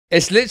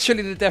It's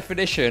literally the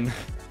definition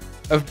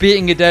of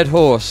beating a dead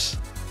horse.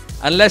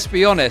 And let's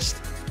be honest,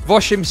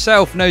 Vaush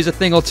himself knows a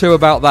thing or two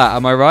about that,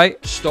 am I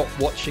right? Stop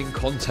watching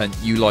content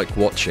you like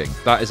watching.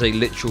 That is a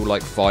literal,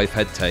 like,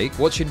 5-head take.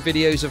 Watching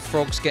videos of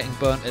frogs getting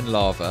burnt in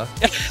lava.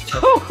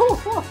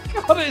 Oh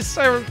my god, it's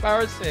so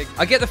embarrassing.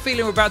 I get the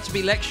feeling we're about to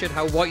be lectured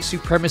how white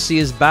supremacy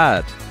is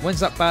bad. When's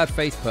that bad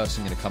faith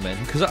person going to come in?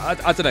 Because I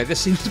don't know, this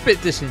seems a bit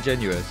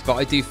disingenuous. But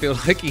I do feel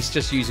like he's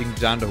just using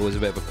Xanderhal as a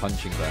bit of a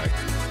punching bag.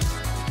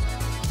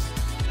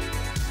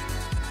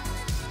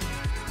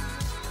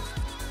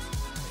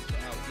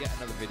 Yet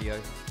another video.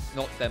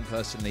 Not them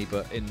personally,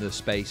 but in the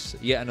space.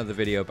 Yet another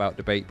video about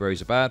debate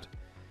bros are bad.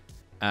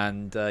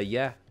 And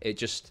yeah, it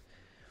just...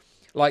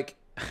 Like,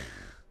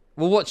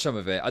 we'll watch some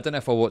of it. I don't know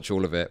if I'll watch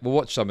all of it. We'll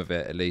watch some of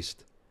it, at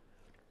least.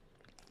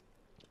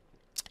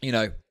 You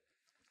know,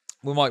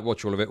 we might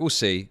watch all of it. We'll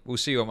see. We'll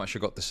see how much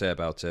I've got to say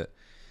about it.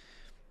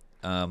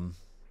 But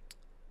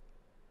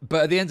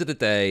at the end of the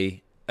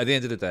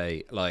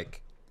day,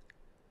 like,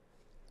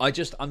 I'm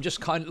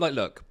just kind of like,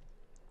 look,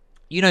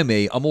 you know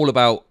me, I'm all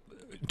about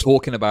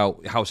talking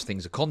about how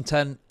things are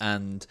content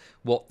and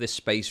what this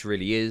space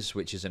really is,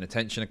 which is an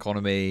attention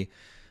economy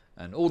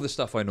and all the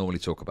stuff I normally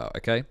talk about,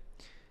 okay?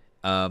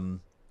 And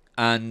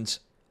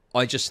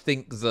I just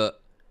think that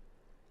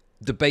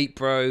debate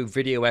bro,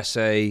 video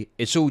essay,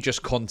 it's all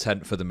just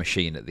content for the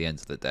machine at the end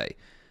of the day.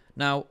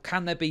 Now,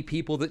 can there be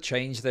people that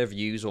change their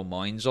views or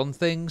minds on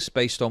things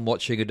based on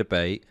watching a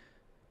debate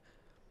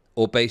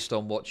or based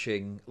on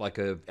watching like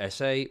a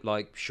essay?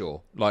 Like,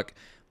 sure. Like,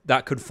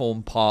 that could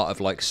form part of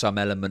like some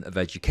element of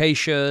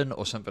education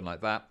or something like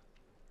that.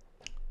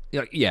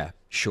 Yeah,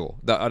 sure.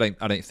 That I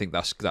don't think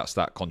that's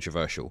that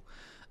controversial.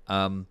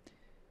 But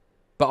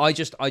I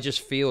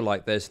just feel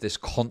like there's this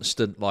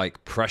constant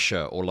like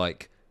pressure or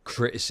like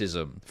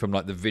criticism from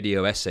like the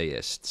video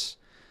essayists,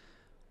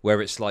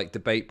 where it's like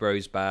debate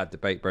bros bad,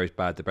 debate bros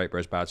bad, debate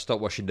bros bad. Stop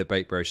watching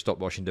debate bros. Stop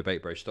watching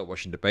debate bros. Stop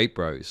watching debate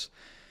bros.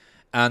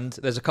 And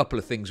there's a couple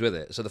of things with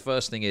it. So the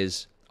first thing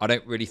is, I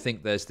don't really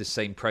think there's the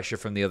same pressure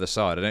from the other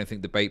side. I don't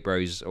think debate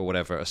bros or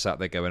whatever are sat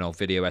there going, oh,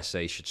 video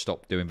essays should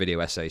stop doing video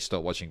essays,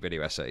 stop watching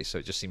video essays. So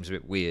it just seems a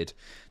bit weird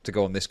to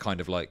go on this kind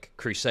of like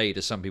crusade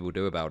as some people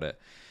do about it.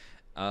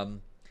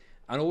 And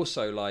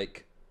also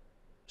like,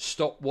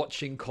 stop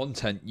watching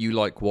content you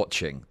like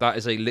watching. That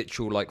is a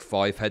literal like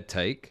 5-head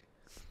take.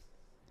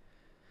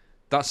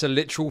 That's a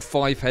literal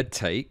 5-head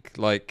take.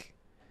 Like,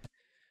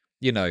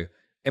 you know,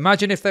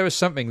 imagine if there was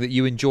something that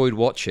you enjoyed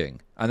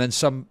watching and then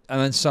some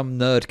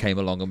nerd came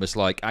along and was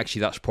like, actually,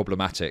 that's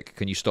problematic.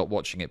 Can you stop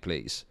watching it,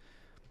 please?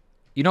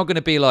 You're not going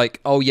to be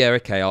like, oh, yeah,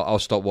 okay, I'll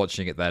stop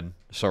watching it then.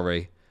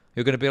 Sorry.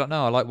 You're going to be like,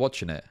 no, I like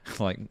watching it.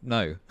 Like,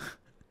 no.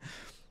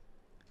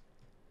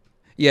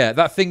 Yeah,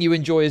 that thing you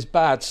enjoy is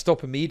bad.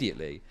 Stop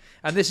immediately.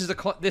 And this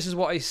is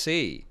what I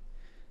see.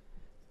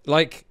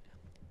 Like,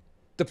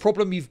 the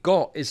problem you've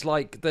got is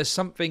like there's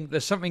something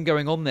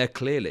going on there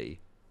clearly.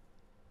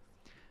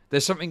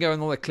 There's something going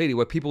on there clearly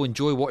where people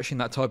enjoy watching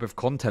that type of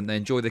content. They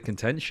enjoy the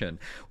contention.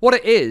 What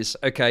it is,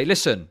 okay,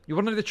 listen, you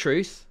want to know the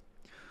truth?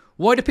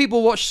 Why do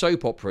people watch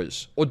soap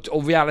operas or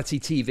reality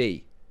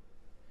TV?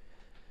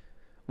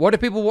 Why do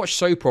people watch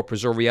soap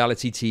operas or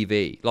reality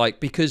TV?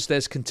 Like, because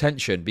there's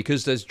contention,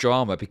 because there's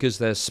drama, because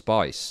there's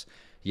spice.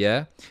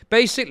 Yeah?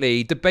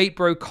 Basically, debate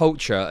bro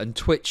culture and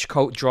Twitch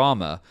cult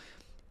drama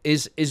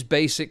is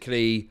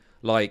basically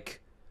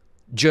like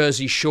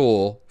Jersey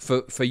Shore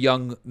for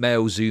young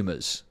male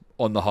Zoomers.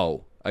 On the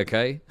whole,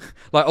 okay?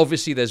 Like,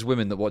 obviously there's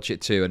women that watch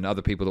it too and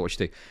other people that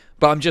watch it too.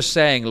 But I'm just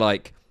saying,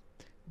 like,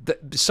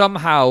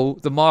 somehow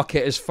the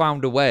market has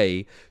found a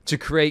way to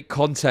create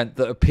content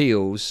that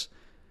appeals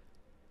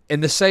in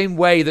the same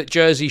way that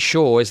Jersey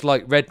Shore is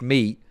like red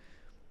meat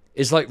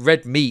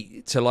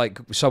to like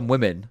some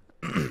women.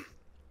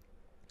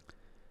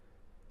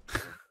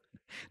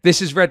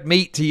 This is red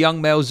meat to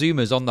young male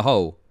Zoomers on the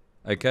whole,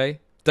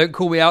 okay? Don't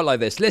call me out like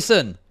this.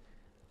 Listen.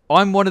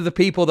 I'm one of the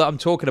people that I'm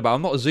talking about.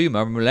 I'm not a Zoomer,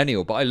 I'm a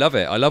millennial, but I love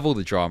it. I love all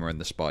the drama and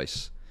the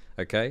spice.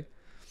 Okay?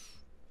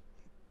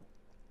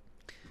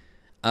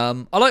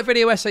 I like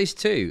video essays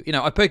too. You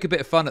know, I poke a bit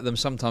of fun at them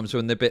sometimes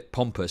when they're a bit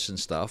pompous and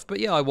stuff.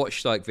 But yeah, I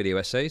watch like video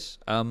essays.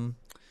 What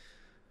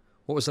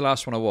was the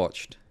last one I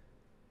watched?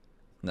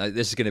 No,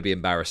 this is going to be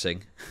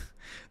embarrassing.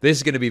 This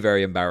is going to be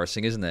very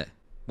embarrassing, isn't it?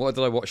 What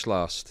did I watch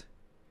last?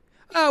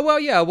 Oh, well,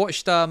 yeah, I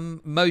watched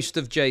most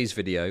of Jay's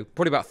video,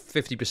 probably about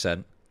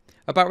 50%,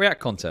 about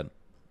React content.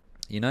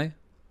 You know,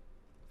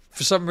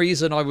 for some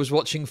reason I was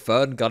watching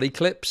Fern Gully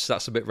clips.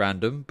 That's a bit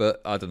random, but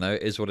I don't know.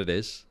 It is what it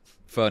is.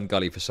 Fern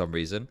Gully for some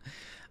reason.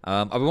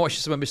 I've been watching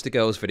some of Mr.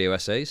 Girl's video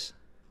essays.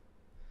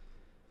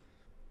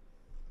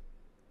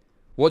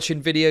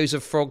 Watching videos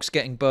of frogs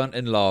getting burnt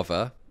in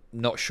lava.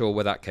 Not sure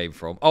where that came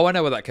from. Oh, I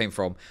know where that came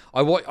from.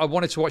 I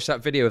wanted to watch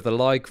that video of the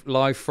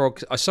live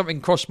frog.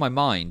 Something crossed my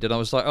mind, and I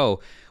was like, oh,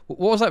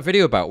 what was that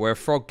video about where a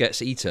frog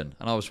gets eaten?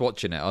 And I was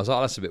watching it. I was like,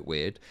 oh, that's a bit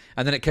weird.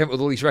 And then it came up with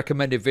all these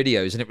recommended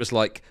videos, and it was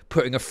like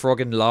putting a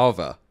frog in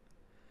lava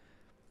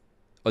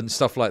and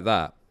stuff like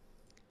that.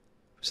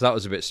 So that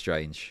was a bit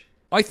strange.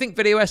 I think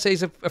video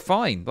essays are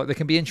fine. Like, they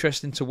can be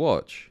interesting to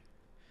watch.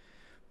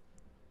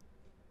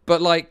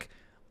 But, like,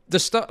 the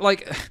stuff,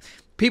 like,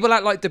 people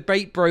act like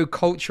debate bro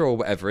culture or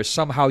whatever is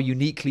somehow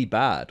uniquely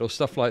bad or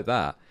stuff like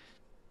that.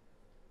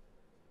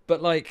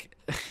 But, like,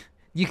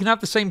 you can have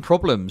the same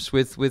problems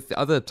with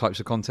other types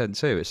of content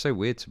too. It's so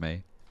weird to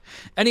me.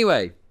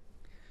 Anyway,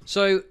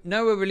 so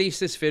Noah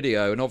released this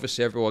video, and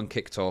obviously everyone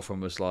kicked off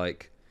and was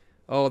like,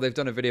 oh, they've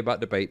done a video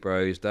about debate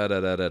bros,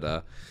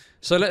 da-da-da-da-da.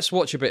 So let's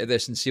watch a bit of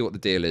this and see what the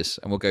deal is,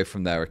 and we'll go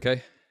from there,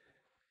 okay?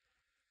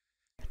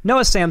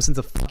 Noah Samsen's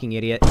a fucking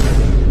idiot.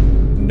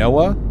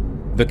 Noah,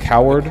 the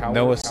coward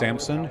Noah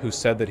Samsen, who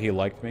said that he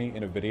liked me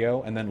in a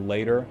video and then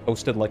later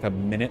posted like a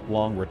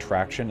minute-long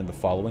retraction in the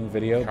following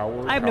video.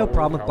 I have no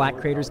problem with black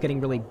creators getting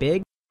really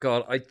big.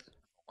 God, oh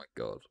my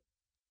God.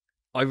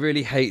 I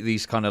really hate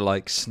these kind of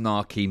like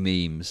snarky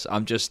memes.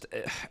 I'm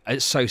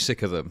so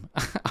sick of them.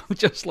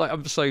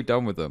 I'm so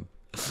done with them.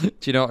 Do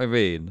you know what I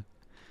mean?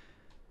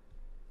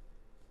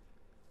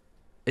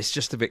 It's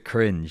just a bit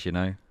cringe, you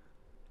know?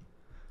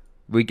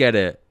 We get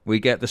it. We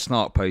get the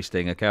snark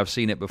posting, okay? I've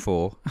seen it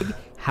before.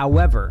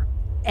 However,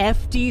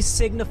 FD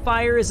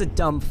signifier is a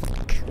dumb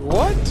fuck.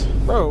 What?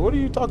 Bro, what are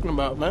you talking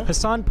about, man?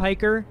 Hasan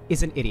Piker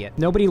is an idiot.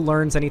 Nobody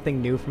learns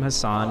anything new from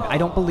Hasan. I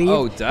don't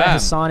believe that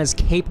Hasan is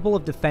capable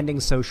of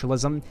defending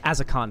socialism as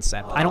a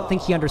concept. I don't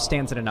think he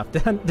understands it enough to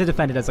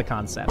defend it as a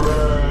concept.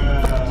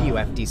 Fuck you,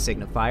 FD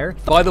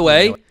signifier. By the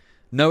way,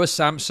 Noah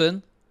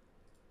Samsen,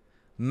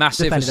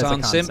 massive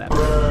Hasan simp.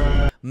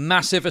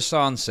 Massive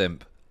Hasan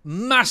simp.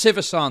 Massive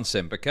Hasan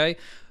simp, okay?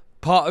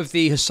 Part of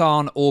the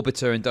Hasan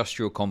Orbiter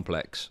industrial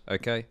complex,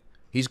 okay?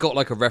 He's got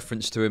like a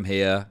reference to him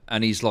here,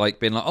 and he's like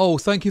been like, oh,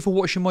 thank you for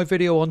watching my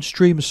video on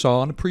stream,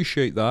 Hasan.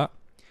 Appreciate that.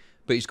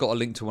 But he's got a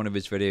link to one of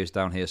his videos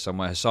down here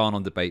somewhere. Hasan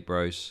on Debate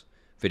Bros.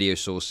 Video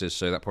sources,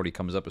 so that probably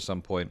comes up at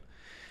some point.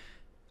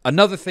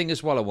 Another thing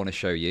as well I want to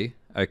show you,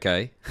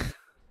 okay?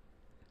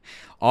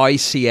 I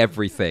see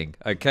everything,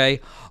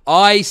 okay?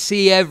 I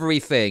see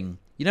everything.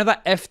 You know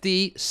that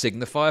FD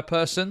signifier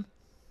person?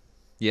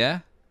 Yeah?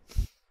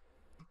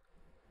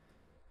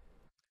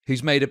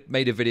 Who's made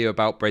a video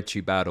about bread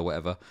too bad or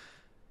whatever.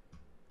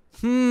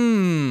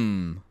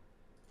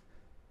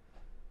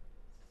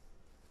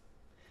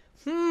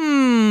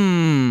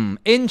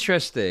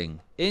 Interesting.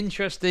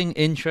 Interesting.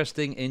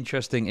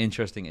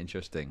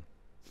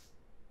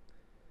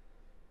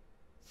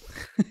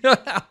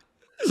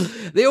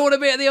 They all want a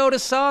bit of the old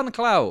Hasan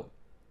clout.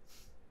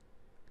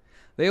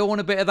 They all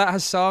want a bit of that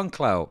Hasan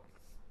clout.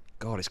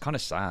 God, it's kind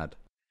of sad.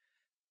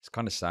 It's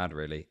kind of sad,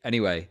 really.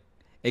 Anyway,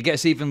 it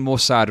gets even more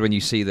sad when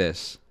you see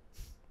this.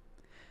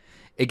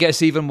 It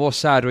gets even more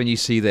sad when you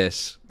see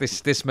this.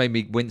 This made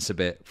me wince a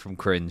bit from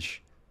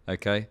cringe.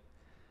 Okay?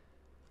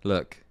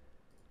 Look.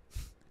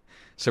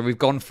 So we've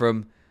gone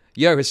from,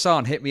 yo,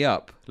 Hasan, hit me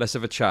up. Let's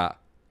have a chat.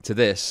 To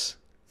this.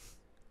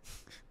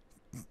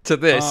 To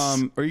this.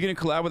 Are you going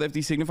to collab with FD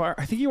Signifier?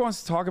 I think he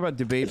wants to talk about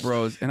Debate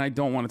Bros, and I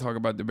don't want to talk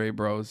about Debate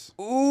Bros.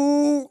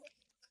 Ooh.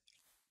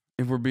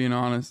 If we're being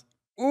honest.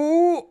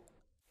 Ooh.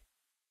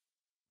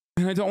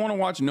 And I don't want to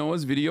watch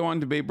Noah's video on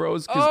Debate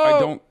Bros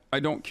because I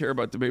don't care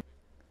about Debate.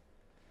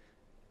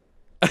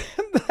 And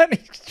then he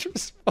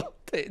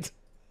responded.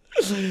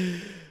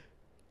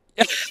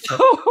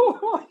 Oh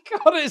my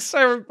God, it's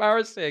so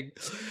embarrassing.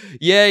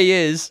 Yeah, he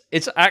is.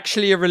 It's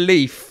actually a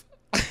relief.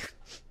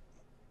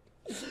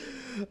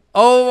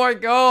 Oh my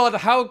God,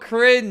 how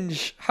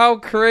cringe. How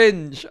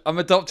cringe. I'm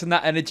adopting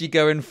that energy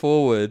going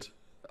forward.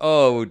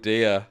 Oh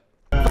dear.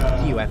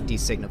 Fuck you, FD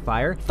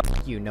signifier.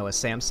 Fuck you, Noah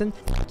Samsen.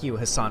 Fuck you,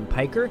 Hasan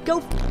Piker.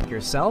 Go fuck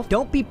yourself.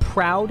 Don't be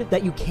proud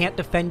that you can't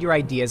defend your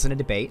ideas in a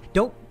debate.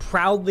 Don't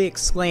proudly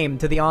exclaim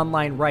to the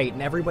online right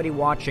and everybody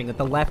watching that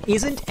the left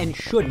isn't and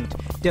shouldn't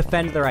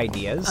defend their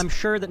ideas. I'm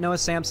sure that Noah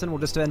Samsen will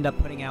just end up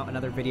putting out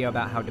another video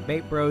about how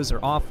debate bros are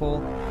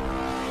awful.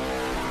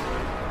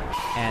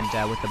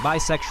 And with the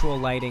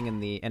bisexual lighting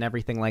and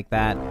everything like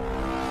that.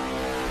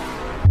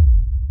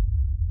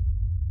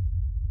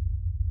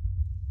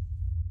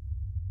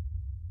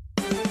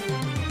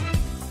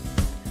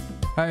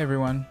 Hi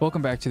everyone,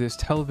 welcome back to this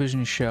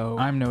television show.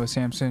 I'm Noah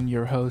Samsen,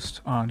 your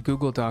host on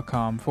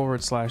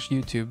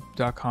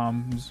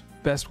google.com/youtube.com's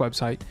best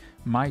website,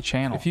 my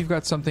channel. If you've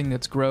got something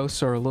that's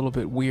gross or a little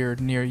bit weird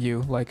near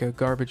you, like a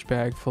garbage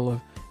bag full of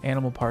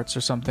animal parts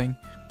or something,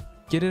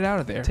 get it out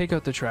of there. Take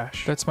out the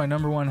trash. That's my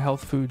 #1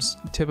 health foods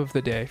tip of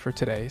the day for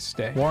today's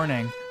day.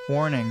 Warning,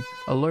 warning,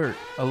 alert,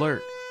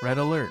 alert, red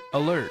alert,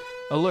 alert.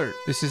 Alert.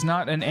 This is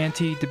not an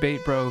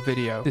anti-debate bro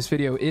video. This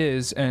video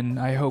is, and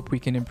I hope we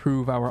can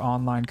improve our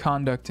online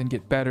conduct and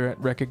get better at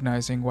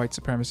recognizing white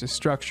supremacist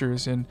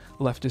structures in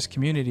leftist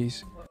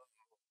communities.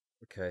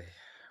 Okay.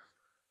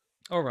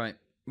 All right.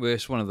 Well,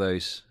 it's one of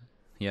those.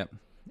 Yep.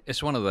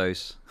 It's one of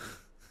those.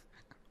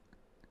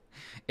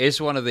 It's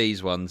one of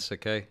these ones,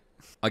 okay?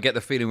 I get the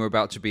feeling we're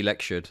about to be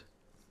lectured.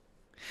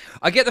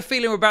 I get the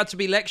feeling we're about to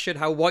be lectured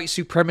how white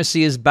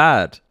supremacy is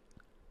bad.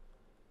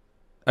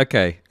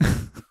 Okay.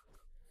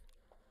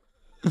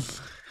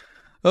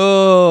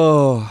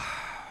 Oh.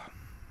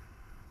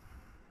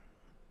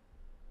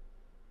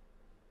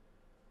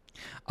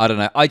 I don't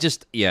know.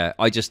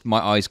 My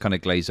eyes kind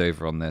of glaze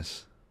over on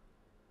this.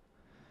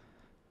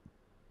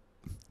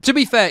 To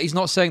be fair, he's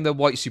not saying they're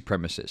white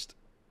supremacist.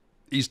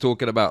 He's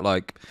talking about,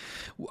 like,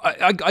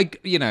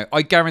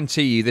 I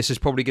guarantee you this is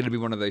probably going to be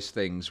one of those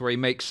things where he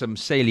makes some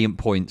salient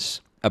points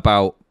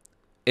about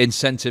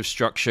incentive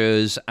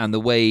structures and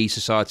the way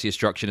society is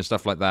structured and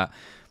stuff like that,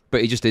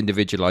 but he just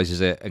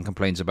individualizes it and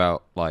complains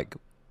about, like,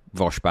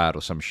 Vaush bad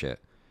or some shit.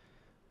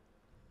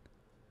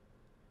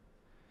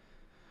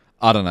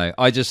 I don't know.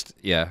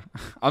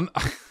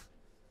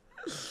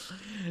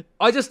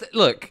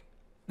 Look,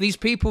 these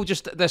people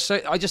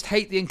I just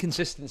hate the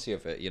inconsistency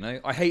of it, you know?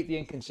 I hate the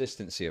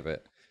inconsistency of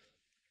it.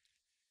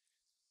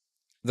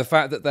 The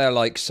fact that they're,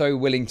 like, so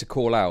willing to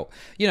call out.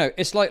 You know,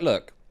 it's like,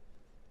 look,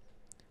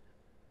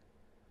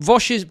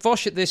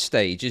 Vaush at this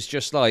stage is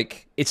just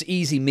like, it's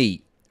easy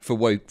meat for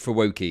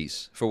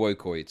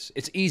wokeoids.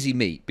 It's easy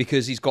meat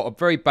because he's got a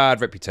very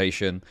bad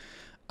reputation.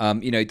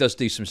 You know, he does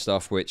do some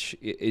stuff which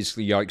is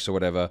yikes or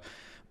whatever.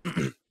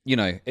 You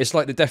know, it's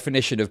like the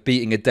definition of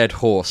beating a dead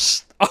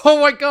horse.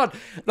 Oh my God,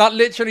 that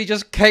literally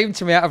just came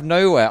to me out of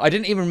nowhere. I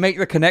didn't even make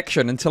the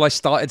connection until I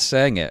started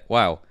saying it.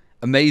 Wow,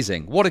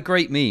 amazing. What a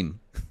great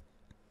meme.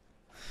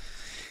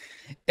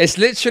 It's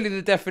literally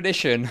the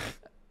definition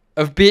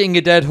of beating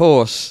a dead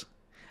horse.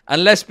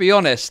 And let's be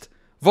honest,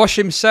 Vaush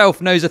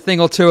himself knows a thing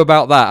or two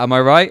about that, am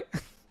I right?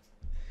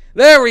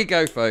 There we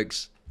go,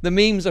 folks. The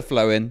memes are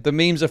flowing. The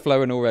memes are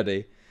flowing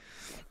already.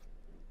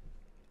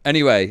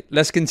 Anyway,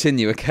 let's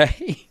continue,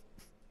 okay?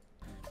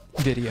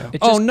 Video.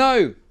 Oh,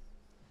 no!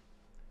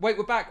 Wait,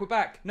 we're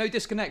back. No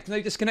disconnect to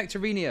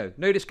Renio.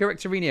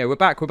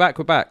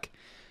 We're back.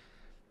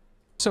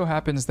 So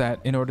happens that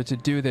in order to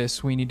do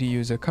this, we need to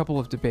use a couple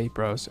of debate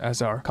bros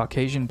as our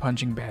Caucasian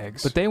punching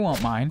bags. But they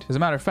won't mind. As a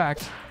matter of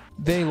fact,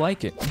 they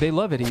like it. They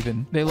love it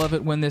even. They love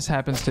it when this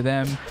happens to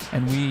them,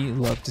 and we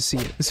love to see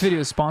it. This video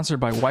is sponsored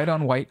by White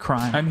on White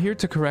Crime. I'm here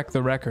to correct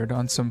the record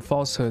on some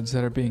falsehoods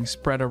that are being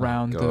spread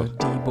around the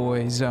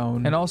D-boy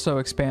zone, and also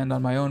expand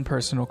on my own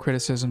personal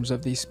criticisms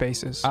of these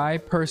spaces. I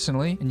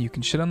personally, and you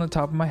can shit on the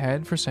top of my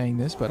head for saying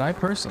this, but I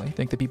personally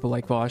think that people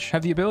like Vaush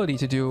have the ability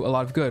to do a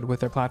lot of good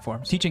with their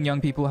platforms. Teaching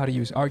young people how to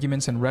use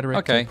arguments and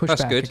rhetoric to push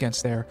back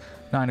against their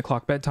 9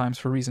 o'clock bedtimes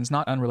for reasons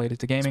not unrelated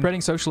to gaming.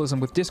 Spreading socialism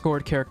with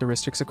Discord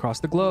characteristics across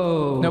the globe.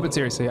 No, but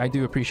seriously, I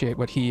do appreciate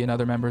what he and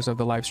other members of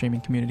the live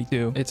streaming community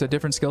do. It's a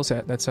different skill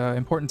set that's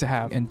important to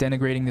have, and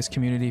denigrating this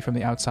community from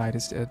the outside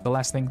is the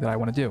last thing that I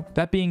want to do.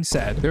 That being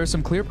said, there are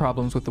some clear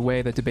problems with the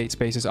way that debate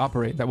spaces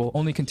operate that will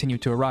only continue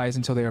to arise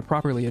until they are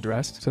properly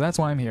addressed, so that's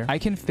why I'm here. I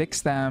can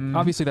fix them.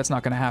 Obviously, that's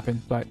not going to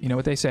happen, but you know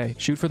what they say.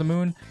 Shoot for the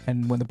moon,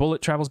 and when the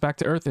bullet travels back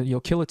to Earth,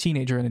 you'll kill a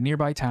teenager in a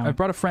nearby town. I've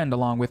brought a friend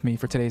along with me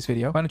for today's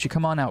video. Why don't you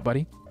come on out,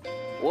 buddy?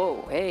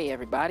 Whoa, hey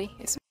everybody.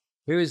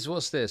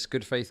 What's this?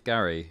 Good Faith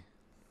Gary.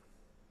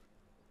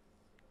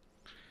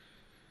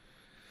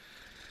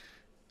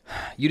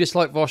 You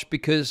dislike Vaush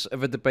because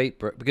of a debate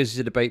bro, because he's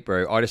a debate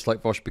bro. I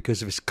dislike Vaush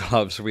because of his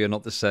gloves. We are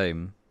not the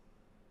same.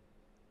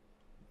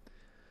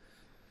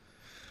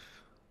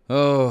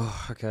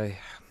 Oh, okay.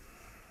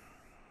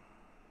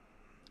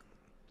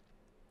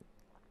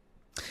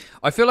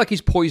 I feel like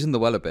he's poisoned the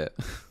well a bit.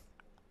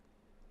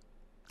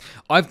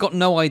 I've got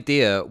no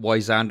idea why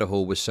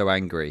Xanderhal was so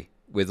angry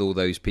with all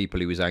those people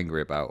he was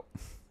angry about.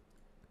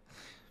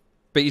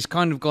 But he's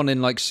kind of gone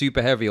in like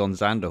super heavy on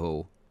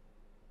Xanderhal.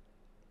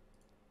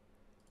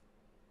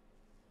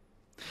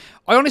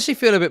 I honestly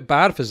feel a bit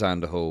bad for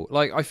Xanderhal.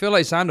 Like, I feel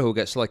like Xanderhal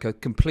gets like a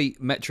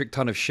complete metric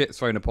ton of shit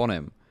thrown upon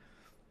him.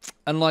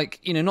 And like,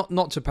 you know,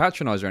 not to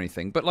patronize or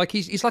anything, but like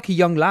he's like a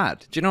young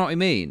lad. Do you know what I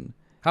mean?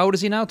 How old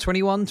is he now?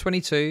 21,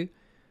 22?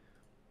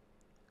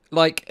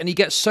 Like, and he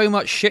gets so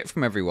much shit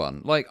from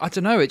everyone. Like, I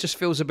don't know, it just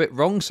feels a bit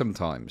wrong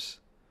sometimes.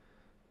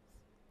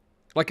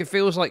 Like, it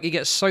feels like he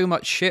gets so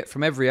much shit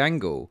from every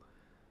angle.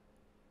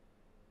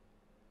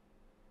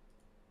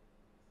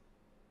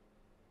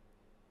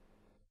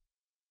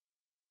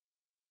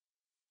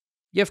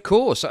 Yeah, of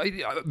course.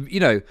 You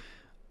know,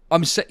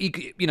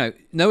 you know,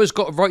 Noah's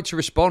got a right to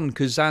respond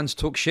because Zan's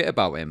talk shit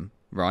about him,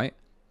 right?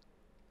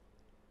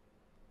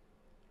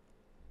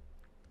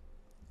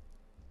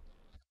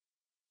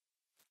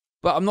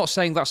 But I'm not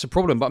saying that's a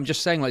problem, but I'm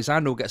just saying, like,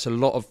 Xandal gets a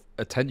lot of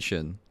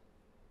attention.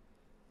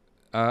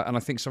 And I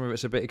think some of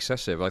it's a bit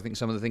excessive. I think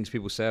some of the things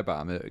people say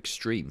about him are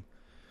extreme.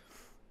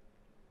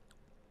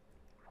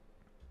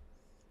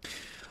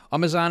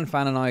 I'm a Zan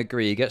fan and I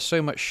agree. He gets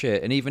so much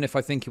shit, and even if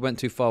I think he went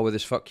too far with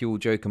his fuck you all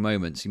Joker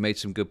moments, he made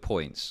some good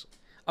points.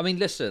 I mean,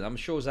 listen, I'm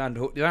sure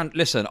Xanderhal...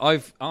 Listen,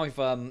 I've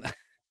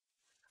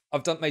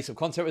made some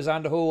content with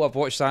Xanderhal. I've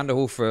watched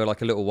Xanderhal for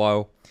like a little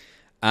while.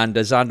 And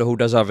Xanderhal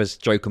does have his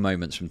Joker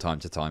moments from time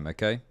to time,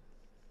 okay?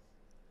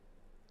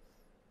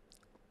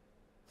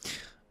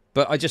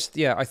 But I just,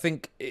 yeah, I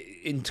think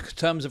in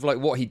terms of like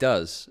what he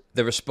does,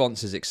 the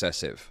response is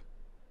excessive.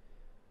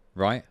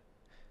 Right?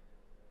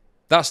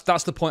 That's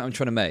the point I'm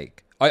trying to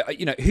make.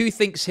 You know, who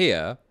thinks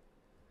here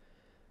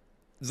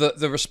that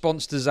the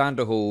response to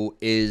Xanderhal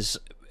is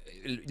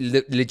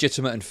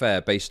legitimate and fair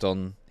based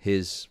on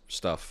his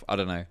stuff? I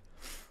don't know.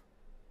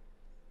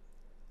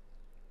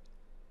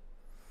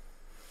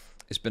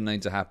 It's been known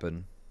to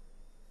happen.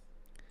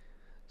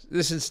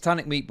 Listen,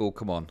 Satanic Meatball,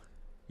 come on.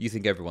 You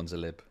think everyone's a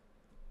lib.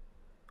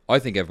 I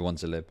think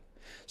everyone's a lib.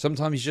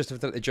 Sometimes you just have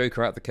to let the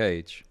Joker out the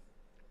cage.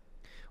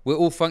 We're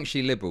all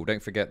functionally liberal,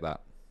 don't forget that.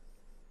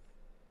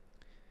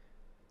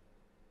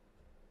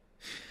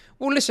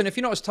 Well, listen, if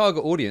you're not his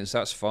target audience,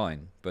 that's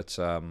fine. But,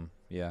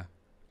 yeah,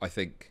 I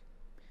think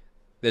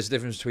there's a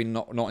difference between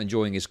not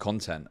enjoying his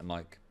content and,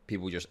 like,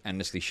 people just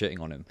endlessly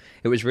shitting on him.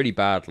 It was really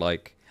bad,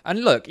 like...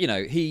 And look, you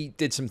know, he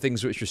did some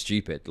things which were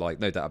stupid,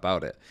 like, no doubt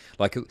about it.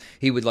 Like,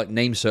 he would, like,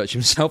 name search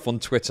himself on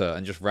Twitter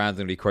and just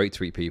randomly quote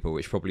tweet people,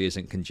 which probably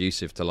isn't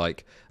conducive to,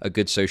 like, a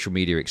good social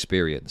media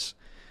experience.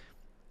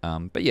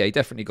 But, yeah, he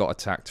definitely got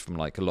attacked from,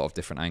 like, a lot of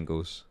different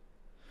angles.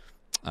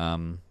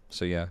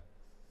 So, yeah.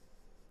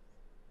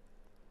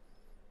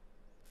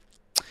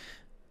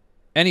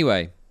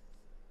 Anyway,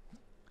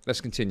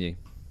 let's continue.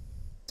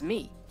 It's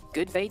me,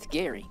 Good Faith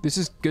Gary. This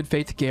is Good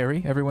Faith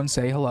Gary. Everyone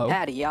say hello.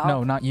 Howdy, y'all.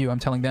 No, not you. I'm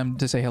telling them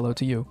to say hello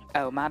to you.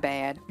 Oh, my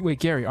bad. Wait,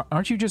 Gary,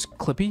 aren't you just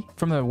Clippy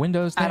from the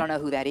Windows thing? I don't know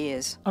who that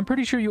is. I'm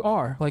pretty sure you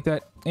are. Like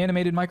that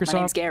animated Microsoft... My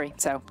name's Gary,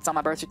 so it's on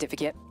my birth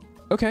certificate.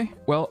 Okay,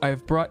 well,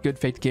 I've brought Good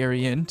Faith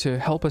Gary in to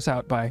help us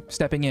out by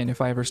stepping in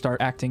if I ever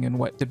start acting in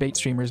what debate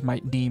streamers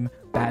might deem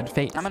bad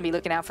faith. I'm gonna be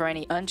looking out for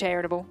any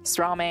uncharitable,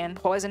 straw man,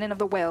 poisoning of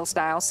the well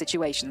style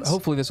situations.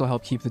 Hopefully this will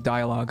help keep the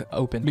dialogue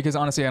open, because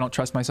honestly I don't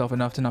trust myself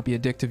enough to not be a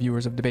dick to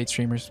viewers of debate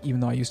streamers, even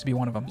though I used to be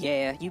one of them.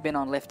 Yeah, you've been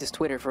on leftist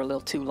Twitter for a little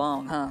too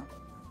long, huh?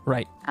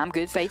 Right. I'm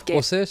Good Faith Gary.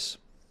 What's this?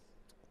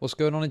 What's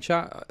going on in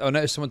chat? I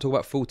noticed someone talk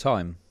about full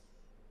time.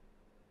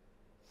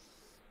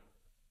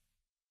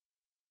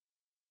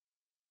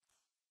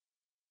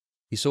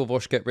 He saw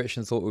Vaush get rich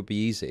and thought it would be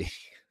easy.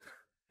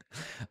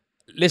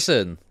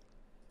 Listen,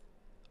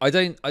 I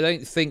don't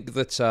think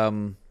that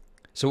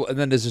so, and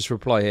then there's this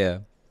reply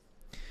here.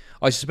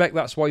 I suspect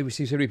that's why we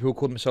see so many people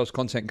call themselves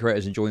content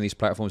creators and join these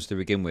platforms to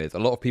begin with. A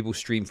lot of people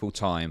stream full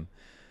time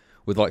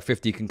with like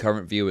 50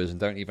 concurrent viewers and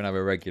don't even have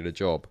a regular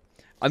job.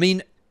 I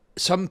mean,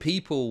 some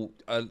people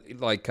are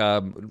like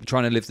trying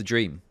to live the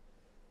dream,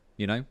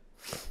 you know?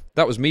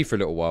 That was me for a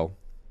little while.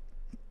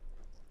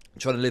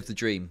 Trying to live the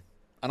dream.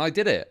 And I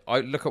did it.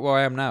 Look at where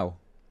I am now.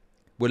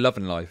 We're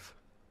loving life.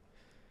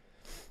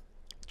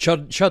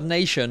 Chud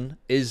Nation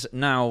is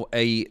now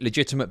a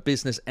legitimate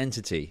business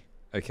entity.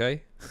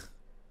 Okay?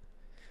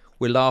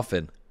 We're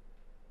laughing.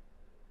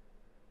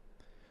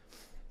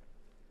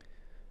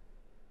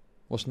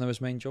 What's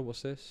Noah's main job?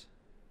 What's this?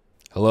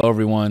 Hello,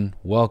 everyone.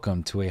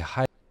 Welcome to a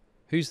high...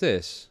 Who's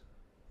this?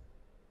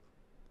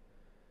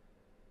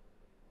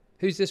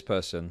 Who's this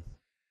person?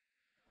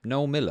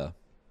 Noel Miller.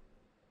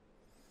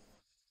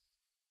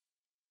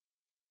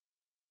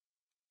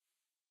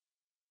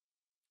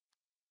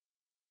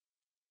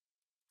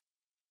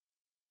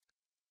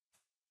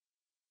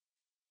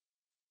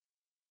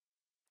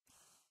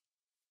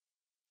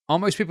 Are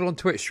most people on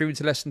Twitch streaming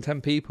to less than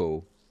 10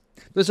 people?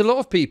 There's a lot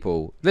of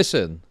people.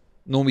 Listen,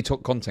 Normie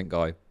Talk content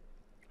guy.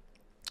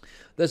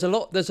 There's a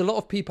lot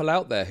of people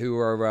out there who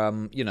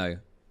are you know,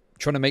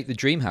 trying to make the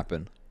dream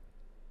happen.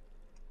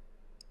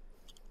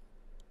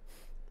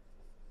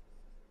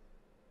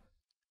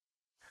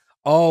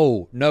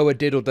 Oh, Noah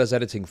Diddle does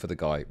editing for the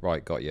guy.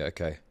 Right, got you.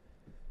 Okay.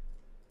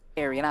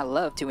 Gary, and I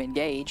love to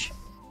engage.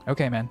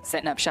 Okay, man.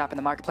 Setting up shop in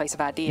the marketplace of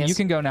ideas. You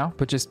can go now,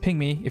 but just ping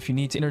me if you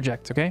need to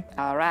interject, okay?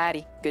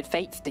 Alrighty. Good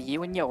faith to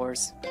you and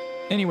yours.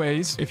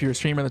 Anyways, if you're a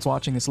streamer that's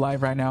watching this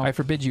live right now, I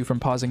forbid you from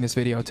pausing this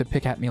video to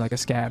pick at me like a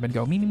scab and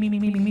go me.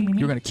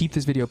 You're going to keep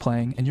this video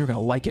playing and you're going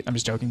to like it. I'm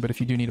just joking, but if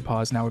you do need to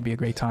pause, now would be a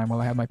great time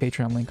while I have my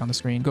Patreon link on the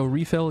screen. Go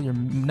refill your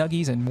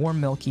nuggies and warm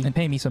milky and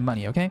pay me some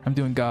money, okay? I'm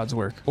doing God's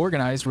work.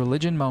 Organized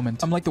religion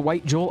moment. I'm like the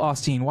white Joel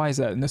Osteen. Why is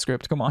that in the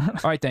script? Come on. All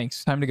right,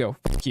 thanks. Time to go.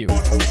 Fuck you.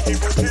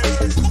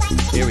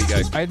 Here we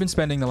go. I had been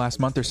spending the last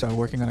month or so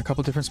working on a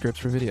couple different scripts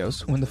for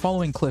videos when the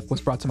following clip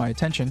was brought to my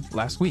attention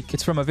last week.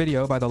 It's from a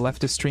video by the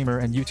leftist streamer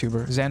and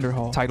YouTuber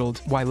Xanderhal titled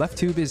Why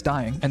LeftTube is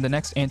Dying and the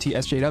Next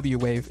Anti-SJW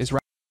Wave is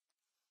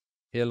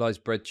Here lies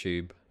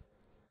BreadTube.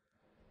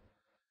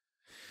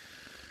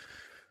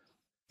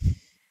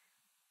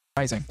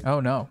 rising. Oh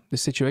no,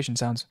 this situation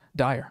sounds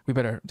dire. We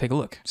better take a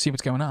look, see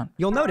what's going on.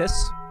 You'll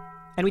notice,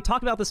 and we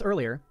talked about this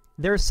earlier,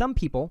 there are some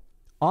people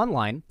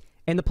online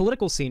in the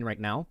political scene right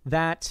now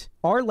that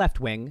are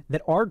left-wing,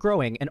 that are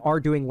growing and are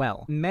doing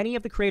well. Many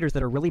of the creators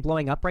that are really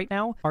blowing up right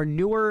now are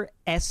newer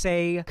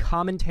essay,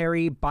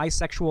 commentary,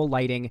 bisexual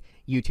lighting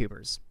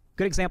YouTubers.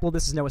 Good example of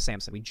this is Noah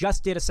Samsen. We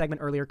just did a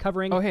segment earlier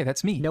covering... Oh, hey,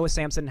 that's me. Noah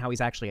Samsen, how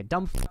he's actually a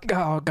dumb fuck.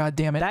 Oh, god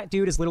damn it. That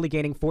dude is literally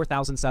gaining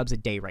 4,000 subs a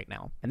day right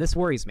now. And this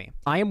worries me.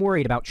 I am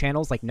worried about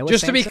channels like Noah Samsen...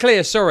 Just to be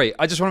clear, sorry,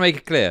 I just want to make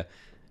it clear.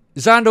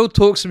 Xandal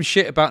talks some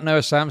shit about Noah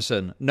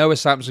Samsen. Noah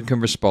Samsen can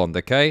respond,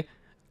 okay?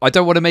 I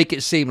don't want to make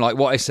it seem like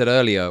what I said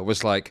earlier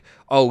was like,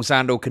 oh,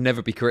 Xandal can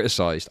never be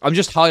criticized. I'm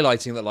just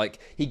highlighting that, like,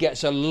 he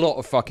gets a lot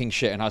of fucking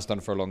shit and has done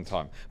for a long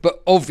time.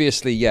 But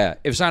obviously, yeah,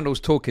 if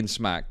Xandal's talking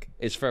smack,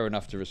 it's fair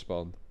enough to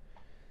respond.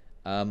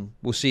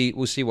 We'll see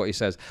what he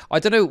says. I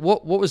don't know,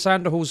 what was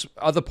Xandarhal's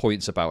other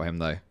points about him,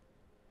 though?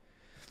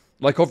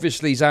 Like,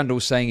 obviously,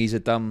 Xandal's saying he's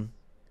a dumb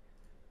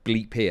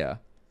bleep here.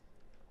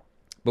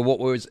 But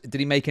did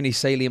he make any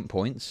salient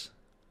points?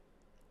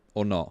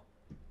 Or not?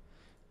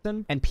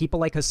 And people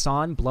like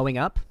Hasan blowing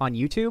up on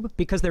YouTube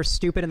because they're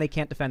stupid and they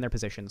can't defend their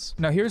positions.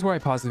 Now here's where I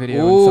paused the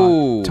video and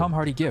thought, Tom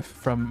Hardy gif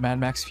from Mad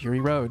Max Fury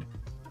Road.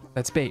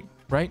 That's bait,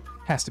 right?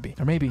 Has to be.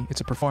 Or maybe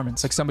it's a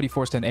performance. Like somebody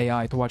forced an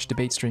AI to watch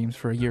debate streams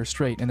for a year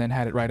straight and then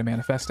had it write a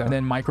manifesto. And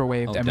then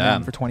microwaved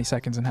Eminem for 20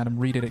 seconds and had him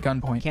read it at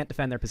gunpoint. Can't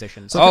defend their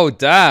positions. Oh,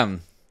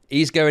 damn.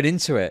 He's going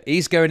into it.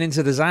 He's going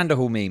into the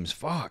Xanderhal memes.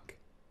 Fuck.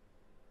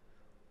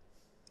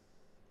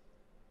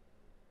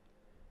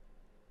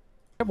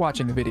 Kept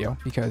watching the video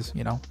because,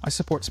 you know, I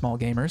support small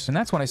gamers, and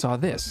that's when I saw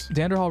this.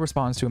 Xanderhal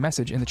responds to a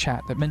message in the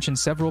chat that mentions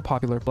several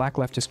popular black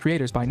leftist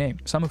creators by name,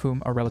 some of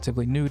whom are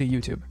relatively new to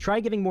YouTube. Try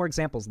giving more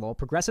examples, lol.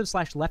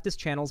 Progressive/leftist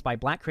channels by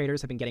black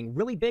creators have been getting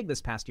really big this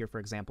past year,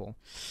 for example.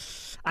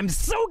 I'm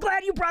so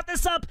glad you brought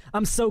this up!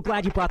 I'm so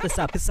glad you brought this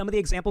up, because some of the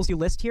examples you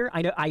list here,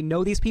 I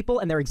know these people,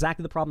 and they're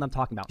exactly the problem I'm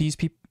talking about. These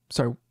people...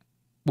 Sorry,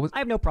 what was... I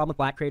have no problem with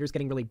black creators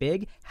getting really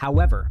big.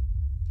 However,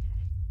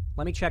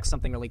 let me check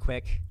something really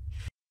quick.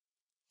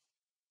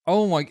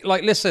 Oh my,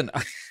 like, listen,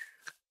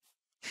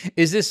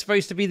 is this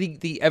supposed to be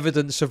the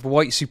evidence of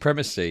white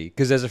supremacy?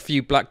 Because there's a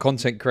few black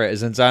content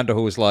creators and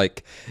Xanderhal's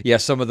like, yeah,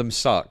 some of them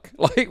suck.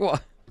 Like,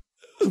 what?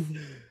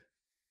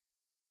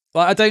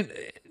 Like,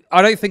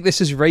 I don't think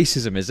this is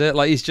racism, is it?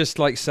 Like, he's just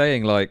like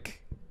saying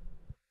like,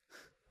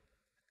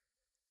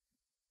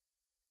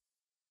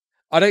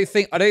 I don't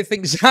think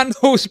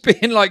Xanderhal's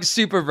being like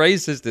super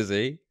racist, is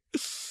he?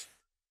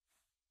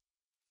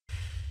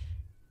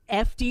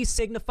 FD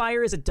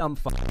signifier is a dumb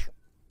fuck.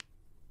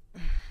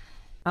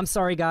 I'm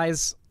sorry,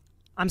 guys.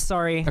 I'm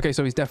sorry. Okay,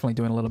 so he's definitely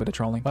doing a little bit of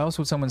trolling. Why else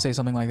would someone say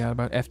something like that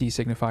about FD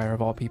signifier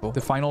of all people?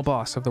 The final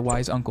boss of the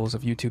wise uncles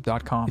of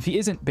YouTube.com. If he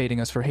isn't baiting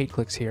us for hate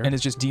clicks here and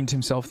has just deemed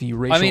himself the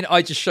racial... I mean,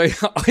 I just showed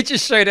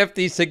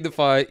FD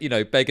signifier, you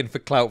know, begging for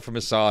clout from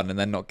Hasan and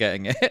then not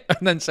getting it.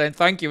 And then saying,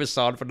 thank you,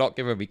 Hasan, for not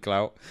giving me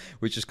clout,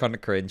 which is kind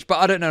of cringe. But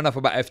I don't know enough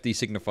about FD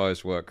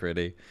signifier's work,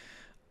 really.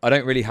 I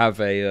don't really have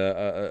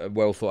a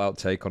well thought out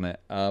take on it.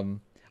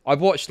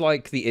 I've watched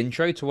like the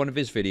intro to one of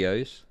his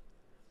videos.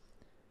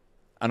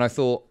 And I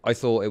thought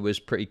it was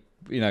pretty,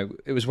 you know,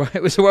 it was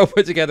a well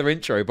put together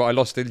intro, but I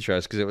lost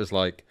interest because it was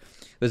like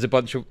there's a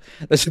bunch of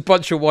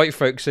white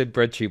folks in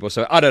BreadTube or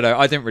so. I don't know.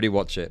 I didn't really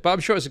watch it, but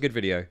I'm sure it's a good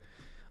video.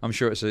 I'm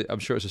sure it's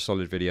a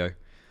solid video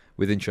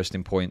with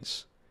interesting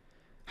points.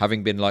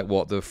 Having been like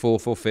what, the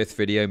fourth or fifth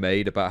video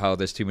made about how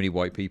there's too many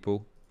white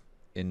people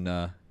in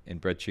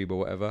BreadTube or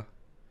whatever.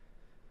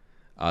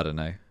 I don't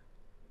know.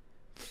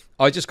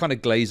 I just kind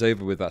of glaze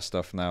over with that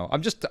stuff now.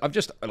 I'm just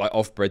like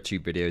off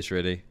BreadTube videos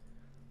really.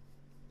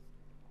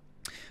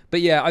 But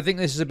yeah, I think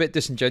this is a bit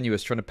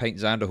disingenuous trying to paint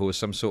Xanderhal as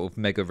some sort of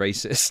mega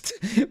racist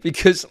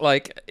because,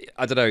 like,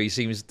 I don't know, he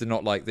seems to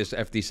not like this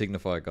FD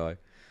signifier guy.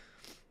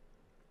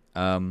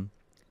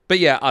 But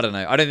yeah, I don't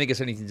know. I don't think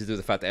it's anything to do with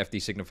the fact that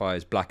FD signifier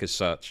is black as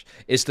such.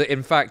 It's that,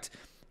 in fact,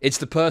 it's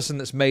the person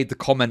that's made the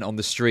comment on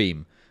the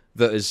stream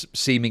that has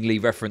seemingly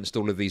referenced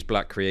all of these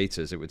black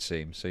creators, it would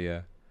seem. So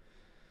yeah.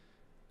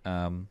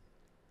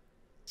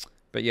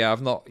 But yeah,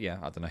 I've not. Yeah,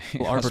 I don't know.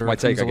 That's my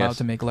take, I guess. Allowed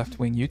to make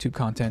left-wing YouTube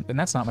content, and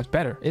that's not much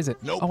better, is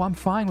it? Nope. Oh, I'm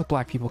fine with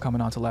black people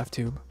coming onto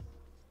LeftTube,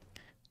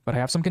 but I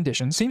have some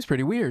conditions. Seems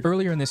pretty weird.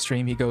 Earlier in this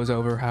stream, he goes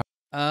over how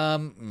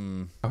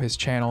his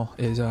channel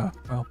is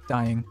well,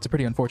 dying. It's a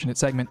pretty unfortunate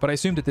segment, but I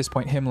assumed at this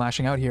point him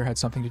lashing out here had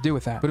something to do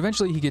with that. But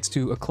eventually, he gets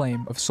to a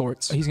claim of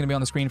sorts. He's going to be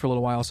on the screen for a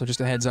little while, so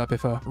just a heads up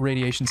if a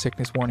radiation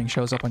sickness warning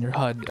shows up on your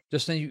HUD.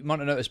 Just then you might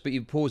not notice, but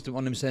you paused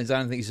on him saying, I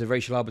don't think he's a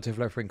racial arbiter of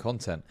left-wing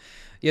content.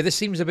 Yeah, this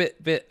seems a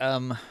bit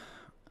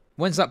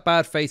when's that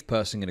bad faith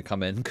person going to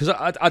come in? Because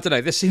I don't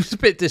know, this seems a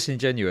bit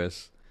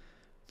disingenuous.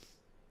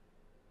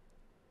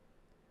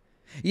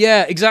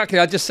 Yeah, exactly.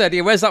 I just said,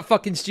 yeah, where's that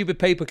fucking stupid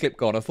paperclip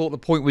gone? I thought the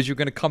point was you're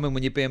going to come in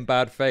when you're being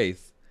bad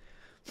faith.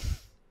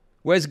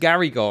 Where's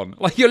Gary gone?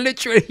 Like, you're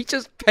literally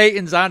just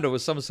painting Xander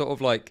as some sort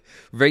of, like,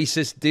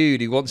 racist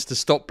dude who wants to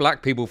stop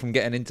black people from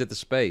getting into the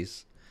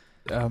space.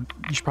 You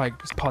should probably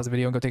pause the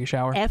video and go take a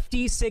shower.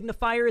 FD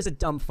signifier is a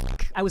dumb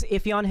fuck. I was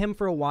iffy on him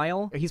for a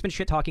while. He's been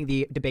shit-talking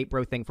the debate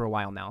bro thing for a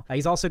while now.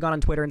 He's also gone on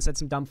Twitter and said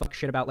some dumb fuck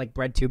shit about, like,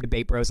 BreadTube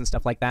debate bros and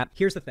stuff like that.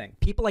 Here's the thing.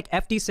 People like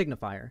FD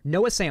signifier,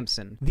 Noah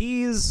Samsen,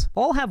 these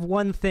all have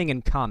one thing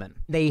in common.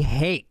 They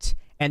hate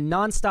and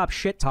non-stop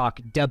shit-talk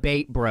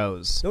debate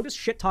bros. Don't just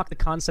shit-talk the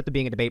concept of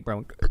being a debate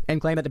bro and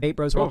claim that debate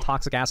bros are all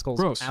toxic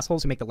assholes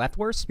who make the left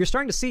worse. You're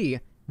starting to see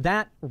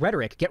that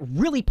rhetoric get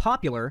really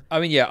popular. I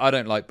mean, yeah, I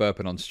don't like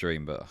burping on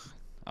stream, but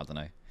I don't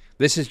know.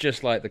 This is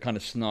just like the kind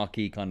of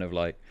snarky kind of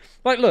like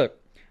look,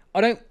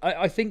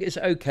 I think it's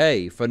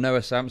okay for Noah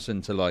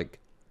Samsen to like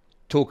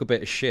talk a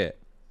bit of shit.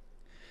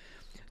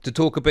 To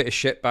talk a bit of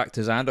shit back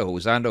to Xanderhal.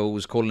 Xanderhal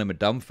was calling him a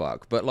dumb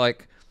fuck, but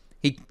like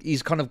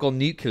he's kind of gone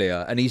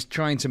nuclear and he's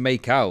trying to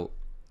make out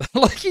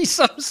like he's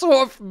some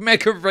sort of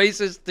mega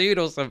racist dude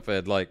or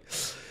something. Like,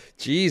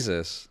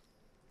 Jesus.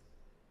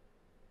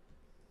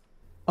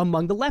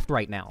 among the left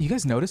right now. You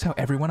guys notice how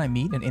everyone I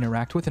meet and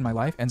interact with in my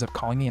life ends up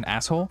calling me an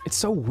asshole? It's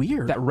so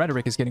weird. That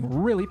rhetoric is getting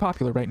really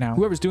popular right now.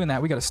 Whoever's doing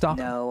that, we gotta stop.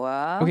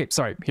 Noah. Okay,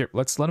 sorry. Here,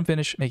 let's let him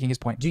finish making his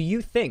point. Do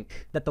you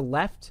think that the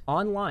left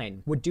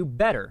online would do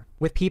better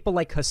with people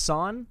like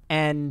Hasan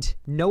and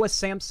Noah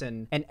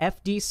Samsen and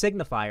FD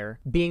Signifier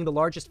being the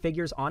largest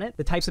figures on it?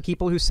 The types of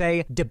people who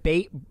say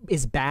debate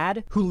is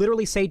bad, who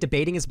literally say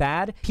debating is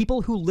bad,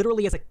 people who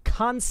literally as a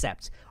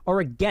concept are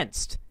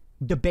against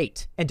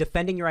debate and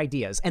defending your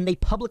ideas, and they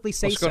publicly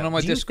say so.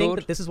 Do you think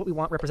that this is what we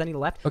want representing the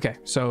left? Okay,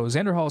 so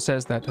Xanderhal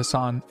says that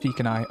Hasan, Feek,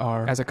 and I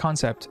are, as a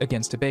concept,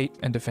 against debate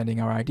and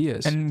defending our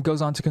ideas, and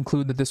goes on to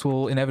conclude that this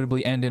will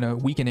inevitably end in a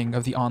weakening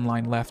of the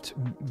online left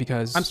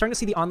because... I'm starting to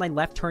see the online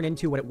left turn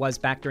into what it was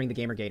back during the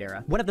Gamergate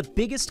era. One of the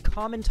biggest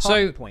common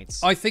talking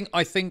points. I think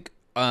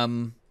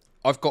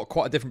I've got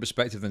quite a different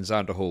perspective than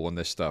Xanderhal on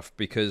this stuff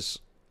because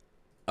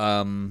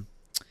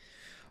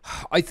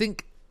I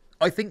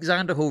think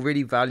Xanderhal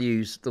really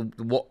values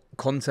what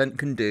content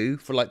can do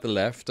for like the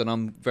left, and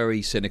I'm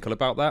very cynical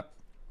about that.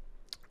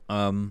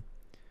 You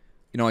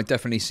know, I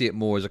definitely see it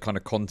more as a kind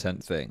of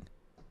content thing.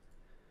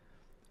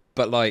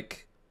 But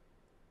like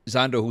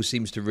Xanderhal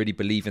seems to really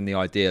believe in the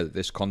idea that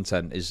this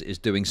content is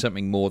doing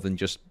something more than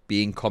just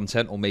being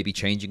content, or maybe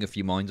changing a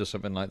few minds or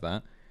something like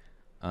that.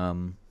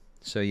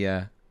 So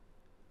yeah.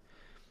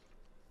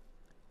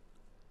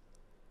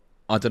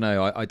 I don't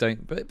know. I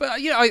don't, but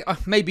you know,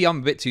 maybe I'm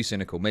a bit too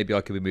cynical. Maybe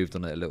I could be moved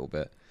on it a little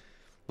bit.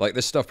 Like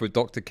this stuff with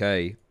Dr.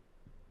 K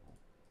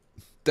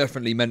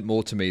definitely meant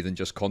more to me than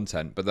just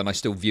content, but then I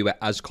still view it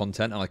as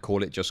content and I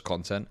call it just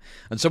content.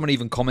 And someone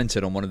even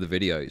commented on one of the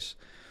videos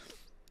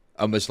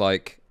and was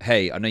like,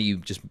 "Hey, I know you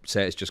just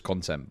say it's just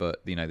content, but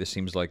you know, this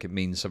seems like it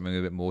means something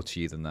a bit more to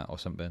you than that or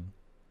something."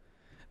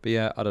 But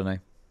yeah, I don't know.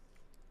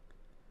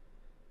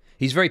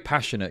 He's very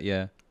passionate,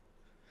 yeah.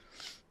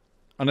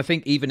 And I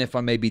think even if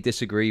I maybe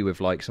disagree with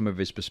like some of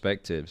his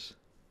perspectives,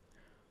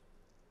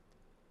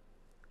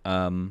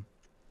 I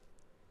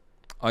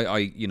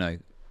you know,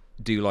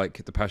 do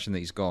like the passion that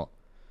he's got.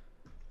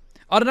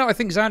 I don't know. I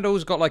think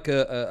Xanderhal's got like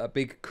a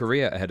big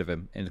career ahead of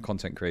him in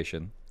content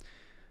creation.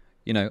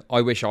 You know,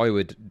 I wish I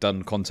would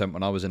done content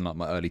when I was in like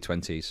my early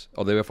 20s.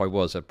 Although if I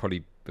was, I'd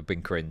probably have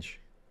been cringe,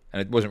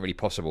 and it wasn't really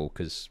possible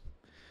because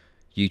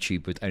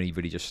YouTube had only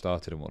really just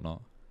started and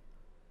whatnot.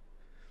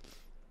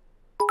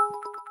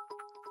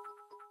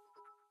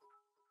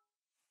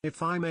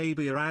 If I may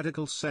be a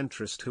radical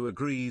centrist who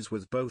agrees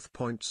with both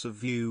points of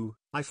view,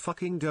 I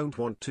fucking don't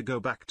want to go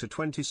back to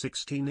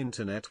 2016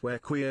 internet where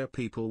queer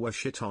people were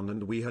shit on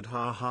and we had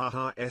ha ha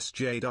ha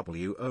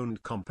SJW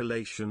owned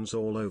compilations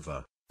all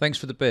over. Thanks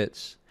for the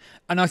bits.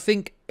 And I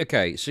think,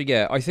 okay, so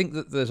yeah, I think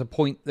that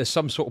there's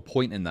some sort of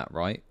point in that,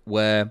 right?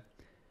 Where,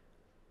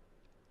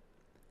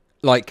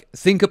 like,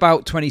 think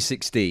about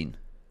 2016,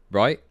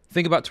 right?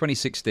 Think about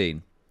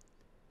 2016.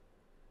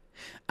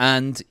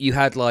 And you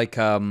had like,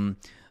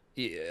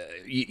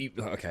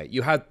 okay,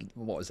 you had,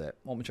 what was it?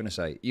 What am I trying to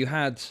say? You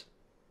had,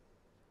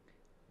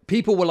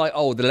 people were like,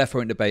 oh, the left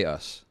won't debate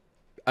us.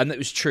 And it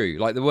was true.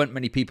 Like, there weren't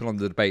many people on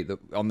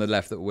the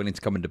left that were willing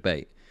to come and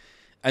debate.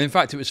 And in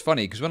fact, it was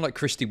funny, because when, like,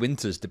 Christy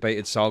Winters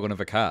debated Sargon of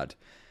Akkad,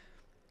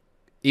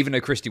 even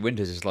though Christy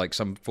Winters is, like,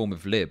 some form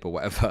of lib or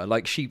whatever,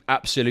 like, she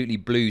absolutely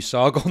blew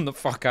Sargon the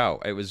fuck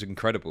out. It was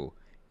incredible,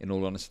 in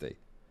all honesty.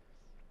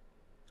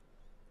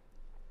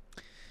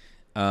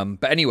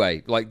 But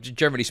anyway, like,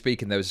 generally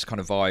speaking, there was this kind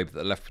of vibe that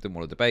the left didn't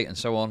want to debate and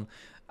so on.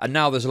 And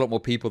now there's a lot more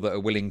people that are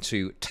willing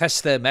to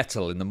test their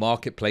mettle in the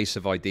marketplace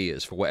of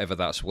ideas for whatever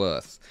that's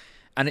worth.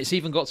 And it's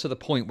even got to the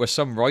point where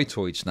some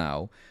rightoids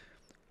now,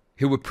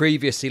 who were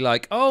previously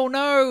like, oh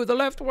no, the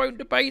left won't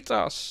debate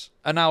us,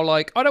 are now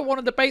like, I don't want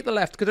to debate the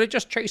left because they're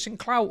just chasing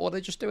clout, or they're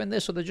just doing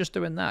this, or they're just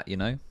doing that, you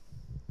know?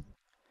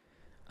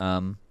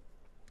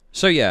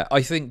 So yeah,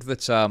 I think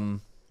that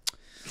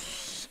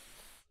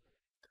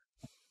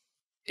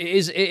it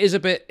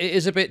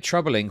is a bit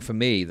troubling for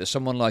me that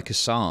someone like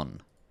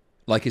Hasan,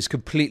 like, is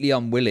completely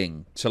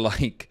unwilling to,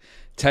 like,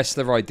 test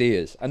their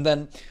ideas. And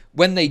then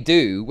when they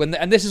do,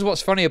 and this is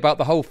what's funny about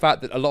the whole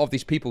fact that a lot of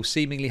these people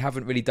seemingly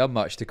haven't really done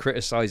much to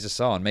criticize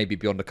Hasan, maybe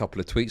beyond a couple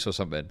of tweets or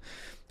something,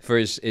 for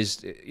his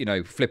you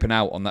know, flipping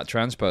out on that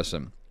trans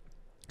person.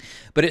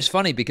 But it's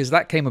funny because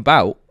that came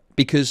about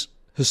because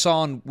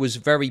Hasan was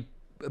very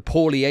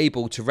poorly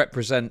able to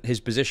represent his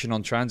position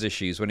on trans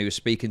issues when he was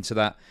speaking to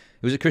that.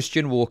 It was a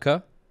Christian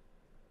Walker.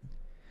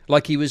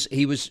 Like, he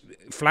was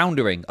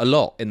floundering a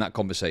lot in that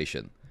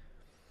conversation.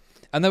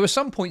 And there were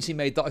some points he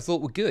made that I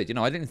thought were good. You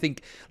know, I didn't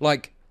think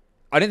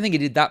he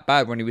did that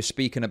bad when he was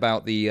speaking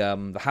about the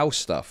house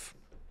stuff.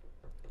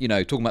 You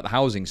know, talking about the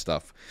housing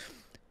stuff.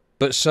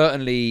 But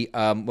certainly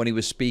when he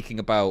was speaking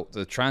about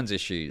the trans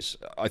issues,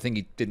 I think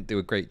he didn't do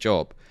a great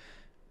job.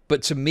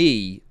 But to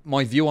me,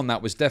 my view on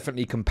that was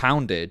definitely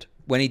compounded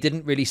when he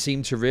didn't really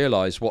seem to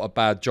realise what a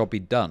bad job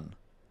he'd done.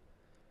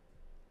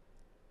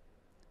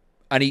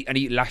 And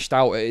he lashed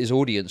out at his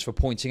audience for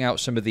pointing out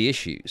some of the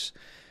issues.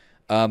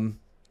 And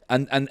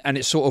And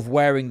it's sort of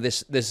wearing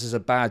this as a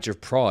badge of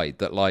pride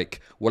that,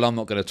 like, well, I'm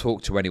not going to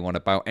talk to anyone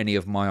about any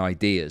of my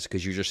ideas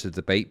because you're just a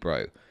debate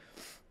bro,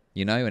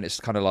 you know? And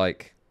it's kind of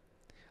like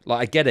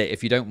I get it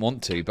if you don't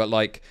want to, but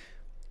like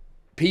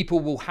people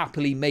will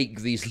happily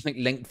make these like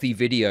lengthy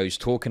videos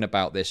talking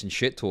about this and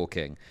shit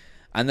talking,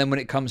 and then when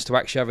it comes to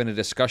actually having a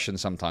discussion,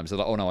 sometimes they're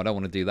like, oh no, I don't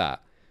want to do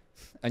that,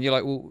 and you're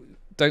like, well,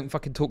 don't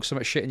fucking talk so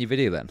much shit in your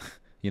video then,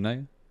 you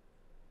know?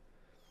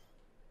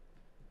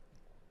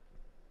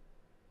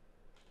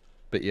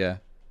 But yeah.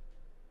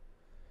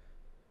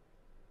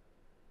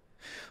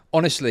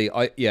 Honestly,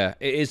 it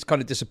is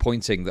kind of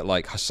disappointing that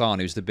like Hasan,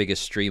 who's the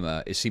biggest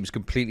streamer, it seems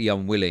completely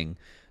unwilling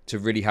to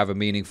really have a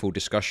meaningful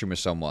discussion with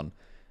someone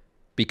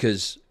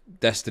because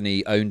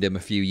Destiny owned him a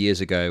few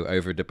years ago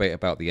over a debate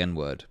about the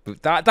N-word.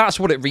 But that's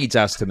what it reads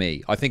as to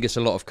me. I think it's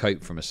a lot of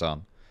cope from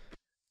Hasan.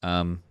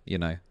 You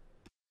know.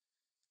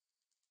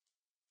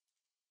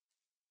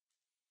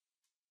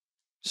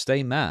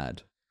 Stay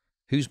mad.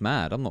 Who's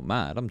mad? I'm not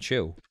mad. I'm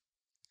chill.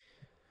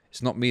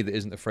 It's not me that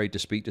isn't afraid to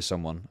speak to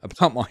someone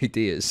about my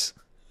ideas.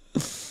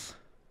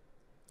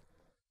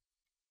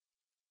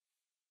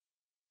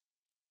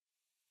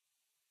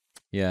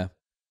 Yeah.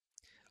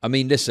 I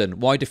mean,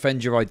 listen, why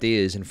defend your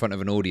ideas in front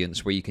of an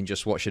audience where you can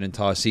just watch an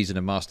entire season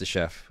of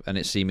MasterChef and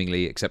it's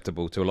seemingly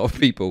acceptable to a lot of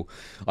people,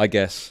 I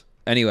guess.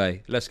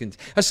 Anyway, let's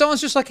continue. Hasan's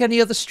just like any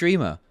other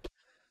streamer.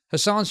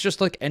 Hasan's just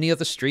like any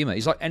other streamer.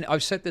 He's like, and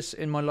I've said this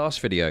in my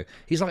last video,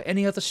 he's like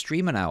any other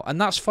streamer now,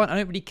 and that's fine. I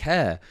don't really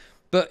care.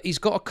 But he's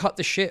got to cut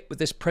the shit with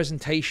this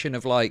presentation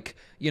of like,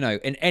 you know,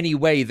 in any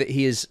way that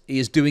he is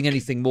doing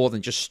anything more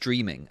than just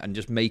streaming and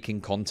just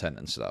making content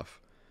and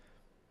stuff.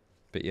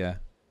 But yeah.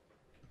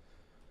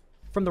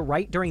 From the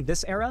right during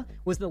this era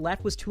was the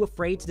left was too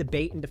afraid to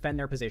debate and defend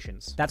their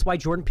positions. That's why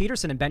Jordan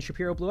Peterson and Ben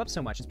Shapiro blew up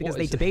so much. It's because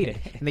they debated.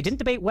 And they didn't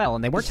debate well,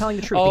 and they weren't telling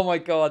the truth. Oh my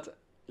God.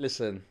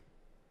 Listen.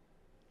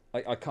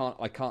 I can't.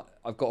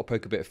 I've got to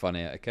poke a bit of fun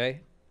here,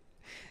 okay?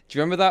 Do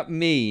you remember that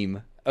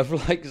meme of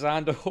like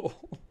Xanderhal?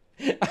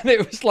 And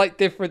it was like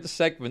different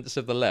segments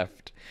of the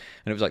left.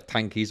 And it was like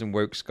tankies and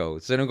woke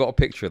skulls. Has anyone got a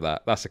picture of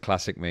that? That's a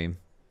classic meme.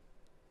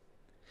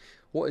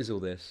 What is all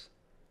this?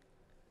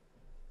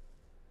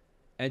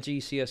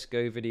 Edgy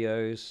CSGO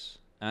videos,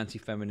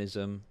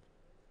 anti-feminism,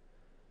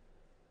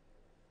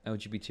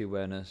 LGBT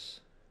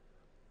awareness,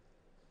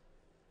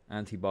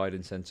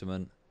 anti-Biden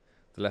sentiment,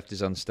 the left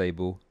is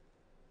unstable.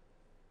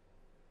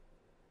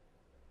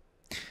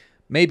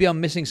 Maybe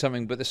I'm missing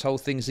something, but this whole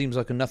thing seems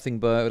like a nothing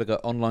but like an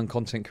online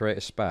content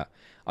creator spat.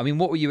 I mean,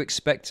 what were you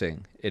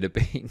expecting it had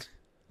been?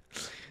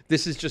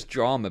 This is just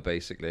drama,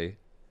 basically.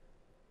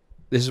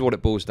 This is what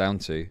it boils down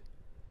to.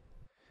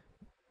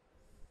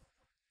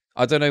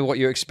 I don't know what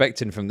you're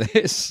expecting from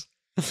this.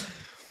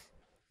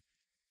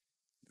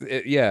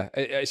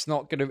 It's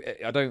not going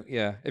to...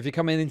 Yeah. If you're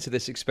coming into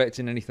this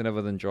expecting anything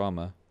other than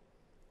drama.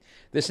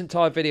 This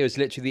entire video is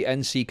literally the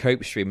NC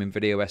Cope stream in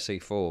video essay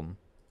form.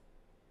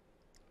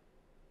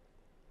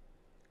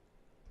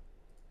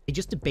 They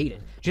just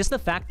debated. Just the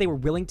fact they were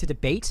willing to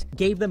debate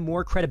gave them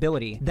more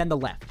credibility than the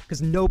left,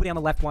 because nobody on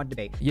the left wanted to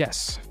debate.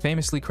 Yes,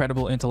 famously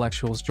credible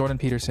intellectuals Jordan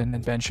Peterson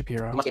and Ben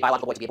Shapiro. You must be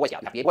biological boy to be a boy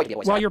scout. You have to be a boy to be a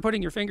boy scout. While you're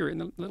putting your finger in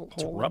the little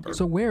hole. Rubber.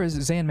 So where is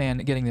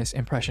Zanman getting this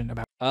impression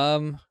about?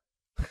 I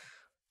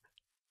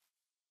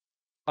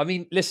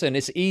mean, listen,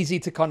 it's easy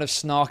to kind of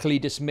snarkily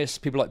dismiss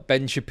people like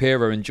Ben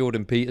Shapiro and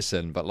Jordan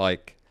Peterson, but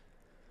like,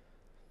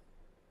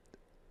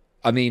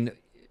 I mean,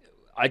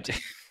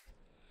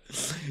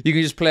 you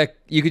can just play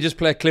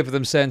a clip of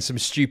them saying some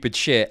stupid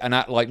shit and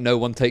act like no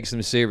one takes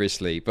them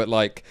seriously, but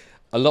like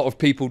a lot of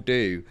people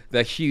do.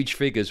 They're huge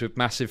figures with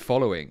massive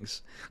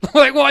followings.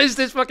 Like, what is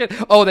this fucking...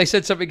 Oh, they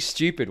said something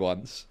stupid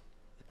once.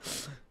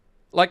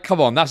 Like,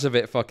 come on, that's a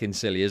bit fucking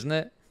silly, isn't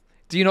it?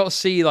 Do you not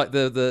see like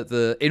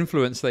the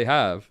influence they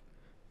have?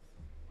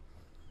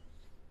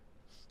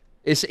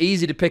 It's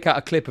easy to pick out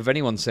a clip of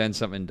anyone saying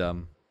something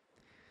dumb.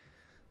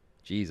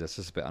 Jesus,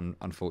 that's a bit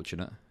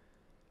unfortunate.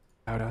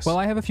 Us. Well,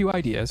 I have a few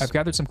ideas. I've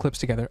gathered some clips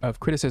together of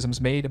criticisms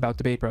made about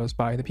Debate Bros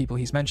by the people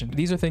he's mentioned.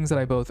 These are things that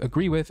I both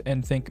agree with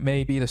and think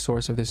may be the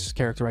source of this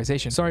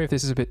characterization. Sorry if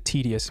this is a bit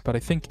tedious, but I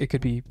think it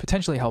could be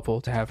potentially helpful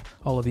to have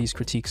all of these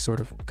critiques sort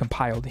of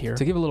compiled here.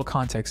 To give a little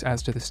context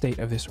as to the state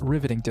of this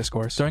riveting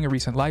discourse, during a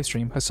recent live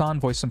stream,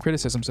 Hasan voiced some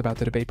criticisms about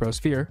the Debate Bros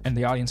sphere and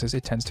the audiences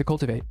it tends to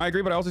cultivate. I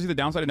agree, but I also see the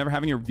downside of never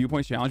having your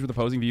viewpoints challenged with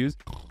opposing views.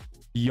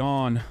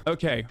 Yawn.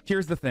 Okay,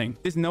 here's the thing.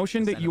 This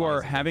notion that you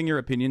are having your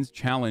opinions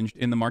challenged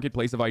in the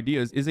marketplace of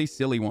ideas is a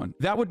silly one.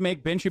 That would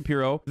make Ben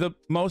Shapiro the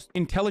most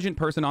intelligent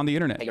person on the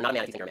internet. Hey, you're not a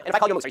man if you think you're a man. And if I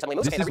call you a moose, are you suddenly a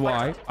moose? This is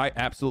why I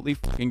absolutely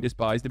fucking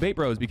despise Debate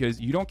Bros,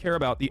 because you don't care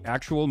about the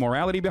actual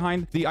morality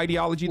behind the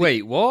ideology.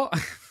 Wait, what?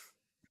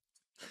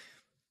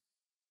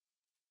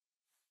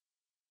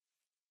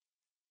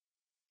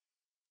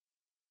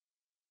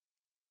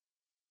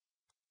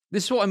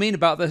 This is what I mean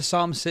about the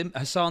Hasan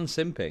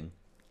simping.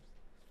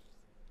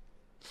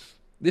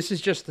 This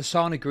is just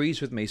Hasan agrees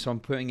with me, so I'm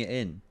putting it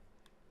in.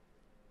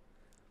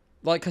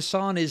 Like,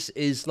 Hasan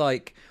is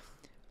like...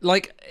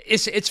 Like,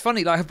 it's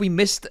funny. Like, have we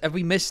missed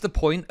the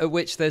point at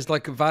which there's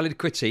like a valid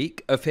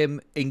critique of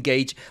him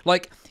engage?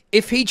 Like,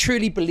 if he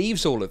truly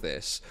believes all of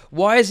this,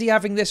 why is he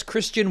having this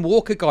Christian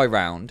Walker guy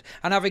round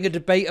and having a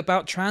debate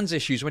about trans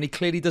issues when he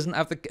clearly doesn't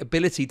have the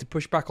ability to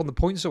push back on the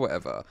points or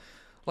whatever?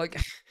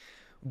 Like,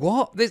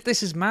 what?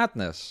 This is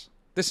madness.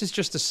 This is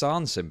just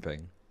Hasan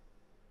simping.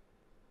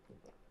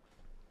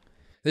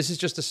 This is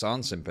just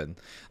Hasan simping.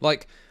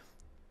 Like,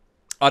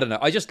 I don't know.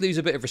 I just lose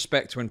a bit of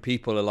respect when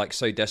people are like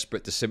so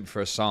desperate to simp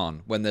for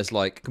Hasan when there's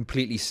like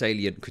completely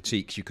salient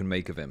critiques you can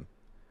make of him.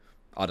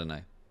 I don't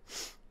know.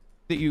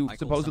 That you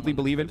supposedly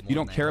believe in, you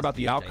don't care about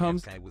the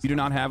outcomes, you do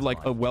not have like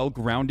a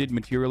well-grounded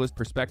materialist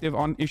perspective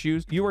on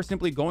issues, you are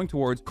simply going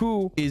towards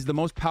who is the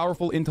most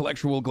powerful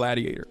intellectual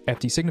gladiator.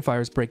 FD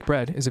Signifiers Break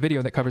Bread is a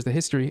video that covers the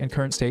history and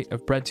current state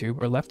of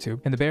BreadTube or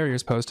LeftTube and the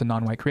barriers posed to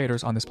non-white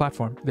creators on this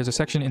platform. There's a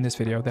section in this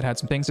video that had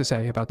some things to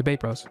say about debate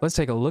bros. Let's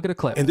take a look at a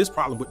clip. And this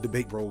problem with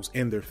debate bros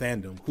and their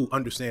fandom, who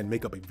understand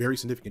make up a very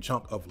significant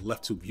chunk of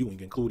LeftTube viewing,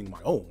 including my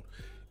own,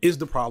 is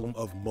the problem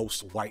of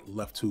most white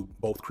LeftTube,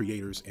 both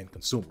creators and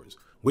consumers,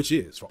 which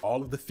is, for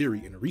all of the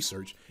theory and the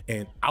research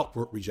and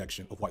outward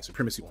rejection of white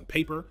supremacy on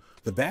paper,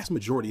 the vast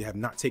majority have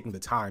not taken the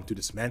time to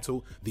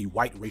dismantle the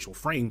white racial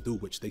frame through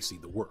which they see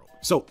the world.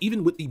 So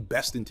even with the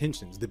best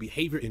intentions, the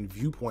behavior and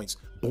viewpoints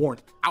born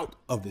out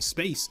of this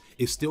space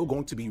is still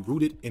going to be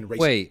rooted in racism.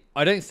 Wait,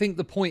 I don't think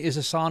the point is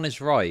Hasan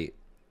is right.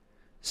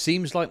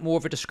 Seems like more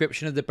of a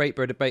description of the debate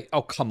bro debate.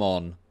 Oh, come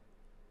on.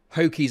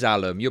 Hokies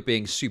alum, you're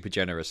being super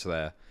generous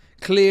there.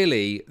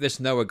 Clearly, this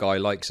Noah guy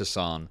likes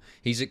Hasan.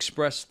 He's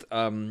expressed,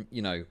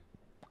 you know,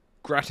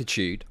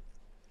 gratitude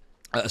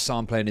at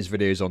Hasan playing his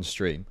videos on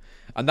stream.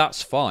 And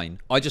that's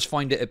fine. I just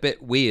find it a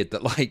bit weird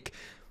that, like,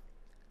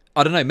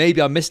 I don't know, maybe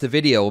I missed a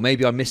video or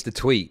maybe I missed a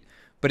tweet.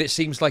 But it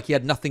seems like he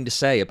had nothing to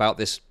say about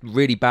this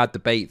really bad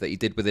debate that he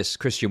did with this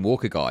Christian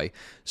Walker guy.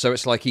 So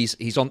it's like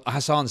he's on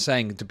Hasan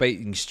saying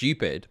debating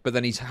stupid, but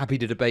then he's happy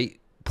to debate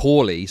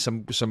poorly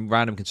some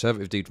random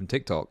conservative dude from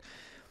TikTok.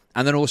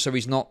 And then also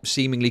he's not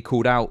seemingly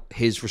called out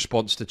his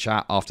response to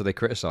chat after they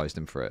criticised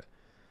him for it.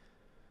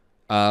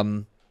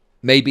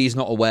 Maybe he's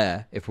not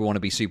aware, if we want to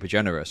be super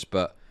generous,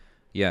 but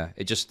yeah,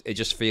 it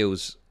just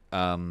feels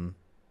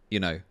you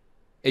know,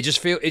 it just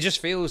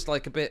feels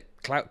like a bit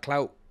clout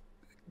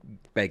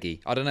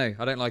beggy. I don't know.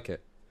 I don't like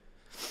it.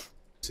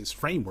 His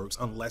frameworks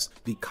unless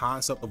the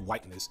concept of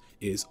whiteness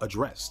is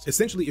addressed.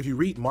 Essentially, if you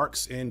read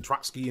Marx and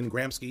Trotsky and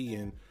Gramsci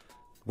and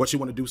What You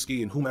Want to Do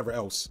Ski and whomever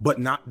else, but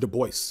not Du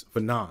Bois,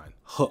 Fanon,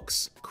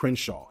 Hooks,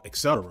 Crenshaw,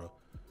 etc.,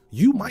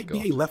 you might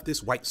be a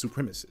leftist white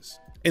supremacist.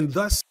 And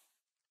thus...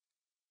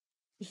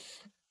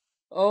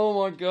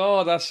 Oh my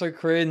god, that's so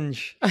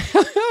cringe.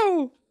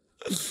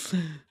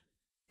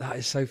 That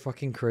is so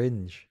fucking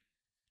cringe.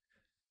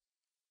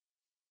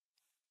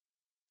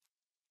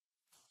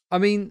 I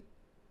mean,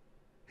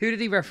 who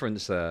did he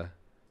reference there?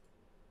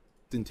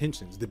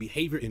 Intentions, the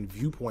behavior and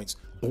viewpoints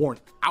born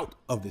out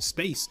of this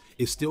space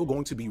is still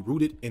going to be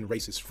rooted in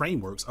racist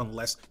frameworks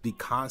unless the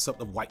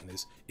concept of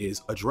whiteness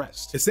is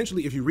addressed.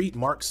 Essentially, if you read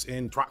Marx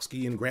and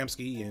Trotsky and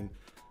Gramsci and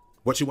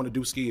What You Want to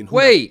Do Ski and...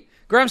 Wait,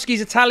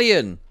 Gramsci's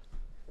Italian.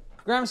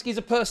 Gramsci's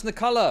a person of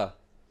colour.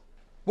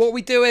 What are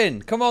we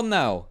doing? Come on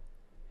now.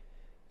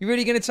 You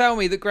really going to tell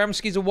me that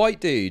Gramsci's a white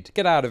dude?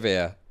 Get out of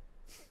here.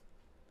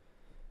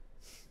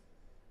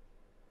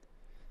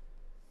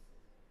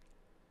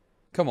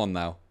 Come on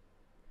now.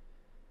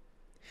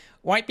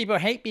 White people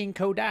hate being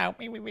called out.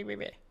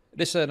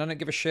 Listen, I don't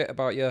give a shit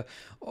about you.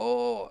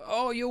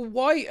 Oh, you're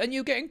white and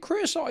you're getting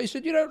criticised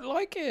and you don't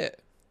like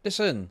it.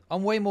 Listen,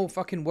 I'm way more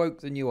fucking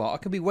woke than you are. I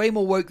can be way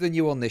more woke than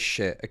you on this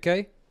shit,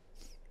 okay?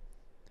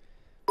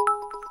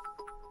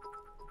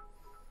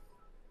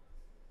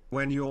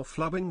 When you're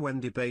flubbing when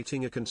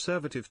debating a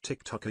conservative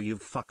TikToker,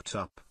 you've fucked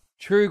up.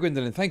 True,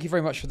 Gwendolyn. Thank you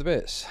very much for the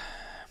bits.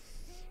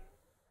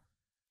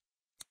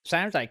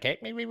 Sounds like it.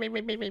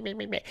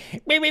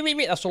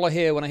 That's all I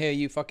hear when I hear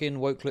you fucking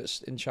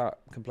wokelets in chat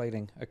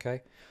complaining,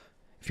 okay?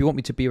 If you want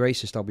me to be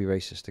racist, I'll be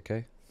racist,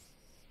 okay?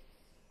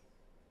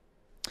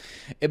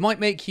 It might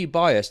make you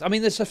biased. I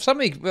mean, there's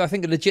something I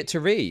think legit to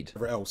read.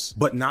 Else,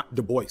 but not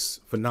Du Bois,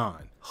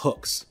 Fanon,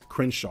 Hooks,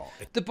 Crenshaw.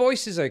 Du Bois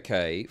is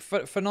okay.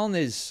 Fanon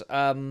is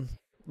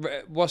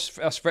what's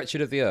Us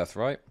Wretched of the Earth,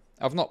 right?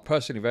 I've not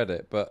personally read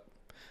it, but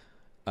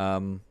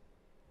I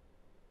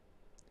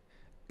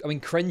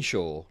mean,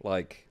 Crenshaw,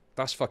 like,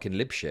 that's fucking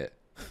lib shit.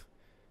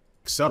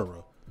 Etc.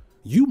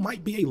 You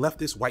might be a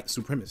leftist white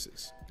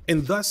supremacist.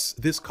 And thus,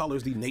 this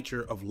colors the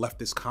nature of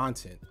leftist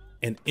content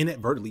and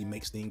inadvertently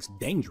makes things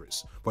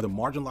dangerous for the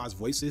marginalized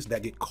voices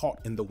that get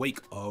caught in the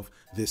wake of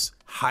this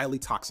highly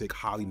toxic,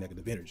 highly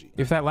negative energy.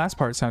 If that last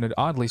part sounded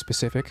oddly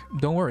specific,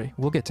 don't worry,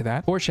 we'll get to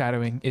that.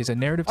 Foreshadowing is a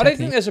narrative technique. I don't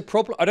think there's a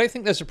problem. I don't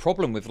think there's a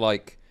problem with,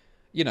 like,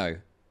 you know,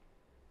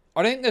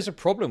 I don't think there's a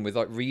problem with,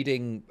 like,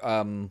 reading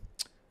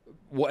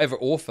whatever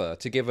author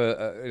to give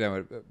a you know,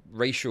 a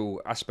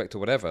racial aspect or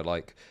whatever,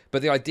 like,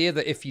 but the idea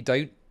that if you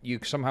don't, you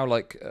somehow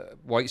like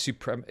white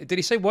did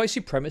he say white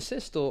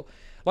supremacist, or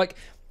like,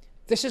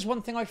 This is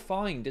one thing I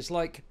find is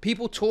like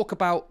people talk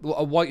about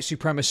a white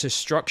supremacist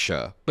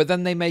structure, but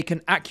then they make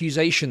an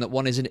accusation that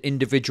one is an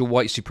individual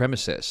white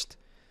supremacist,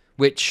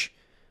 which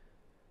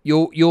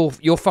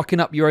you're fucking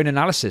up your own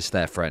analysis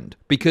there, friend.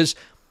 Because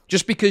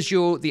just because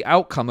you're the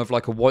outcome of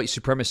like a white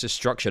supremacist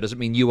structure doesn't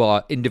mean you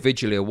are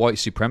individually a white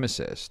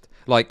supremacist.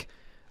 Like,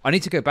 I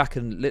need to go back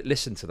and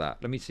listen to that.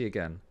 Let me see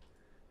again.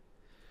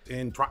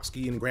 And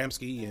Trotsky and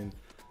Gramsci and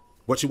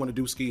What You Want to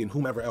Do Ski and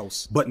whomever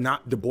else, but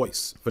not Du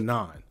Bois,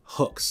 Fanon,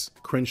 Hooks,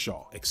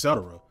 Crenshaw,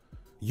 etc.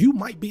 You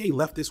might be a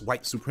leftist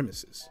white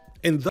supremacist.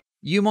 And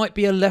you might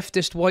be a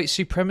leftist white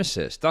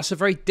supremacist. That's a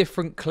very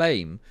different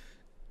claim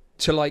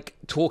to like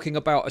talking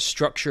about a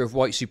structure of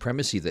white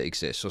supremacy that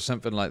exists or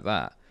something like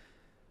that.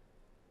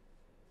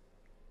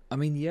 I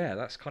mean, yeah,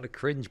 that's kind of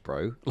cringe,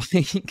 bro.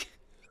 Like,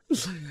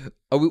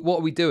 what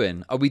are we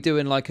doing? Are we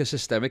doing like a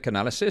systemic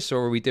analysis,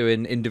 or are we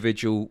doing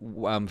individual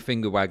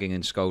finger wagging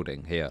and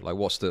scolding here? Like,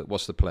 what's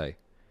the play?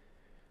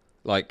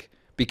 Like,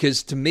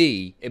 because to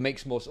me, it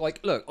makes more like,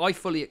 look, I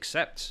fully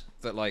accept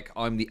that like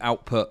I'm the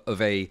output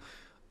of a,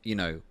 you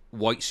know,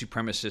 white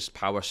supremacist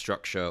power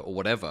structure or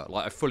whatever.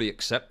 Like, I fully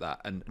accept that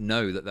and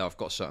know that I've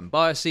got certain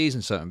biases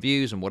and certain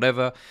views and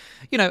whatever,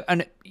 you know,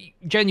 and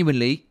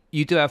genuinely,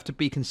 you do have to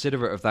be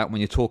considerate of that when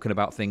you're talking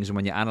about things and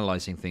when you're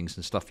analyzing things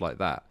and stuff like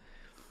that.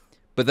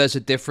 But there's a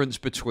difference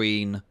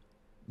between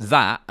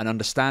that and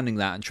understanding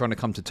that and trying to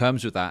come to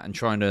terms with that and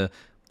trying to,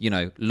 you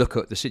know, look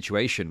at the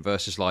situation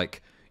versus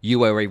like,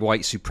 you are a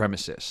white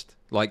supremacist.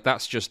 Like,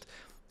 that's just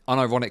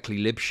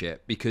unironically lib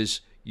shit because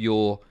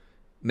you're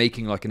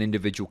making like an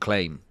individual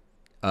claim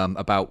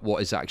about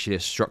what is actually a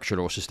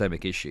structural or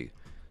systemic issue.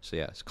 So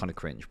yeah, it's kind of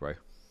cringe, bro.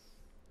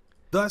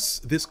 thus,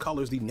 this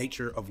colors the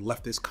nature of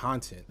leftist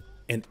content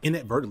and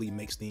inadvertently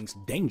makes things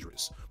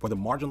dangerous for the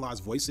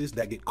marginalized voices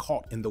that get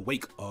caught in the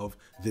wake of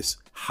this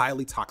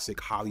highly toxic,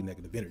 highly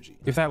negative energy.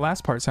 If that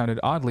last part sounded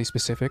oddly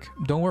specific,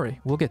 don't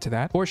worry, we'll get to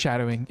that.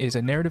 Foreshadowing is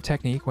a narrative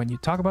technique when you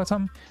talk about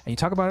something and you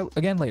talk about it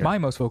again later. My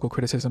most vocal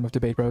criticism of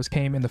Debate Bros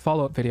came in the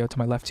follow-up video to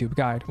my LeftTube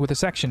guide with a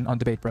section on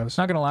Debate Bros.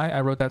 Not gonna lie,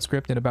 I wrote that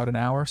script in about an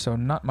hour, so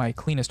not my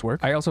cleanest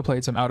work. I also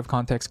played some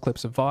out-of-context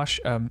clips of Vaush.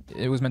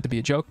 It was meant to be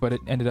a joke, but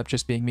it ended up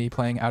just being me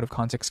playing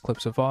out-of-context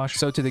clips of Vaush.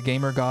 So to the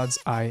gamer gods,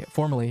 I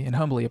formally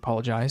and humbly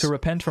apologize. To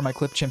repent for my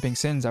clip chimping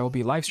sins, I will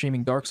be live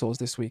streaming Dark Souls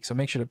this week, so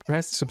make sure to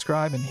press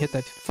subscribe and hit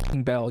that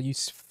fucking bell, you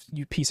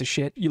piece of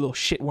shit, you little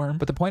shitworm.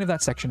 But the point of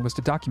that section was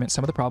to document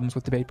some of the problems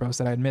with Debate Bros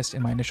that I had missed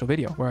in my initial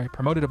video, where I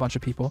promoted a bunch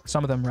of people,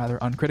 some of them rather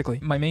uncritically.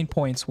 My main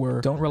points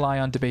were: don't rely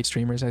on debate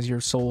streamers as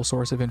your sole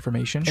source of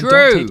information. True. And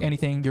don't take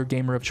anything your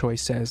gamer of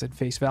choice says at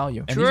face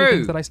value. And True. these are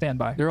things that I stand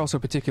by. They're also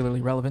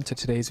particularly relevant to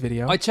today's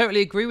video. I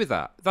totally agree with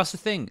that. That's the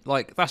thing.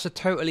 Like, that's a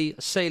totally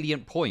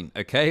salient point,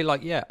 okay?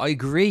 Like, yeah, I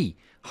agree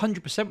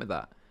 100% with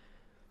that.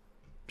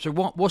 So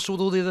what's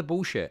all the other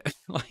bullshit?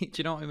 Like, do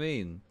you know what I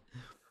mean?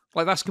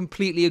 Like, that's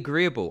completely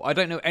agreeable. I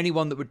don't know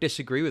anyone that would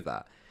disagree with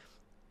that.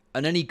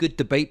 And any good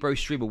Debate Bro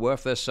streamer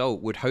worth their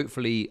salt would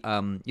hopefully,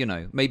 you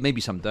know, maybe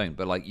some don't,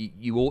 but like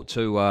you ought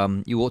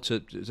to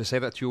say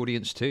that to your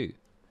audience too.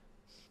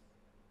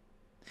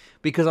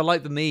 Because I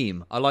like the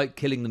meme. I like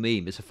killing the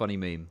meme. It's a funny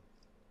meme.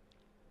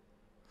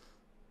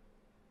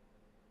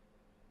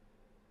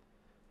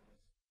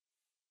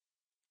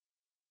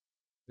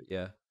 But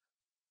yeah.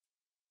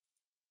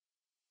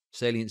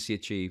 Saliency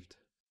achieved.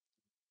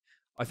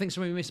 I think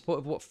somebody missed the point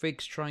of what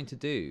Fig's trying to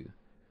do.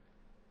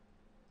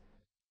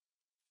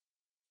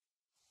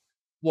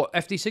 What,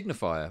 FD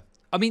signifier?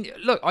 I mean,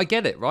 look, I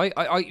get it, right?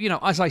 I you know,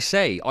 as I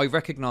say, I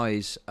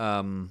recognize,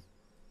 you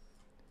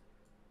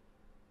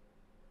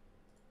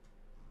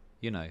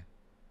know,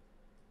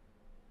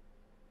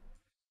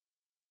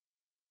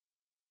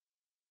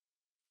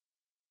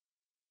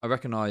 I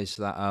recognize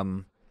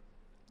that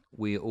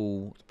we're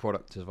all the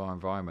product of our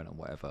environment and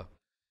whatever.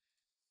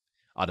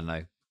 I don't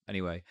know.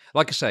 Anyway,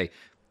 like I say,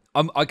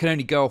 I can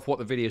only go off what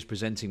the video is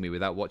presenting me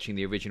without watching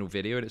the original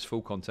video in its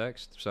full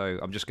context. So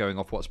I'm just going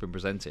off what's been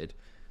presented,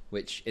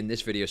 which in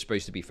this video is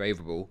supposed to be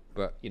favorable.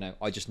 But, you know,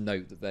 I just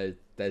note that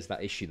there's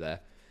that issue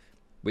there,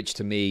 which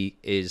to me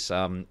is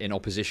in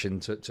opposition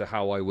to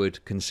how I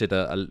would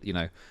consider,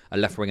 a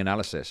left-wing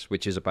analysis,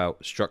 which is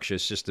about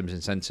structures, systems,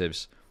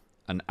 incentives,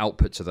 and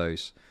output to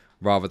those,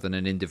 rather than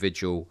an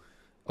individual,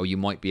 or you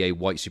might be a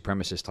white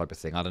supremacist type of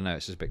thing. I don't know.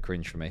 It's just a bit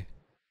cringe for me.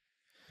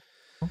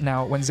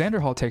 Now, when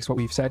Xanderhal takes what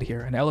we've said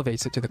here and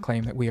elevates it to the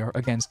claim that we are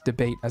against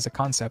debate as a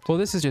concept, well,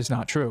 this is just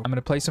not true. I'm going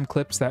to play some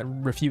clips that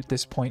refute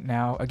this point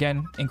now.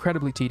 Again,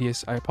 incredibly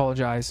tedious, I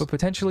apologize, but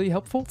potentially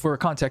helpful for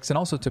context and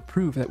also to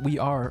prove that we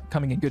are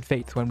coming in good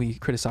faith when we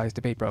criticize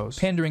Debate Bros.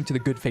 Pandering to the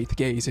good faith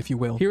gaze, if you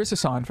will. Here is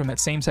Hasan from that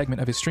same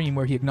segment of his stream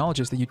where he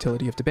acknowledges the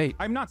utility of debate.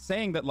 I'm not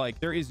saying that, like,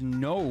 there is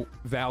no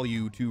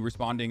value to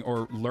responding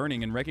or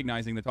learning and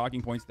recognizing the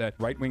talking points that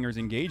right-wingers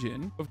engage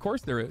in. Of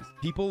course there is.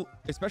 People,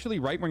 especially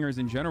right-wingers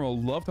in general,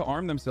 love to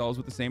arm themselves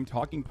with the same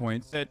talking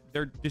points that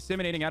they're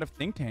disseminating out of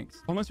think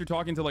tanks. Unless you're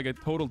talking to like a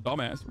total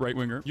dumbass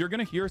right-winger, you're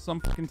gonna hear some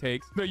fucking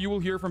takes that you will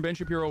hear from Ben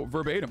Shapiro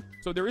verbatim.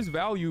 So there is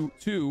value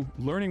to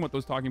learning what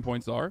those talking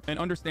points are and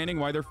understanding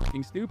why they're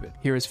fucking stupid.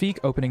 Here is Feek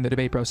opening the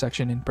Debate Bro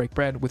section in Break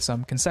Bread with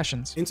some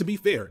concessions. And to be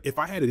fair, if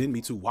I had it in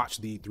me to watch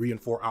the 3 and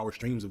 4 hour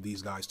streams of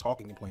these guys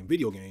talking and playing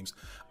video games,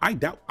 I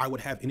doubt I would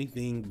have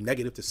anything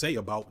negative to say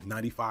about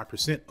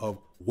 95% of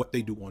what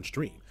they do on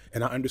stream.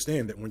 And I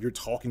understand that when you're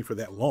talking for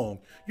that long,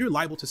 you're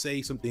liable to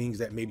say some things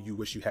that maybe you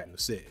wish you hadn't have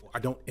said. I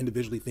don't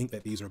individually think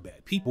that these are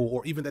bad people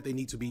or even that they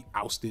need to be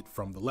ousted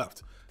from the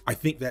left. I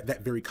think that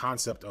that very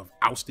concept of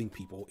ousting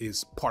people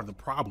is part of the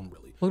problem,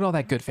 really. Look at all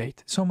that good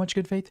faith. So much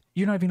good faith.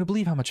 You're not even gonna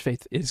believe how much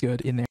faith is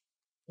good in there.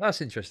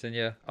 That's interesting,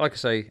 yeah. Like I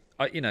say,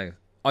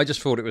 I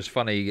just thought it was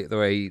funny the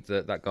way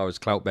that that guy was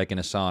clout begging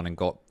Hasan and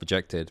got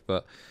rejected,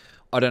 but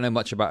I don't know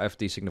much about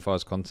FD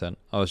Signifier's content.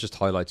 I was just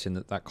highlighting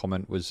that that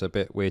comment was a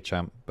bit weird,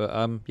 champ.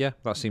 But yeah,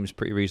 that seems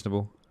pretty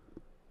reasonable.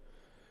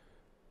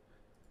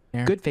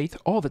 Good faith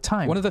all the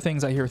time. One of the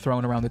things I hear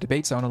thrown around the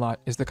debate zone a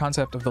lot is the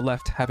concept of the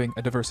left having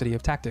a diversity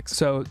of tactics.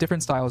 So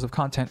different styles of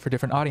content for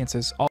different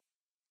audiences.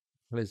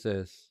 What is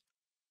this?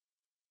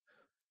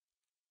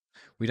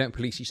 We don't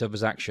police each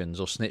other's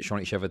actions or snitch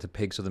on each other to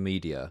pigs or the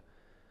media.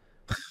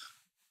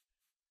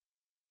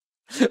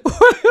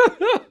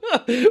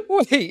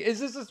 Wait, is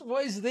this?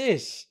 What is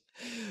this?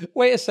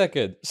 Wait a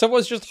second.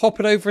 Someone's just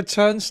hopping over a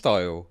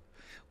turnstile.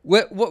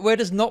 Where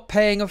does not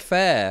paying a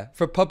fare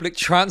for public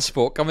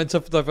transport come into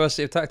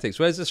diversity of tactics?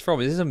 Where's this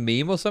from? Is this a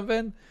meme or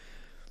something?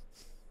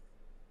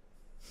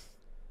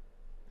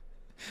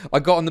 I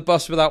got on the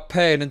bus without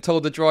paying and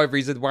told the driver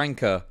he's a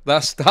wanker.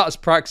 That's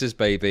praxis,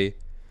 baby.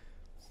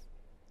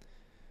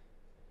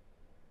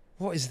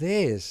 What is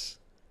this?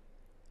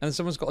 And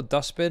someone's got a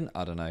dustbin?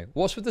 I don't know.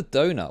 What's with the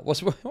donut?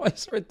 What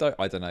is there a donut?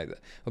 I don't know.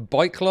 A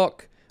bike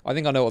clock? I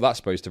think I know what that's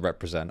supposed to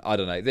represent. I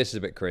don't know. This is a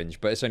bit cringe,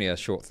 but it's only a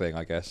short thing,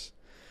 I guess.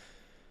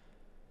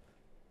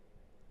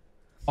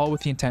 All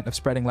with the intent of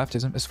spreading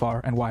leftism as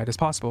far and wide as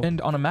possible.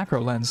 And on a macro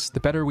lens, the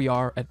better we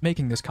are at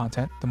making this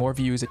content, the more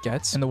views it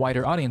gets, and the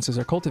wider audiences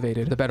are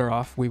cultivated, the better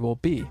off we will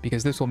be,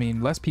 because this will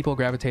mean less people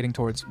gravitating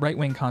towards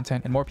right-wing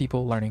content and more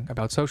people learning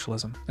about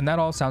socialism. And that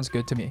all sounds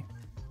good to me.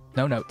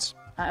 No notes.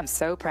 I'm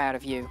so proud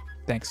of you.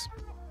 Thanks.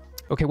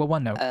 Okay, well,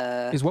 one note.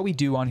 Is what we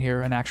do on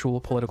here an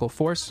actual political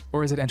force,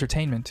 or is it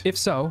entertainment? If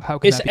so, how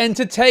can that be? It's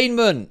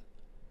entertainment!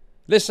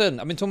 Listen,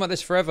 I've been talking about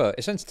this forever.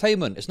 It's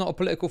entertainment. It's not a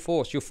political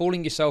force. You're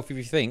fooling yourself if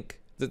you think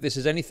that this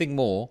is anything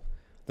more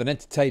than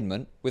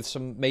entertainment with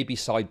some maybe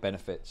side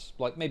benefits.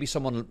 Like maybe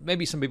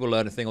some people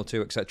learn a thing or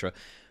two, etc.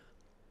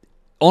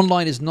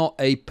 Online is not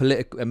a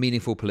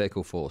meaningful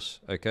political force,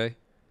 okay?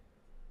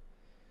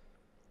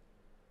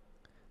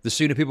 The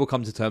sooner people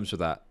come to terms with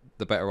that,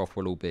 the better off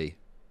we'll all be.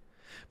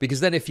 Because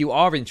then if you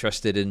are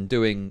interested in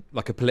doing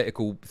like a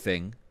political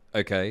thing,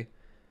 okay,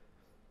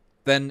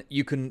 then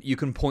you can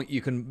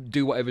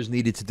do whatever's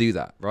needed to do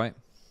that, right?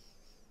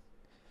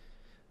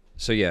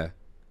 So yeah,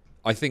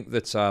 I think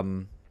that I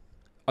mean,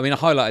 I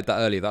highlighted that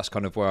earlier. That's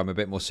kind of where I'm a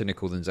bit more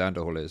cynical than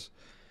Xanderhal is.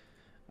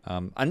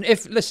 And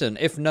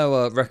if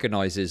Noah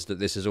recognizes that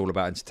this is all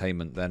about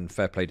entertainment, then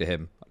fair play to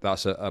him.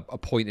 That's a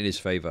point in his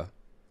favor.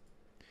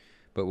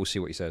 But we'll see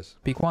what he says.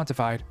 Be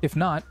quantified. If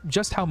not,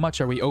 just how much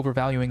are we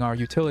overvaluing our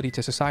utility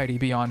to society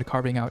beyond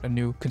carving out a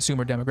new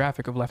consumer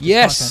demographic of leftist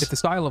content? If the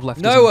style of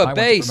leftism I want to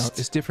promote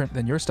is different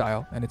than your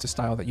style, and it's a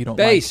style that you don't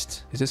like,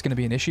 is this going to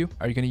be an issue?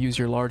 Are you going to use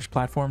your large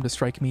platform to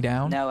strike me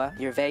down? Noah,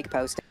 your vague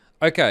post.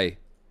 Okay.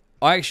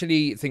 I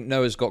actually think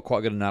Noah's got quite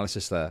a good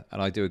analysis there,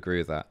 and I do agree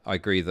with that. I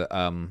agree that,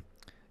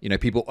 you know,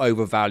 people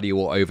overvalue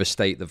or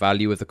overstate the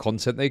value of the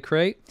content they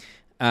create.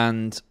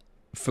 And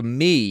for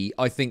me,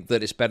 I think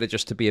that it's better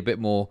just to be a bit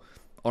more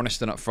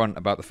honest and upfront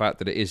about the fact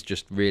that it is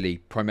just really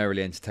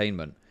primarily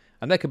entertainment.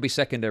 And there could be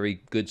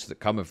secondary goods that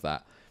come of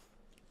that.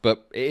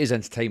 But it is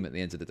entertainment at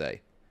the end of the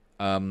day.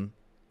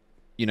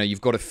 You know,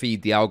 you've got to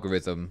feed the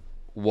algorithm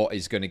what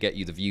is going to get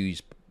you the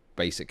views,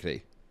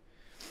 basically.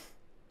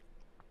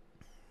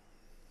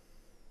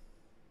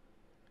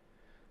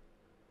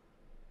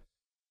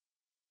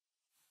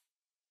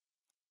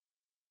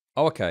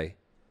 Oh, okay.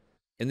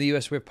 In the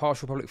US, we have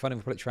partial public funding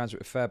for public transit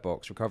with fare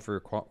box, recovery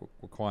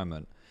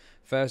requirement.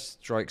 Fare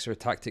strikes are a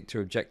tactic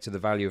to object to the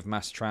value of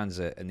mass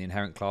transit and the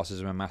inherent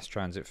classism of mass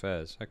transit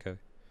fares. Okay.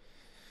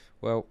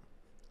 Well,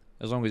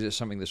 as long as it's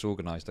something that's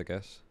organised, I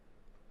guess.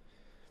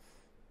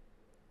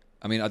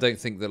 I mean, I don't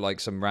think that, like,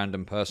 some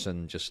random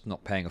person just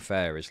not paying a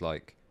fare is,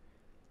 like,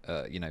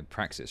 you know,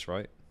 praxis,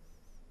 right?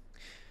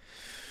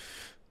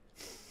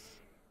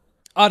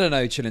 I don't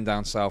know, chilling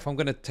down south. I'm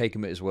going to take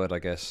him at his word, I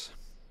guess.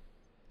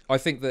 I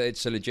think that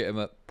it's a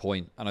legitimate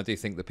point, and I do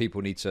think that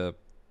people need to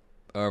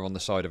err on the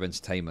side of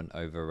entertainment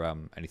over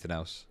anything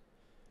else.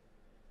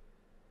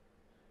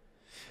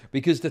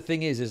 Because the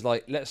thing is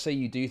like, let's say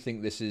you do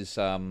think this is,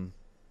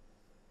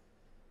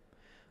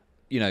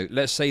 you know,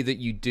 let's say that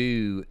you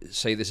do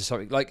say this is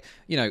something, like,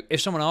 you know,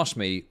 if someone asked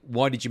me,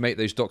 why did you make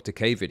those Dr.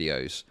 K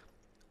videos?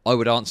 I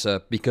would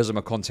answer, because I'm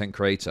a content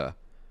creator.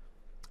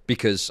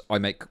 because I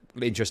make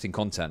interesting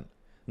content.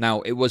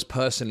 Now, it was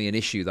personally an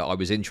issue that I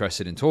was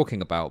interested in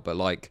talking about, but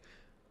like,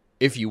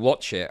 if you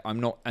watch it, I'm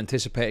not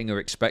anticipating or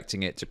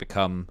expecting it to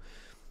become,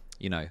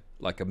 you know,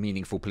 like a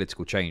meaningful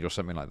political change or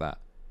something like that.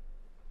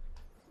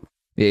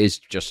 It is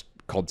just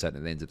content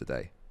at the end of the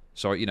day.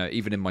 So, you know,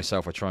 even in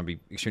myself, I try and be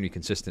extremely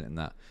consistent in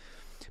that.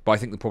 But I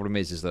think the problem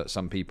is that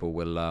some people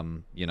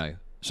will, you know,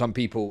 some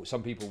people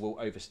will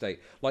overstate.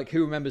 Like,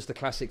 who remembers the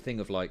classic thing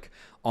of like,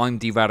 I'm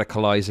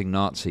de-radicalizing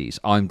Nazis.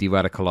 I'm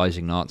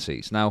de-radicalizing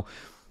Nazis. Now,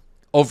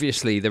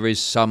 obviously, there is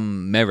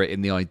some merit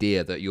in the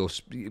idea that you're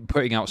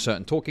putting out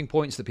certain talking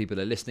points that people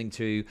are listening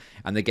to,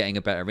 and they're getting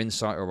a better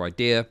insight or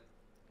idea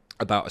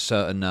about a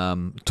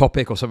certain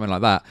topic or something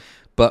like that.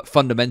 But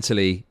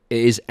fundamentally, it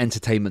is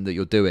entertainment that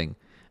you're doing.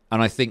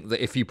 And I think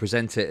that if you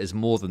present it as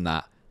more than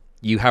that,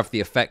 you have the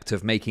effect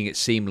of making it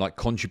seem like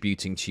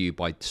contributing to you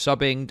by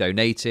subbing,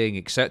 donating,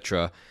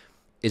 etc.,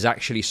 is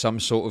actually some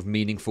sort of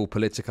meaningful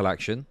political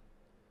action.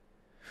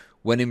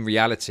 When in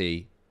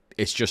reality,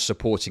 it's just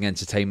supporting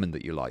entertainment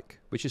that you like,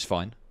 which is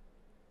fine.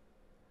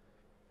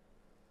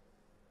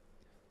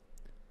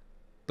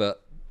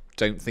 But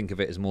don't think of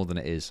it as more than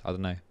it is. I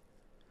don't know.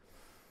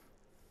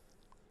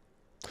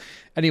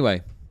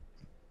 Anyway,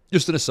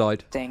 just an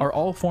aside. Are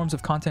all forms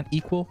of content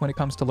equal when it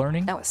comes to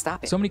learning? No,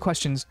 stop it. So many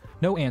questions,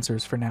 no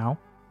answers for now.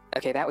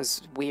 Okay, that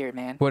was weird,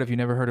 man. What, have you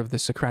never heard of the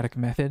Socratic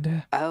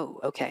method? Oh,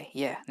 okay.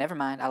 Yeah, never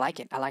mind. I like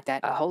it. I like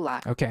that a whole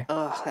lot. Okay.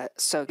 Ugh,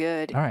 that's so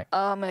good. All right.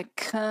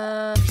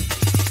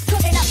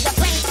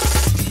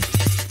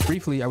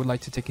 Briefly, I would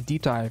like to take a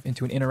deep dive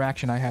into an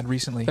interaction I had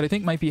recently that I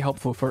think might be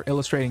helpful for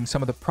illustrating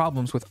some of the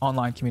problems with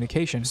online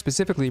communication,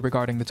 specifically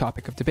regarding the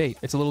topic of debate.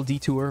 It's a little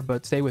detour,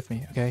 but stay with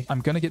me, okay? I'm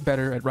gonna get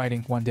better at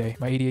writing one day.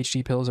 My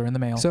ADHD pills are in the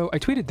mail. So I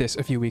tweeted this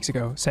a few weeks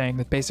ago, saying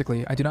that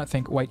basically, I do not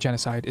think white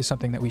genocide is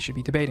something that we should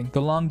be debating.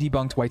 The long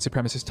debunked white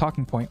supremacist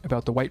talking point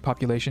about the white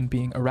population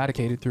being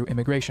eradicated through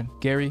immigration.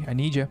 Gary, I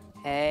need you.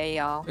 Hey,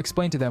 y'all.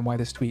 Explain to them why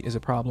this tweet is a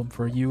problem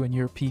for you and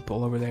your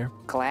people over there.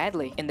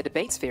 Gladly. In the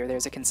debate sphere,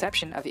 there's a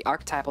conception of the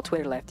archetypal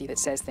Twitter lefty that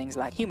says things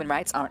like, human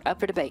rights aren't up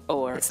for debate,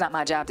 or it's not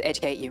my job to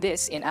educate you.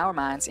 This, in our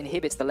minds,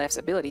 inhibits the left's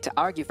ability to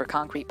argue for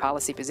concrete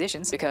policy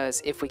positions,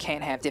 because if we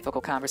can't have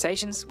difficult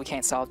conversations, we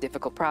can't solve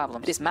difficult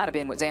problems. This might have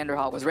been what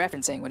Xanderhal was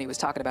referencing when he was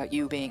talking about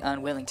you being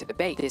unwilling to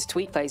debate. His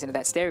tweet plays into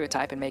that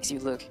stereotype and makes you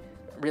look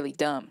really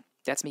dumb.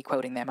 That's me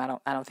quoting them. I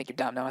don't think you're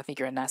dumb. No, I think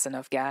you're a nice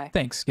enough guy.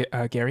 Thanks,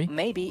 Gary.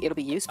 Maybe it'll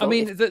be useful. I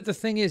mean, the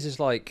thing is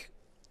like,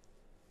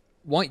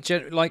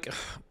 the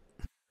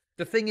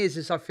thing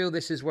is I feel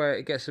this is where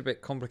it gets a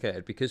bit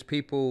complicated, because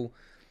people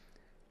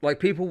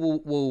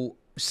will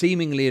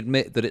seemingly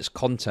admit that it's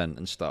content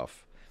and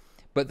stuff,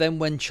 but then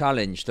when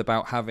challenged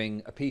about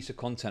having a piece of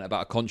content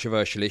about a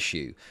controversial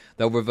issue,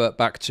 they'll revert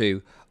back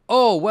to,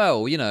 oh,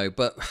 well, you know,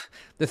 but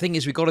the thing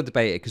is, we got to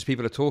debate it because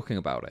people are talking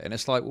about it. And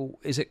it's like, well,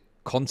 is it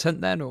content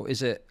then, or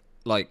is it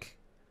like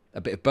a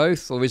bit of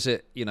both, or is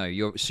it, you know,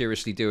 you're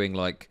seriously doing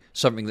like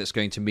something that's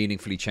going to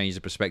meaningfully change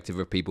the perspective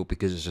of people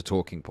because it's a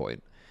talking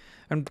point?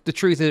 And the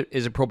truth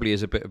is, it probably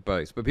is a bit of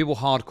both, but people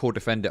hardcore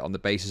defend it on the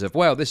basis of,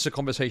 well, this is a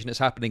conversation that's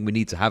happening, we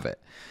need to have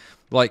it.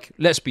 Like,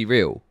 let's be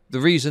real,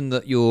 the reason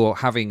that you're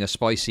having a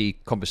spicy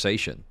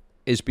conversation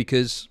is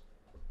because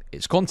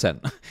it's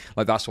content.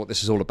 Like, that's what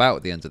this is all about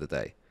at the end of the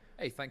day.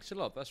 Hey, thanks a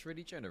lot, that's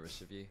really generous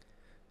of you.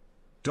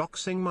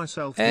 Doxing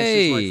myself.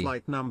 Hey. This is my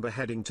flight number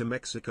heading to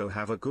Mexico.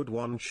 Have a good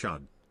one,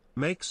 Chud.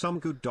 Make some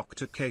good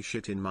Dr. K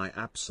shit in my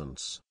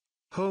absence.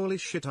 Holy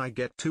shit, I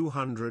get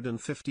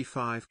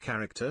 255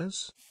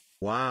 characters?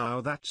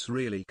 Wow, that's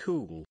really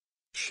cool.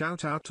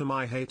 Shout out to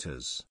my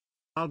haters.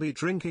 I'll be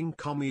drinking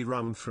commie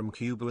rum from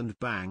Cuba and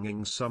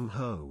banging some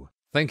hoe.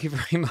 Thank you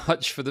very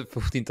much for the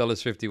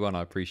 $14.51.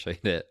 I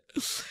appreciate it.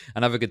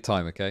 And have a good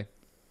time, okay?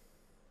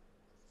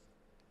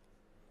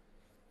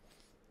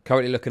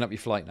 Currently looking up your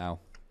flight now.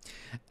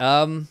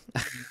 But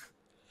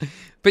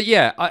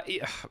yeah,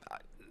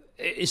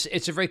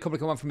 it's a very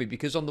complicated one for me,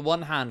 because on the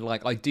one hand,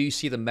 like, I do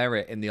see the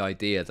merit in the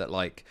idea that,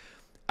 like,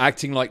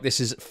 acting like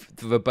this is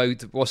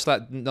verboten. What's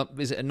that?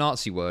 Is it a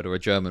Nazi word or a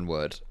German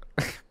word?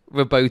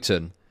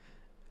 Verboten.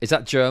 Is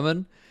that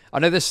German? I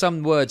know there's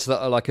some words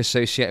that are like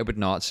associated with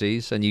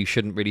Nazis, and you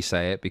shouldn't really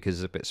say it because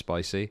it's a bit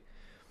spicy.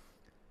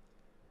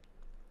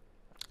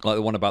 Like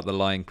the one about the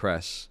lying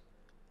press.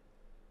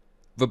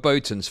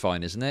 Verboten's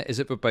fine, isn't it? Is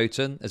it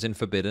verboten, as in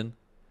forbidden?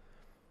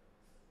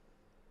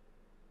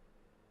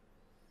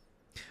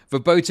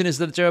 Verboten is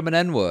the German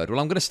N-word. Well,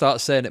 I'm going to start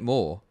saying it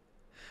more.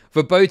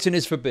 Verboten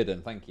is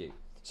forbidden. Thank you.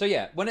 So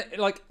yeah, when it,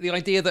 like, the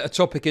idea that a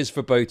topic is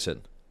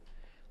verboten,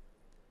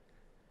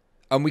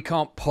 and we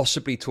can't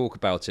possibly talk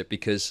about it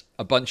because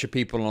a bunch of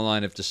people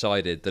online have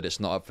decided that it's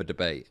not up for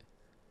debate.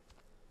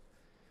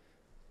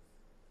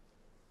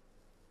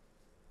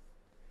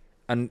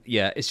 And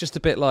yeah, it's just a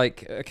bit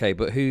like, okay,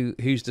 but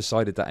who's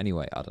decided that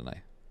anyway? I don't know.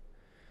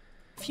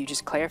 if you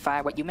just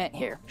clarify what you meant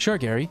here. Sure,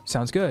 Gary.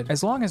 Sounds good.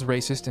 As long as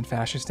racist and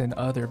fascist and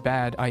other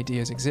bad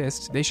ideas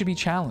exist, they should be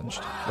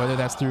challenged. Whether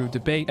that's through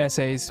debate,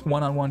 essays,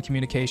 one-on-one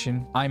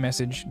communication,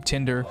 iMessage,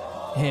 Tinder,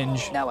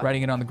 Hinge,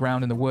 writing it on the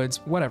ground in the woods,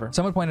 whatever.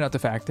 Someone pointed out the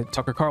fact that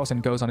Tucker Carlson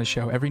goes on his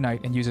show every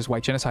night and uses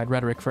white genocide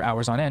rhetoric for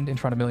hours on end in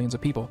front of millions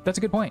of people. That's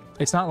a good point.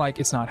 It's not like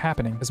it's not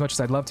happening. As much as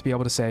I'd love to be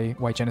able to say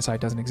white genocide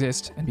doesn't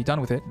exist and be done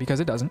with it,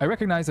 because it doesn't, I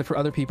recognize that for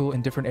other people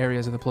in different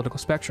areas of the political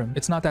spectrum,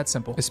 it's not that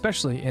simple,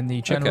 especially in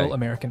the general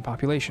American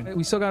population.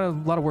 We still got a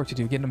lot of work to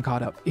do getting them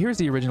caught up. Here's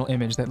the original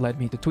image that led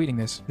me to tweeting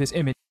this. This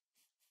image.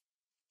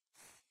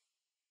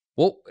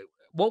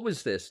 What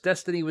was this?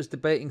 Destiny was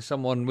debating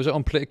someone. Was it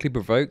on Politically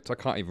Provoked? I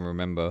can't even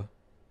remember.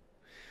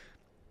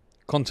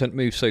 Content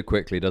moves so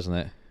quickly, doesn't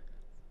it?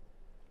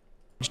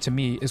 To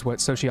me is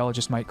what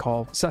sociologists might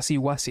call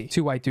sussy-wussy.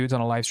 Two white dudes on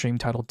a live stream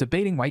titled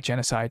Debating White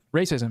Genocide.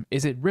 Racism,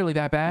 is it really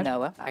that bad?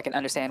 Noah, I can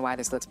understand why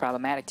this looks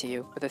problematic to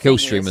you, but the Kill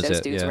thing stream is, is those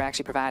it, dudes yeah. are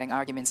actually providing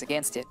arguments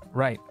against it.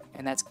 Right.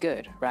 And that's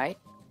good, right?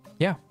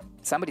 Yeah.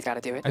 Somebody's got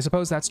to do it. I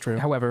suppose that's true.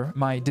 However,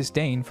 my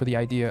disdain for the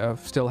idea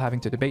of still having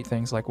to debate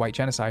things like white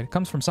genocide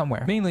comes from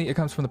somewhere. Mainly, it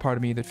comes from the part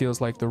of me that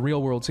feels like the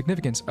real-world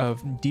significance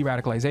of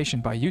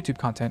de-radicalization by YouTube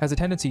content has a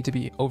tendency to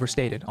be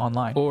overstated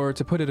online. Or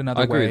to put it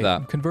another way,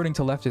 converting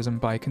to leftism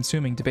by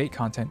consuming debate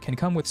content can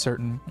come with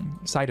certain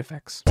side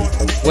effects.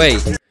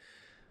 Wait.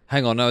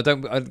 Hang on, no, I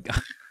don't...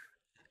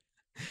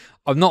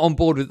 I'm not on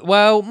board with...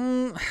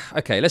 Well,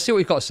 okay, let's see what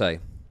he's got to say.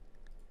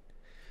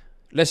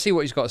 Let's see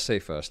what he's got to say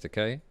first,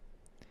 okay?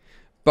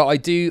 But I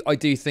do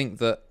think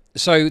that,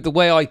 so the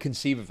way I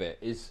conceive of it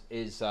is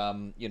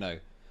you know,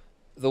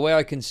 the way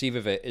I conceive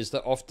of it is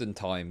that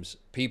oftentimes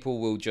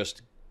people will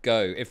just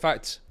go. In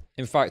fact,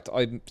 I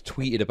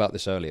tweeted about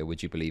this earlier.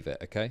 Would you believe it?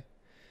 Okay.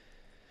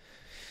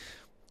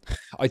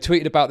 I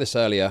tweeted about this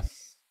earlier.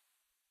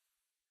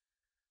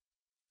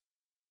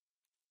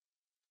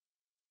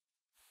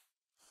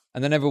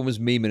 And then everyone was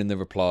memeing in the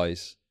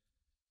replies.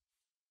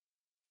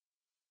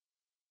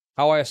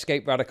 How I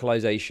escaped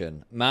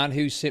radicalization. Man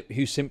who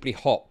simply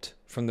hopped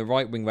from the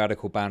right-wing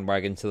radical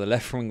bandwagon to the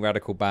left-wing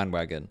radical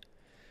bandwagon.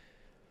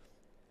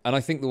 And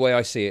I think the way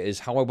I see it is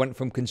how I went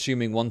from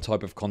consuming one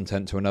type of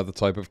content to another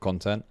type of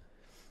content.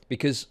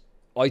 Because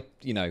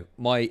you know,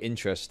 my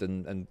interest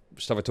and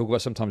stuff I talk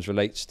about sometimes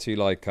relates to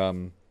like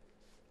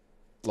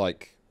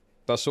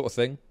that sort of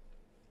thing.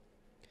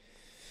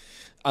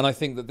 And I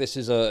think that this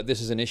is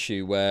an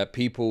issue where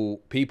people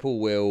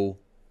will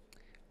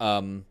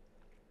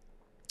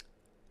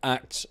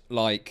act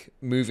like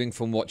moving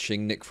from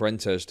watching Nick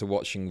Fuentes to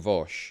watching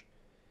Vaush.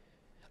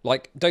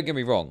 Like, don't get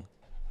me wrong,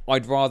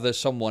 I'd rather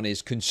someone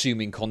is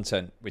consuming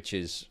content which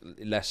is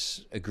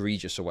less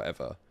egregious or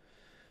whatever,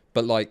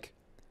 but like,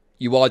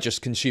 you are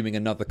just consuming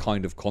another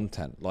kind of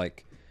content.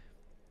 Like,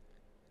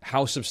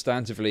 how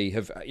substantively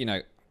have, you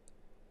know,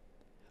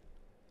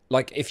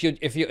 like if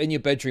you're in your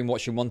bedroom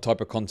watching one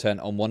type of content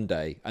on one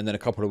day and then a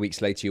couple of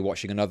weeks later you're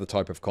watching another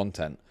type of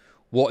content,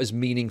 what has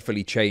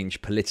meaningfully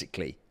changed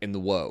politically in the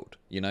world?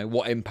 You know,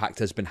 what impact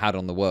has been had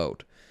on the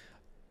world?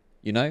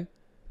 You know?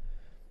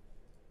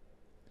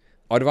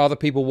 I'd rather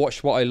people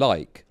watch what I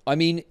like. I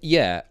mean,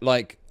 yeah,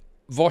 like,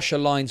 Vaush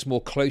aligns more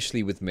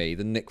closely with me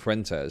than Nick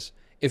Fuentes.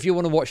 If you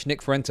want to watch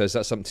Nick Fuentes,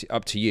 that's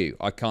up to you.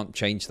 I can't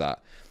change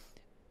that.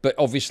 But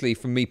obviously,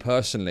 for me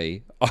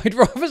personally, I'd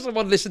rather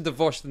someone listen to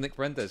Vaush than Nick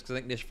Fuentes, because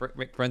I think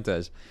Nick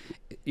Fuentes,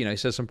 you know,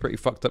 says some pretty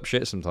fucked up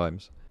shit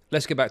sometimes.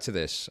 Let's get back to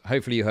this.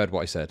 Hopefully you heard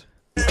what I said.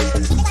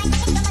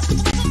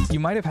 You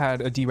might have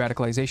had a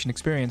de-radicalization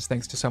experience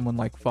thanks to someone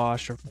like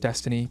Vaush or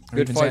Destiny or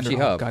Good even 5G Xanderhal,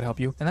 hub. God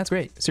help you. And that's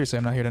great. Seriously,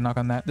 I'm not here to knock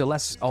on that. The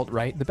less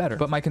alt-right, the better.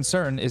 But my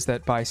concern is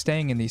that by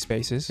staying in these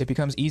spaces, it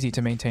becomes easy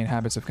to maintain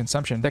habits of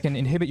consumption that can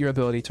inhibit your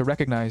ability to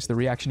recognize the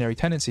reactionary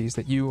tendencies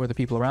that you or the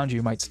people around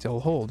you might still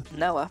hold.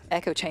 Noah,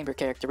 echo chamber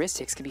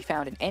characteristics can be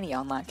found in any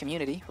online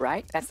community,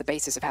 right? That's the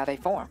basis of how they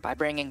form, by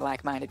bringing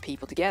like-minded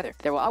people together.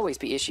 There will always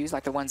be issues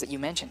like the ones that you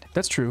mentioned.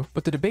 That's true,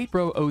 but the debate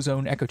bro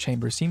ozone echo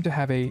chambers seem to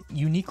have a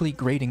uniquely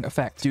grating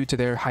effect due to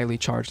their highly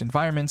charged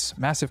environments,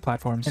 massive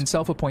platforms, and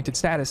self-appointed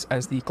status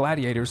as the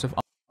gladiators of...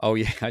 Oh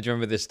yeah, I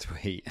remember this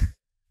tweet.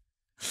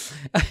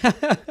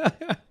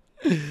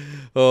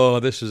 Oh,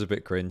 this was a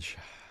bit cringe.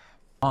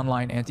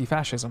 Online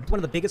anti-fascism. One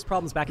of the biggest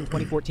problems back in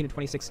 2014 and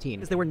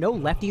 2016 is there were no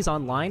lefties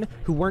online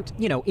who weren't,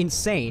 you know,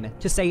 insane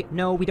to say,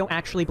 no, we don't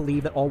actually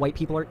believe that all white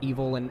people are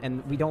evil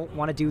and we don't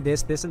want to do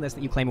this, this, and this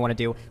that you claim you want to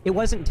do. It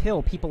wasn't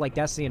until people like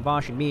Destiny and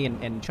Vaush and me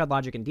and Chud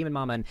Logic and Demon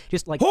Mama and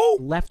just like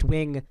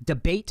left-wing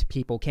debate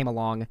people came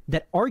along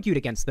that argued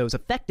against those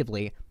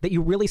effectively that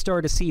you really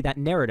started to see that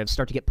narrative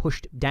start to get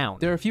pushed down.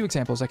 There are a few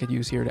examples I could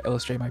use here to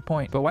illustrate my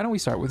point, but why don't we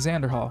start with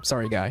Xanderhal?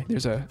 Sorry guy,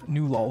 there's a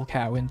new lol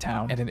cow in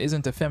town and it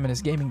isn't a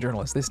feminist gaming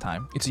journalist this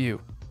time. It's you.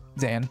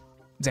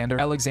 Xander.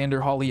 Alexander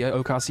Halia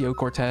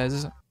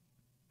Ocasio-Cortez.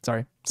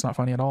 Sorry, it's not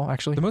funny at all,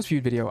 actually. The most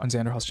viewed video on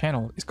Xanderhal's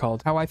channel is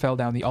called How I Fell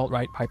Down the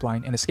Alt-Right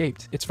Pipeline and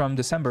Escaped. It's from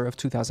December of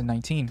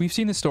 2019. We've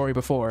seen this story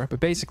before, but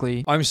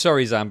basically... I'm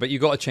sorry, Zan, but you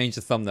got to change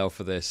the thumbnail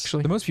for this.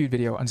 Actually, the most viewed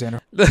video on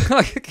Xanderhal...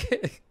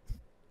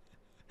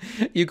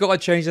 You got to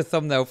change the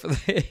thumbnail for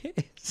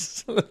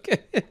this. Look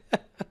at it.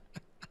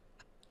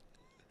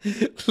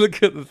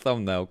 Look at the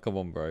thumbnail. Come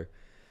on, bro.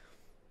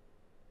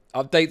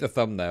 Update the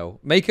thumbnail.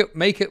 Make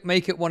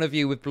it one of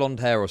you with blonde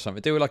hair or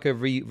something. Do like a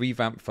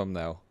revamped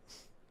thumbnail.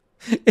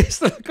 It's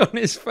the look on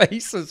his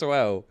face as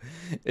well.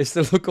 It's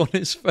the look on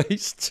his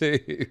face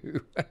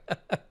too.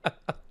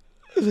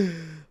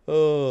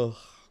 Oh.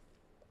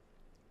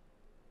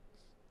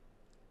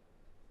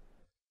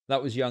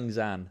 That was young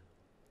Zan.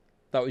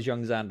 That was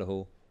young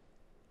Xanderhal.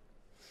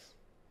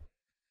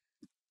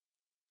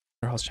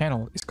 Xanderhal's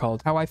channel is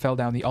called How I Fell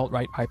Down the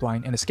Alt-Right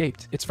Pipeline and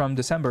Escaped. It's from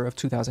December of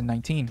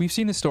 2019. We've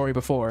seen this story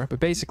before, but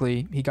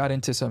basically, he got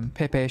into some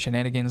Pepe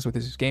shenanigans with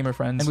his gamer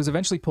friends and was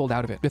eventually pulled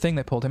out of it. The thing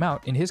that pulled him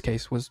out, in his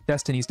case, was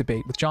Destiny's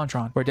debate with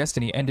JonTron, where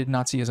Destiny ended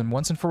Nazism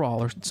once and for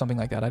all, or something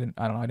like that. I don't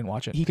know, I didn't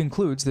watch it. He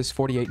concludes this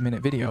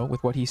 48-minute video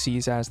with what he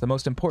sees as the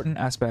most important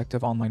aspect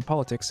of online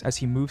politics as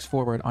he moves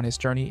forward on his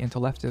journey into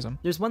leftism.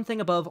 There's one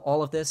thing above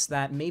all of this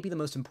that may be the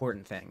most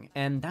important thing,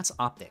 and that's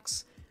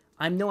optics.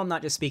 I know I'm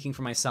not just speaking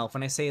for myself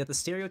when I say that the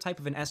stereotype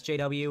of an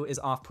SJW is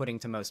off-putting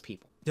to most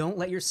people. Don't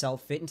let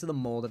yourself fit into the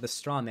mold of the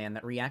straw man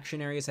that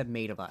reactionaries have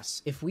made of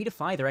us. If we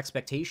defy their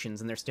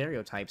expectations and their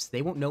stereotypes,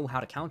 they won't know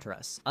how to counter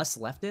us. Us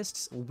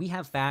leftists, we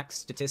have facts,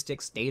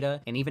 statistics,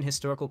 data, and even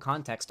historical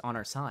context on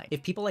our side.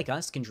 If people like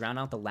us can drown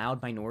out the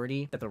loud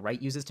minority that the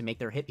right uses to make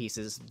their hit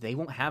pieces, they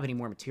won't have any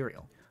more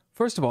material.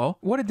 First of all,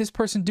 what did this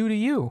person do to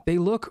you? They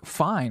look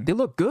fine. They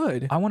look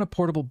good. I want a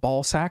portable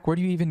ball sack. Where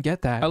do you even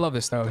get that? I love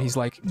this though. He's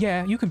like,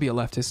 yeah, you can be a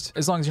leftist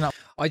as long as you're not.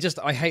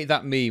 I hate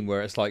that meme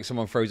where it's like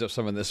someone throws up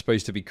someone that's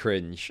supposed to be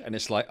cringe and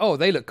it's like, oh,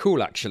 they look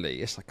cool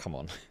actually. It's like, come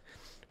on,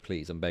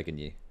 please, I'm begging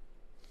you.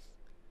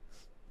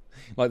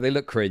 Like, they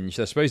look cringe.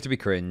 They're supposed to be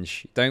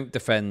cringe. Don't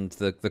defend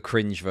the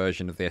cringe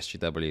version of the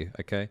SGW,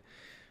 okay?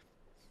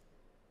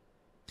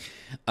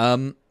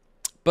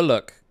 But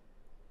look.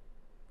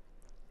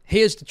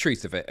 Here's the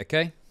truth of it,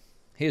 okay?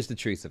 Here's the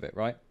truth of it,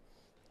 right?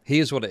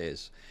 Here's what it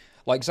is.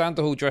 Like,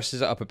 Xanderhal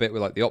dresses it up a bit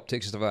with, like, the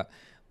optics and stuff like that.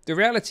 The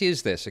reality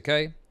is this,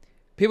 okay?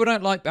 People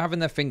don't like having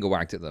their finger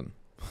wagged at them.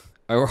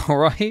 All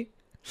right?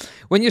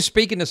 When you're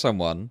speaking to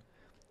someone,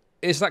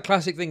 it's that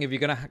classic thing of you're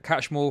going to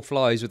catch more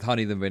flies with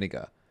honey than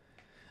vinegar.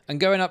 And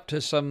going up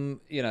to some,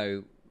 you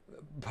know,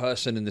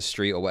 person in the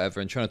street or whatever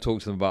and trying to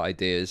talk to them about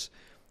ideas,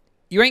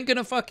 you ain't going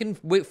to fucking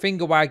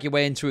finger wag your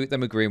way into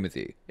them agreeing with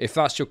you, if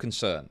that's your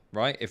concern,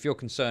 right? If your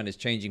concern is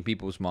changing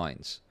people's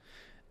minds.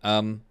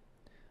 A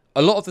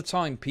lot of the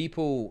time,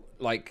 people,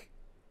 like,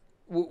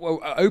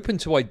 are open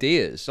to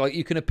ideas. Like,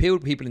 you can appeal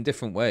to people in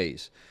different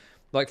ways.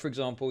 Like, for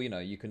example, you know,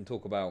 you can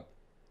talk about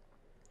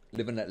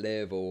live and let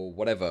live or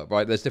whatever,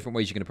 right? There's different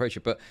ways you can approach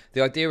it. But the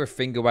idea of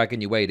finger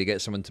wagging your way to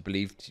get someone to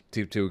believe,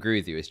 to agree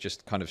with you is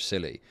just kind of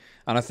silly.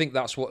 And I think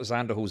that's what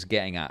Xanderhal's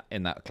getting at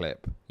in that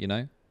clip, you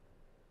know?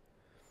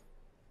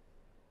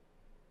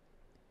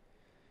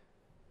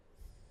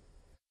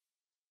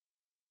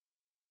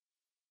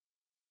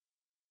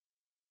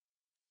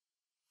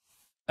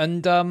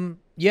 And,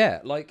 yeah,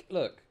 like,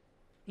 look,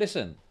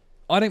 listen,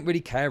 I don't really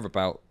care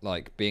about,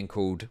 like, being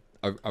called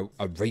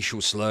a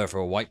racial slur for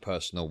a white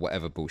person or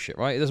whatever bullshit,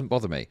 right? It doesn't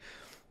bother me.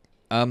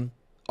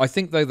 I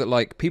think, though, that,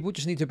 like, people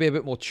just need to be a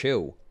bit more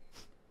chill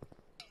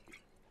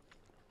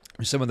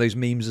with some of those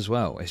memes as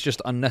well. It's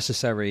just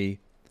unnecessary,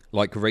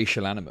 like,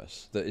 racial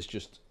animus that is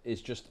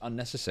just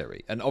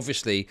unnecessary. And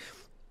obviously,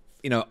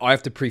 you know, I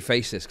have to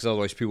preface this because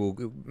otherwise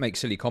people make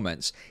silly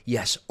comments.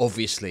 Yes,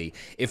 obviously,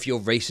 if you're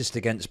racist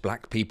against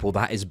black people,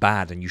 that is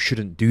bad and you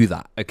shouldn't do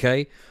that,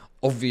 okay?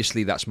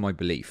 Obviously, that's my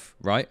belief,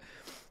 right?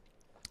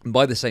 And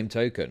by the same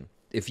token,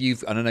 if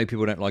you've, and I know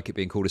people don't like it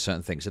being called a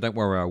certain thing, so don't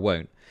worry, I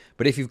won't.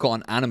 But if you've got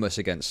an animus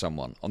against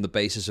someone on the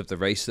basis of the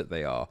race that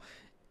they are,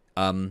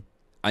 and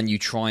you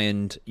try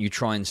and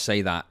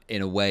say that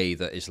in a way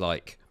that is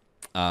like,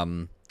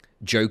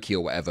 jokey or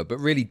whatever, but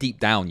really deep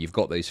down you've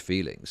got those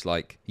feelings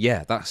like,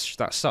 yeah, that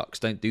sucks,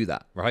 don't do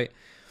that, right?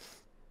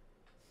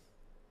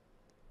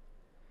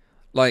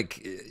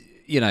 Like,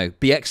 you know,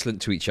 be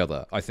excellent to each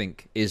other, I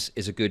think is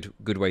a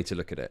good way to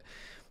look at it.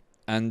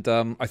 And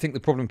I think the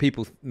problem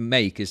people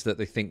make is that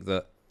they think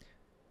that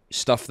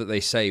stuff that they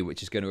say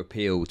which is going to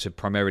appeal to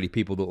primarily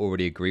people that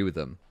already agree with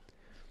them.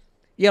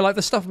 Yeah, like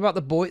the stuff about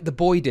the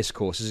boy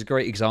discourse is a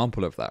great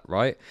example of that,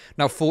 right?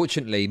 Now,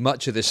 fortunately,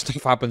 much of this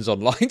stuff happens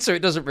online, so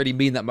it doesn't really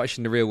mean that much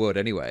in the real world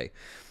anyway.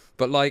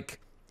 But, like,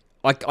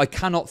 I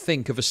cannot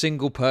think of a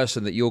single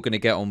person that you're going to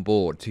get on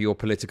board to your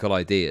political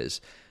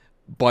ideas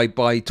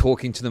by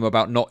talking to them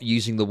about not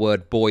using the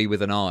word boy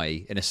with an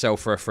I in a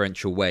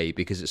self-referential way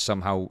because it's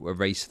somehow a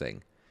race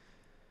thing.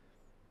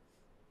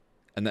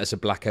 And that's a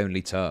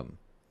black-only term.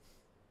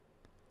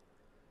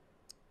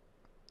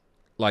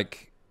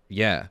 Like,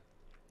 yeah.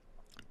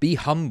 Be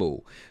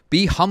humble.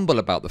 Be humble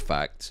about the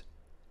fact,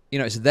 you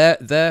know, it's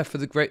there for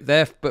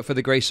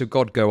the grace of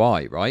God go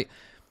I, right?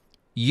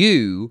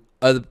 You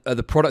are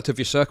the product of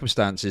your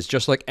circumstances,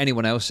 just like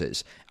anyone else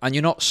is, and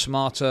you're not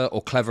smarter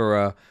or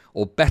cleverer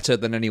or better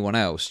than anyone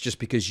else just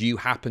because you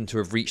happen to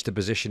have reached a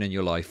position in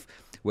your life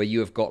where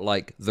you have got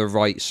like the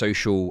right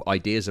social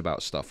ideas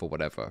about stuff or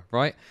whatever,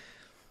 right?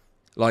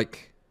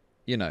 Like,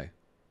 you know,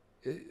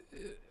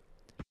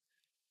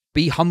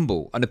 be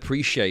humble and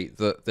appreciate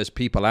that there's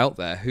people out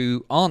there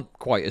who aren't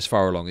quite as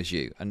far along as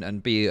you,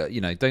 and be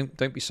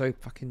don't be so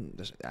fucking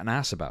an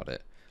ass about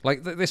it.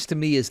 Like, this to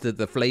me is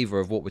the flavor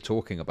of what we're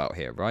talking about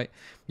here, right?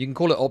 You can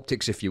call it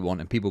optics if you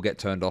want, and people get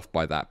turned off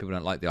by that. People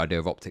don't like the idea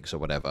of optics or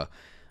whatever.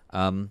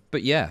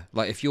 But yeah,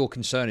 like, if your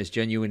concern is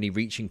genuinely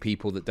reaching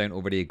people that don't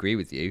already agree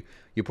with you,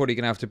 you're probably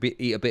going to have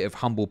to eat a bit of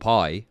humble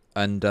pie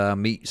and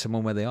meet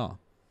someone where they are.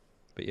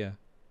 But yeah,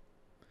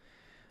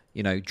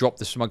 drop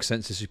the smug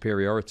sense of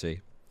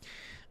superiority.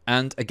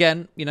 And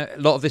again, a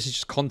lot of this is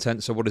just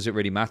content, so what does it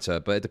really matter?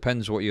 But it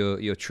depends what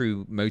your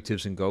true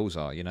motives and goals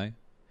are,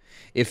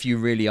 If you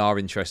really are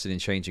interested in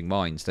changing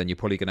minds, then you're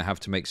probably going to have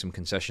to make some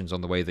concessions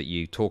on the way that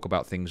you talk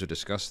about things or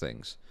discuss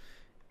things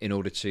in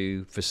order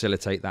to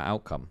facilitate that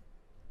outcome.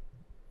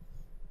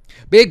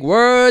 Big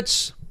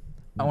words!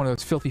 Not one of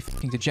those filthy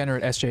fucking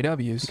degenerate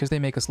SJWs, because they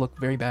make us look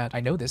very bad. I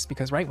know this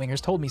because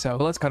right-wingers told me so,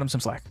 but let's cut him some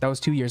slack. That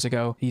was 2 years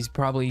ago. He's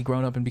probably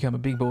grown up and become a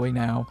big boy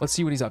now. Let's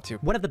see what he's up to.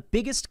 One of the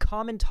biggest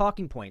common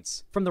talking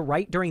points from the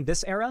right during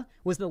this era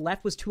was the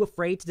left was too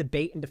afraid to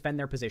debate and defend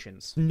their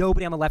positions.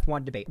 Nobody on the left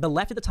wanted to debate. The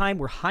left at the time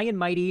were high and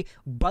mighty,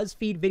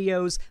 BuzzFeed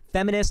videos,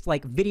 feminist,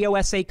 like, video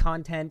essay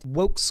content,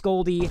 woke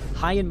scoldy,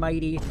 high and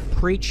mighty,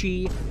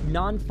 preachy,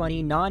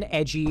 non-funny,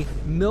 non-edgy,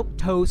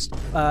 milquetoast,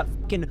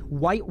 fucking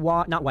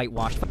not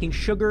whitewashed, fucking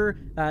sugar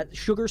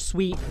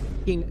sweet,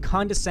 fucking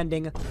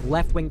condescending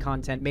left-wing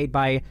content made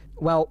by,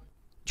 well,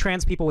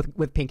 trans people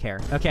with pink hair,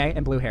 okay,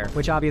 and blue hair,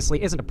 which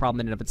obviously isn't a problem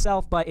in and of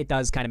itself, but it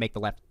does kind of make the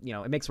left,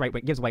 it makes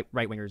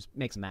right-wingers,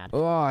 makes them mad.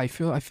 Oh, I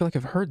feel like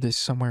I've heard this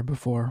somewhere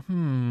before.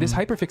 This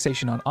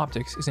hyperfixation on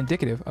optics is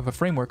indicative of a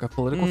framework of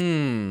political...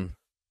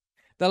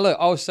 Now look,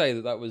 I'll say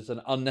that was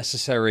an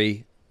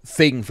unnecessary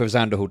thing for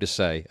Xanderhal to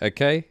say,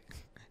 okay?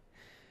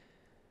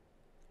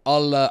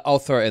 I'll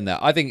throw it in there.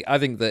 I think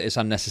that it's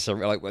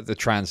unnecessary. Like, the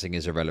trans thing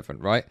is irrelevant,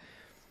 right?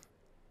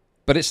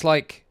 But it's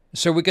like,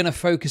 so we're going to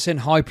focus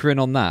hyper in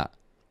on that.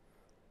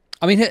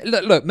 I mean,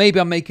 look, maybe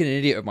I'm making an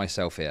idiot of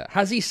myself here.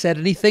 Has he said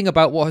anything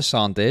about what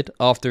Hasan did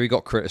after he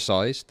got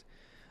criticised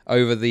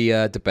over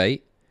the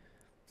debate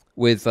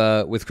with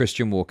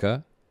Christian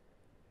Walker?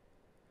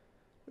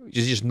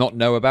 Does he just not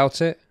know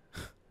about it?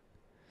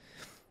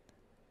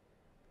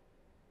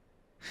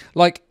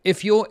 Like,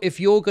 if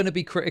you're going to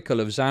be critical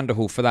of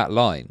Xanderhal for that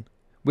line,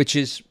 which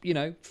is,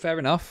 fair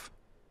enough,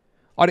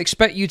 I'd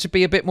expect you to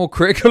be a bit more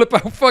critical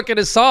about fucking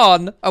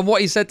Hasan and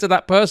what he said to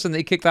that person that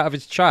he kicked out of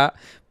his chat.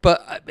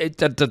 But I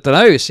don't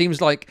know. It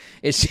seems like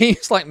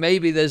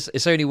maybe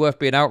it's only worth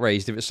being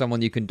outraged if it's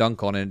someone you can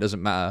dunk on, and it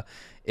doesn't matter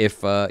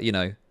if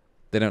they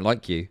don't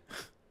like you.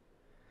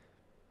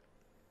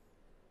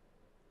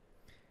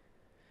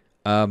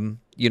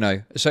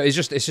 So it's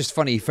just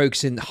funny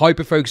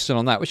hyper focusing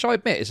on that, which I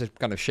admit is a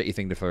kind of shitty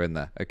thing to throw in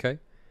there, okay?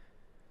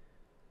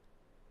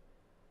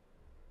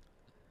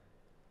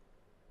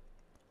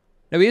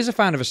 No, he is a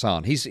fan of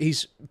Hasan.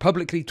 He's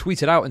publicly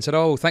tweeted out and said,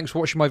 "Oh, thanks for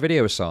watching my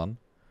video, Hasan."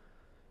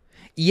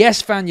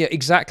 Yes, Fanya,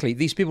 exactly.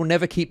 These people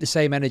never keep the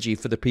same energy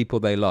for the people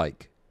they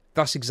like.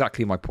 That's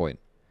exactly my point.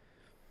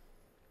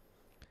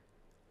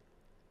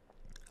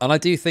 And I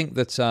do think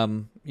that,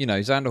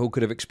 Xanderhal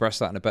could have expressed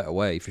that in a better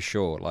way, for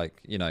sure.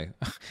 Like,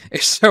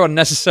 it's so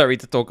unnecessary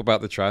to talk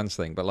about the trans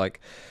thing. But,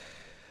 like,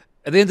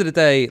 at the end of the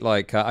day,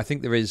 like, I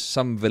think there is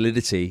some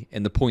validity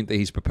in the point that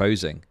he's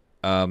proposing.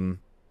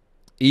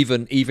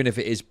 Even if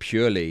it is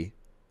purely,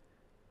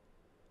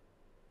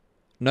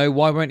 no,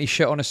 why won't he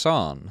shit on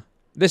Hasan?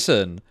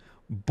 Listen,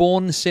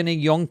 born sinning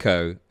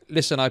Yonko.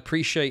 Listen, I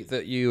appreciate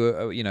that you,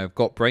 have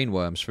got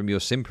brainworms from your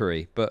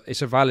Simpery, but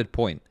it's a valid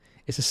point.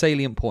 It's a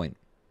salient point.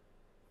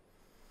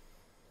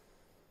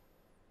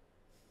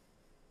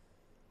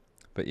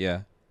 But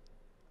yeah.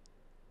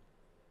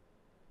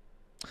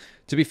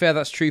 To be fair,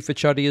 that's true for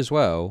Chuddy as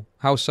well.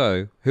 How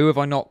so? Who have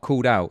I not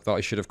called out that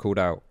I should have called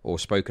out or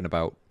spoken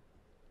about?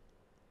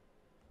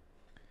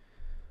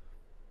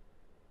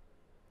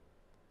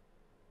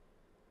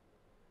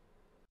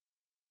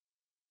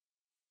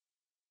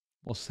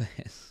 What's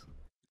this?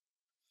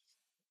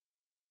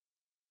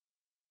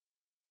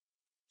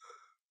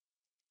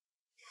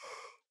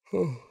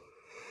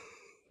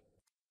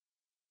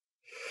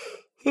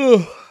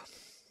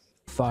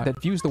 Thought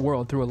that views the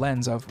world through a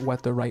lens of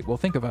what the right will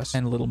think of us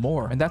and a little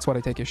more, and that's what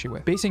I take issue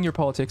with. Basing your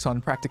politics on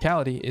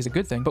practicality is a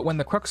good thing, but when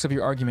the crux of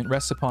your argument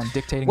rests upon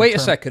dictating... Wait a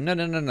second.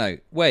 No.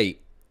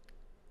 Wait.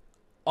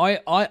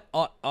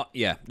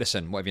 Yeah,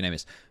 listen, whatever your name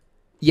is.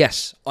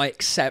 Yes, I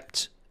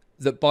accept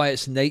that by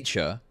its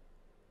nature,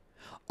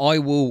 I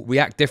will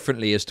react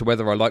differently as to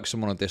whether I like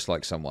someone or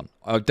dislike someone.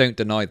 I don't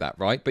deny that,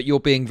 right? But you're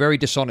being very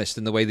dishonest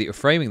in the way that you're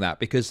framing that,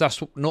 because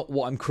that's not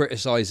what I'm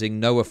criticizing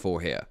Noah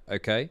for here,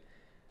 okay?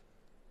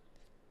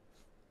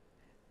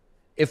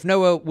 If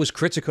Noah was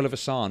critical of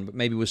Hasan, but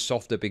maybe was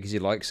softer because he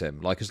likes him,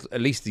 like,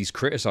 at least he's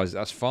criticized it,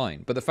 that's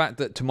fine. But the fact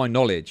that, to my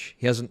knowledge,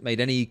 he hasn't made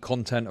any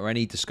content or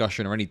any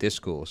discussion or any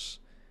discourse.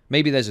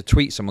 Maybe there's a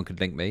tweet someone could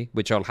link me,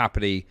 which I'll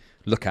happily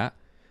look at.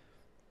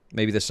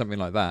 Maybe there's something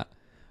like that.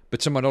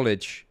 But to my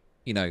knowledge,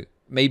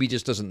 maybe he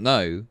just doesn't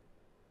know.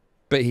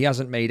 But he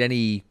hasn't made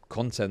any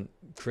content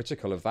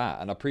critical of that.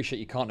 And I appreciate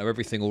you can't know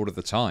everything all of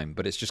the time,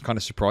 but it's just kind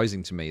of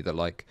surprising to me that,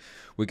 like,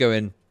 we're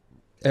going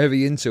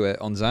heavy into it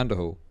on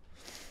Xanderhal.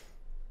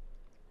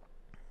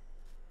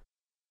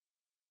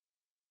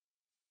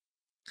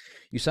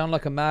 You sound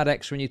like a mad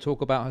ex when you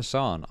talk about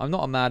Hasan. I'm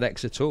not a mad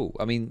ex at all.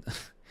 I mean,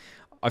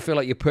 I feel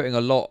like you're putting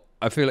a lot,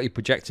 I feel like you're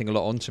projecting a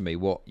lot onto me,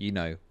 what you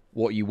know,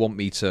 what you want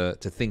me to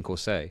think or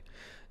say.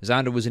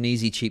 Xander was an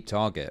easy, cheap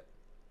target.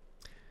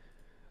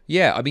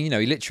 Yeah, I mean, you know,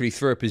 he literally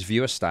threw up his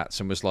viewer stats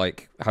and was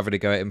like having to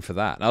go at him for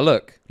that. Now,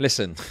 look,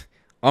 listen,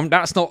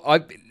 that's not.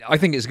 I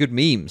think it's good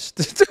memes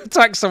to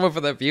attack someone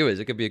for their viewers.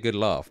 It could be a good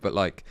laugh, but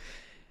like,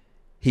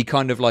 he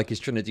kind of like is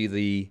trying to do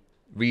the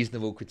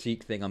reasonable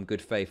critique thing. I'm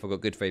good faith. I've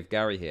got good faith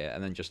Gary here,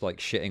 and then just like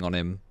shitting on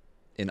him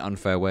in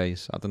unfair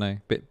ways. I don't know,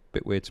 bit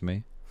weird to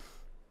me.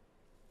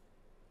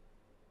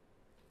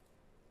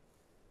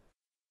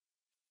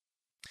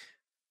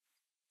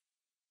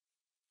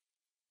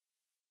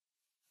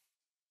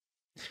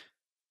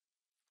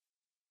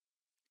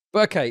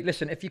 But okay,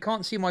 listen, if you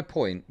can't see my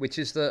point, which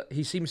is that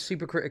he seems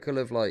super critical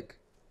of, like,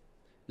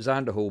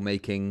 Xanderhal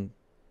making,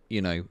 you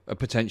know, a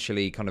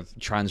potentially kind of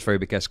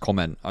transphobic-esque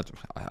comment. I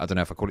don't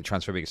know if I call it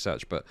transphobic as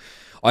such, but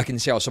I can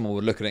see how someone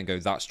would look at it and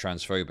go, that's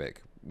transphobic,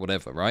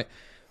 whatever, right?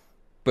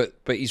 But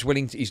he's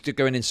willing to, he's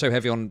going in so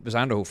heavy on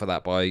Xanderhal for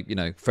that by, you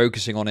know,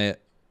 focusing on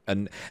it.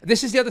 And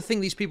this is the other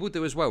thing these people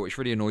do as well, which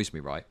really annoys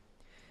me, right?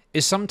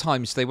 Is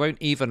sometimes they won't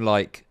even,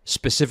 like,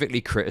 specifically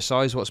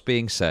criticize what's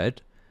being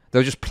said.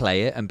 They'll just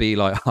play it and be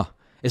like, huh.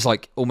 It's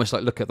like, almost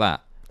like, look at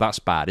that. That's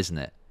bad, isn't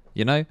it?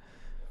 You know?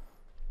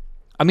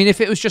 I mean, if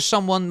it was just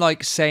someone,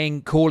 like,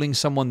 calling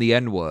someone the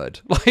N-word,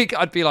 like,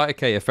 I'd be like,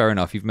 okay, yeah, fair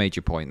enough. You've made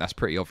your point. That's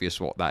pretty obvious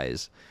what that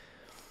is.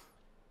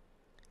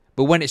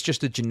 But when it's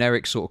just a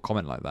generic sort of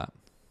comment like that.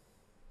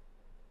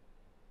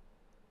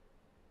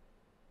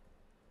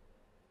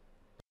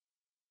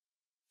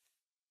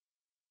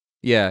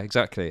 Yeah,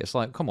 exactly. It's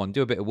like, come on,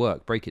 do a bit of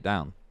work. Break it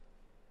down.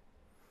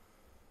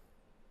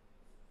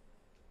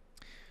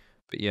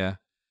 But yeah.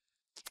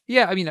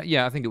 Yeah, I mean,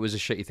 yeah, I think it was a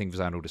shitty thing for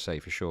Xanderhal to say,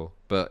 for sure.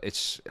 But it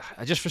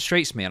just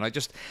frustrates me. And I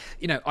just,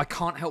 you know, I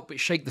can't help but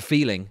shake the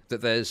feeling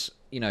that there's,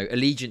 you know,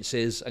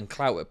 allegiances and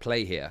clout at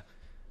play here.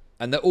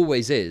 And there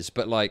always is.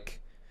 But,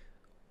 like,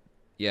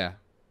 yeah.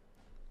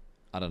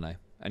 I don't know.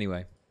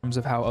 Anyway.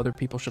 Of how other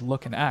people should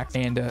look and act,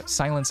 and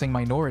silencing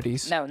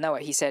minorities. No, Noah,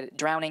 he said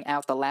drowning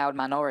out the loud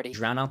minority.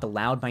 Drown out the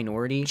loud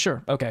minority?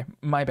 Sure, okay,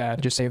 my bad.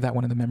 Just save that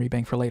one in the memory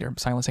bank for later.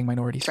 Silencing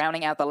minorities.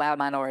 Drowning out the loud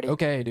minority.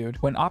 Okay, dude.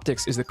 When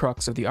optics is the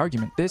crux of the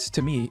argument, this,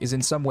 to me, is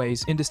in some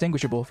ways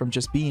indistinguishable from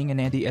just being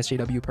an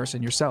anti-SJW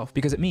person yourself,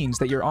 because it means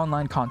that your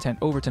online content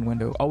Overton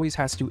window always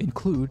has to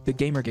include the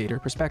Gamergator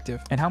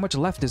perspective. And how much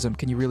leftism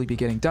can you really be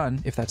getting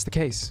done if that's the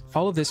case?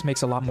 All of this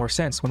makes a lot more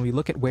sense when we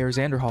look at where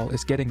Xanderhal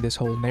is getting this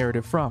whole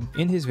narrative from.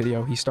 In his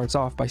video, he starts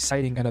off by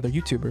citing another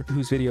YouTuber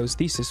whose video's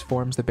thesis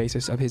forms the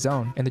basis of his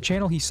own, and the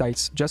channel he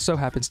cites just so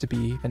happens to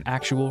be an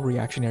actual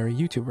reactionary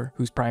YouTuber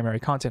whose primary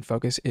content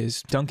focus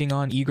is dunking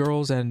on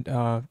e-girls and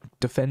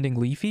defending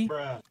Leafy.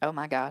 Oh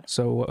my god.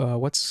 So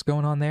what's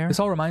going on there? This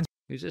all reminds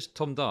me. Who's this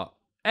Tom Dart?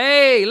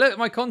 Hey, look at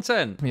my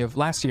content! Me of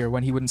last year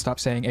when he wouldn't stop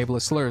saying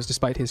ableist slurs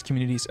despite his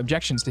community's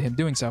objections to him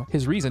doing so.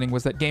 His reasoning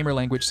was that gamer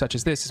language such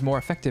as this is more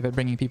effective at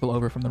bringing people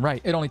over from the right.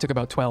 It only took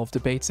about 12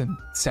 debates and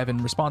 7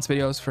 response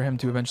videos for him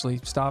to eventually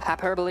stop.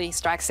 Hyperbole,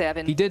 strike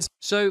 7. He did.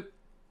 So,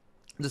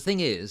 the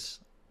thing is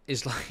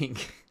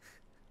like,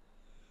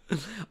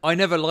 I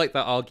never liked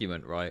that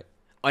argument, right?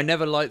 I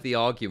never liked the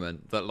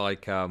argument that,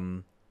 like,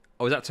 oh,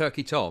 was that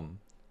Turkey Tom?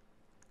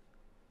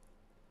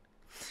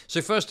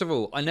 So first of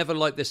all, I never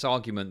liked this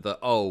argument that,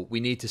 oh, we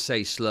need to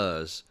say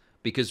slurs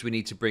because we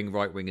need to bring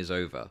right-wingers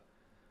over,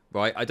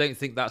 right? I don't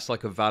think that's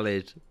like a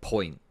valid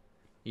point,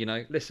 you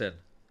know? Listen,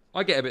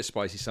 I get a bit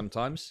spicy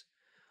sometimes.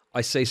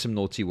 I say some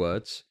naughty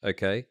words,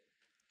 okay?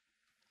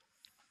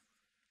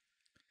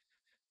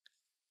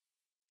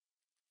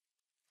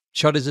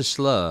 Chud is a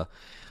slur.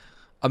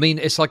 I mean,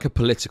 it's like a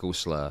political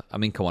slur. I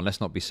mean, come on,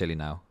 let's not be silly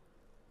now.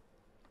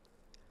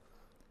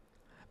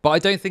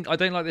 But I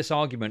don't like this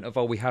argument of,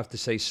 oh, we have to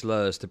say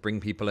slurs to bring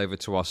people over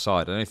to our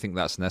side. I don't think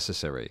that's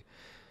necessary.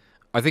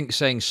 I think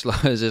saying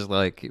slurs is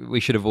like, we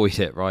should avoid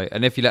it, right?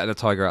 And if you let the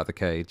tiger out the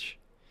cage.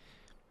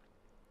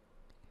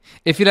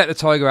 If you let the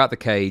tiger out the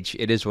cage,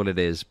 it is what it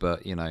is.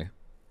 But, you know,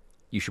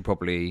 you should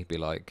probably be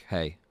like,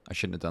 hey, I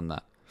shouldn't have done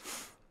that.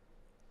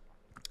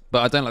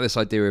 But I don't like this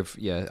idea of,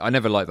 yeah, I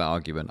never like that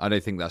argument. I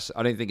don't think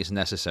it's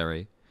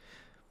necessary.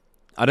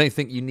 I don't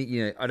think you need,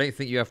 you know, I don't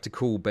think you have to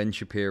call Ben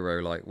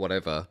Shapiro, like,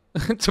 whatever,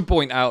 to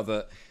point out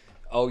that,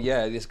 oh,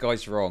 yeah, this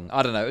guy's wrong.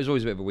 I don't know. It was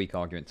always a bit of a weak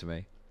argument to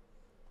me.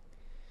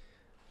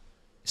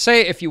 Say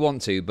it if you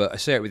want to, but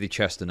say it with your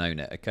chest and own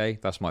it, okay?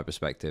 That's my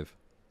perspective.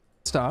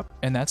 Stop,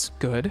 and that's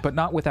good, but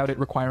not without it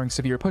requiring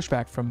severe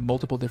pushback from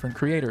multiple different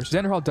creators.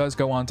 Xanderhal does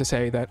go on to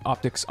say that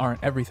optics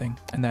aren't everything,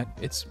 and that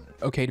it's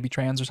okay to be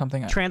trans or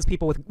something. Trans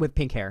people with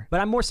pink hair. But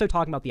I'm more so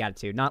talking about the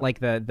attitude, not like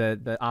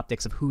the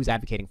optics of who's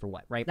advocating for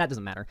what, right? That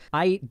doesn't matter.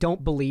 I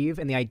don't believe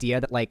in the idea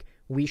that, like,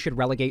 we should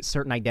relegate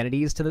certain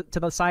identities to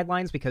the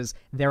sidelines because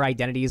their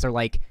identities are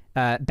like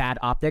bad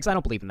optics. I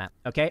don't believe in that,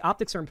 okay?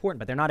 Optics are important,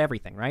 but they're not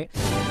everything, right?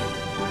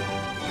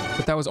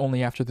 But that was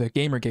only after the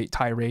Gamergate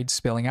tirade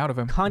spilling out of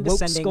him.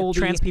 Condescending, Woke, scoldy,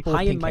 trans people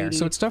high with and pink hair. mighty.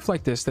 So it's stuff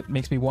like this that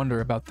makes me wonder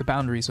about the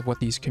boundaries of what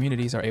these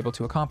communities are able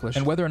to accomplish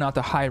and whether or not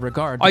the high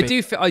regard. I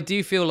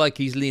do feel like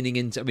he's leaning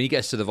into. I mean, he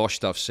gets to the Vaush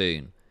stuff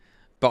soon,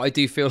 but I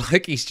do feel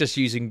like he's just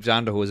using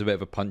Xanderhal as a bit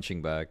of a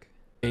punching bag.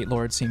 Debate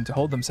lords seem to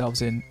hold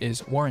themselves in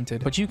is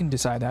warranted, but you can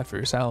decide that for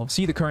yourself.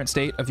 See the current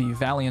state of the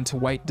valiant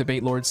white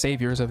debate lord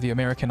saviors of the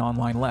American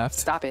online left.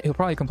 Stop it. He'll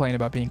probably complain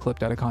about being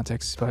clipped out of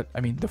context, but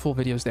I mean, the full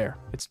video's there.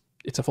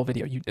 It's a full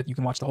video. You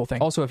can watch the whole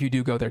thing. Also, if you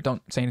do go there,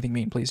 don't say anything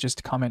mean, please.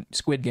 Just comment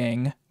Squid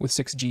Gang with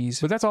 6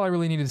 G's. But that's all I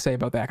really needed to say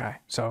about that guy.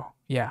 So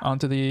yeah, on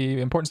to the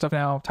important stuff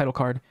now. Title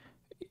card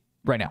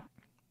right now.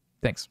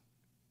 Thanks.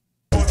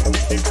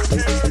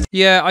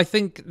 Yeah, I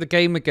think the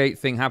Gamergate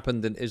thing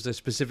happened and is a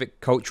specific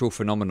cultural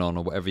phenomenon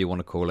or whatever you want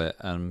to call it.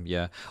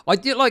 Yeah, I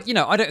do like, you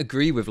know, I don't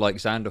agree with like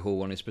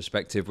Xanderhal on his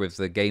perspective with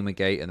the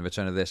Gamergate and the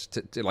return of this.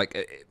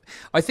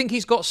 I think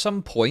he's got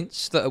some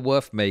points that are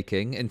worth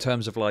making in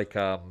terms of like,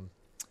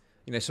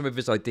 you know, some of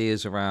his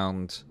ideas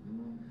around.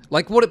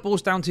 Like, what it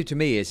boils down to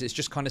me is it's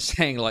just kind of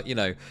saying, like, you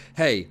know,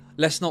 hey,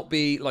 let's not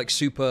be, like,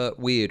 super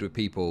weird with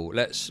people.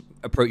 Let's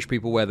approach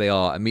people where they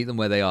are and meet them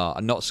where they are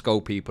and not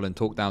scold people and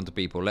talk down to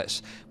people.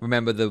 Let's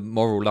remember the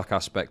moral luck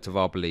aspect of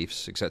our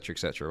beliefs,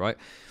 etc., right?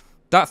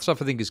 That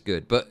stuff I think is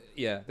good. But,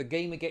 yeah, the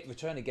Gamergate,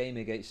 return of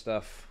Gamergate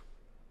stuff,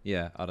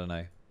 yeah, I don't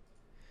know.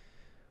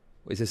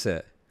 Is this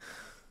it?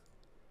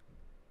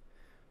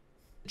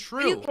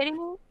 True. Are you kidding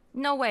me?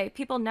 No way.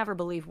 People never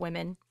believe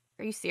women.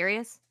 Are you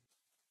serious?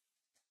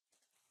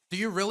 Do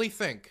you really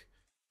think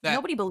that...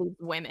 Nobody believes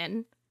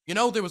women. You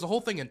know, there was a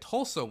whole thing in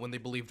Tulsa when they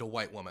believed a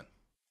white woman.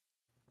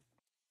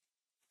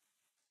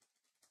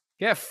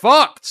 Get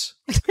fucked!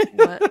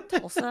 What?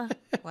 Tulsa?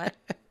 What?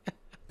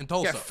 In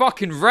Tulsa. Get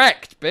fucking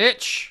wrecked,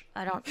 bitch!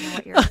 I don't know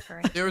what you're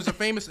referring to. There was a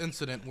famous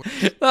incident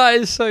where... That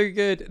is so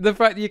good. The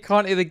fact that you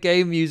can't hear the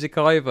game music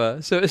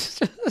either. So it's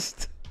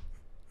just...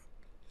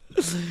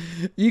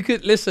 You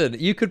could listen.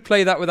 You could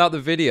play that without the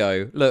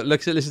video. Look,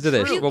 listen to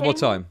this one more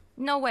time.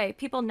 No way.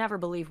 People never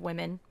believe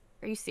women.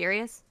 Are you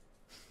serious?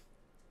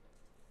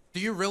 Do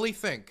you really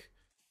think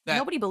that...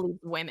 Nobody believes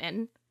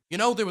women. You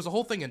know, there was a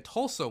whole thing in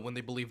Tulsa when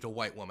they believed a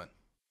white woman.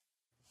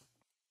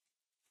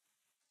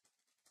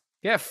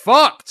 Get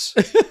fucked!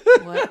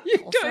 What? You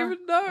Tulsa? don't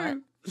even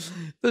know. What?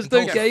 There's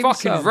no game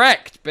fucking sound.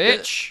 wrecked,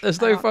 bitch. There's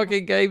no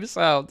fucking game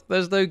sound.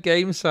 There's no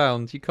game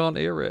sound. You can't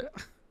hear it.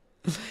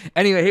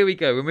 Anyway, here we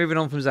go. We're moving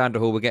on from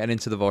Xanderhal. We're getting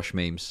into the Vaush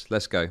memes.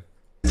 Let's go.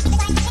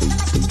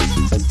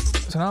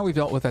 So now we've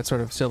dealt with that sort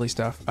of silly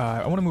stuff.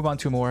 I want to move on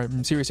to a more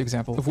serious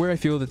example of where I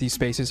feel that these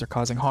spaces are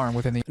causing harm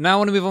within the... Now I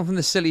want to move on from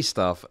the silly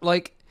stuff.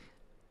 Like,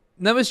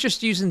 Noah's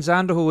just using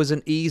Xanderhal as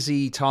an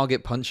easy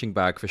target punching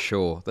bag for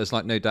sure. There's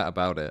like no doubt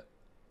about it.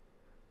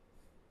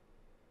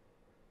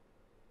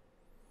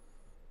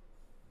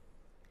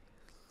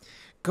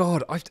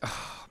 God,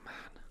 oh man.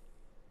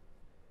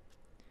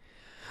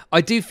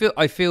 I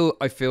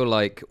feel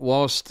like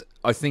whilst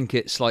I think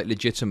it's like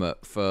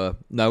legitimate for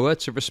Noah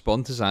to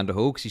respond to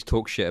Xanderhal because he's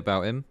talked shit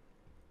about him,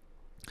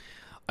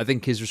 I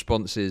think his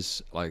response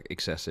is like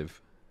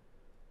excessive.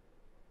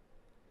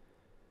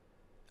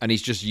 And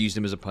he's just used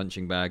him as a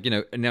punching bag, you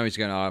know, and now he's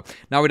going, oh,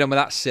 now we're done with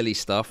that silly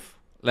stuff.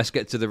 Let's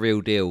get to the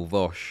real deal,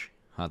 Vaush.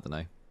 I don't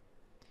know.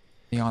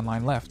 The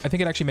online left. I think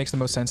it actually makes the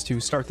most sense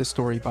to start this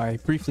story by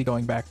briefly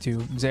going back to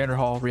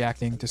Xanderhal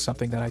reacting to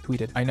something that I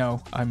tweeted. I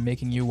know I'm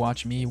making you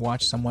watch me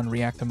watch someone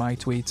react to my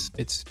tweets.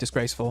 It's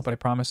disgraceful, but I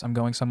promise I'm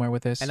going somewhere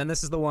with this. And then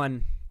this is the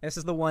one. This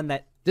is the one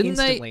that Didn't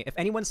instantly, they, if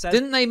anyone says,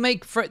 didn't they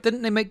make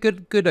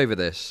good over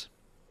this?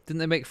 Didn't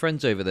they make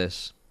friends over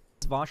this?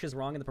 Vaush is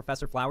wrong in the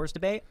Professor Flowers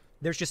debate,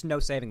 there's just no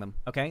saving them,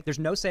 okay? There's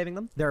no saving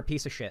them. They're a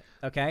piece of shit,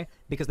 okay?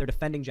 Because they're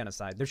defending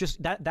genocide. There's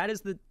just that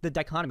is the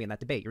dichotomy in that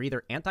debate. You're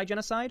either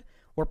anti-genocide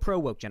or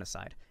pro-woke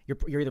genocide.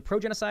 You're either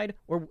pro-genocide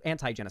or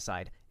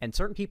anti-genocide. And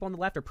certain people on the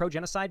left are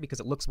pro-genocide because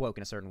it looks woke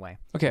in a certain way.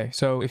 Okay,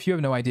 so if you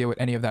have no idea what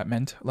any of that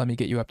meant, let me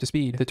get you up to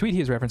speed. The tweet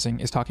he is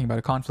referencing is talking about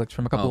a conflict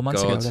from a couple of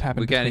months ago that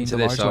happened between the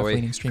large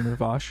left-leaning streamer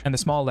Vaush and the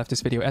small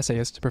leftist video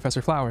essayist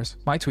Professor Flowers.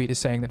 My tweet is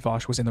saying that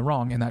Vaush was in the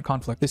wrong in that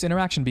conflict. This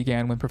interaction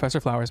began when Professor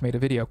Flowers made a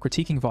video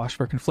critiquing Vaush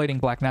for conflating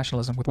black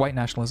nationalism with white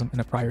nationalism in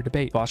a prior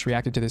debate. Vaush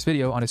reacted to this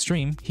video on his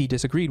stream. He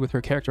disagreed with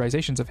her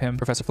characterizations of him.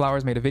 Professor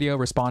Flowers made a video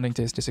responding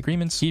to his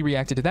disagreements. He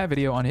reacted to that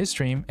video on his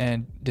stream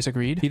and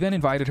disagreed. He then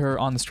invited her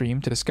on the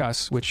stream to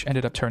discuss, which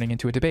ended up turning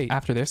into a debate.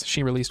 After this,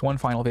 she released one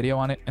final video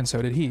on it, and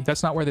so did he.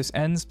 That's not where this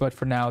ends, but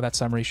for now, that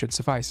summary should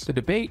suffice. The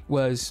debate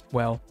was,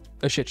 well,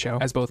 a shit show,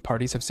 as both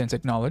parties have since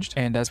acknowledged,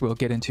 and as we'll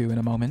get into in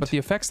a moment. But the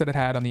effects that it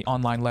had on the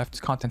online left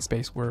content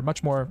space were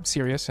much more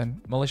serious and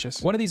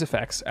malicious. One of these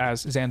effects,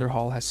 as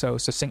Xanderhal has so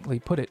succinctly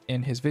put it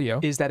in his video,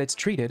 is that it's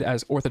treated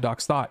as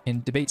orthodox thought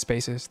in debate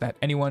spaces that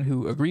anyone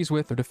who agrees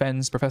with or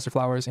defends Professor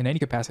Flowers in any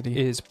capacity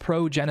is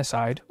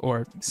pro-genocide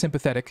or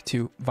sympathetic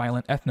to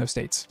violent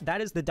ethnostates.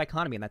 That is the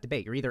dichotomy in that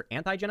debate. You're either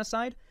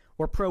anti-genocide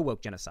or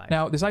pro-woke genocide.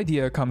 Now, this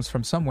idea comes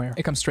from somewhere.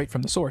 It comes straight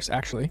from the source,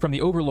 actually. From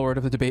the overlord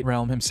of the debate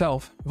realm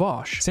himself,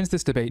 Vaush. Since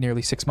this debate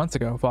nearly 6 months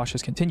ago, Vaush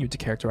has continued to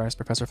characterize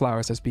Professor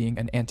Flowers as being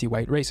an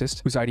anti-white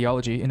racist, whose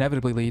ideology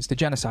inevitably leads to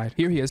genocide.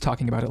 Here he is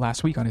talking about it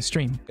last week on his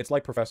stream. It's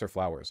like Professor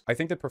Flowers. I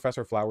think that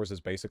Professor Flowers is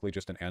basically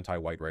just an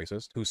anti-white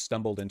racist who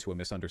stumbled into a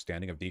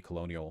misunderstanding of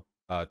decolonial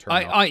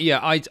terminology.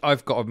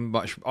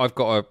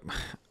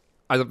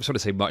 I don't sort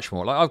of say much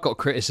more. Like, I've got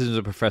criticisms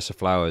of Professor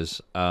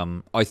Flowers.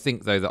 I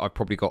think, though, that I've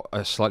probably got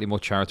a slightly more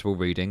charitable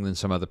reading than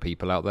some other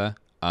people out there.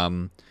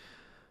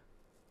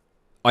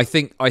 I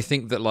think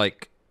that,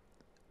 like,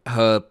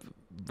 her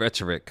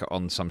rhetoric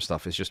on some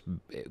stuff is just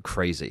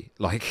crazy.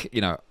 Like,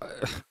 you know,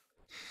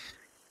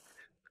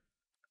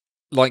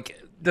 like,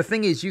 the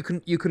thing is, you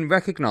can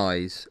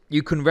recognize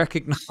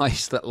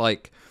that,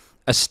 like,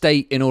 a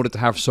state, in order to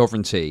have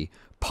sovereignty,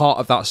 part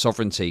of that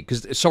sovereignty,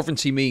 because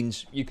sovereignty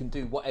means you can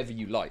do whatever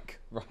you like,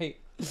 right?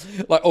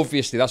 Like,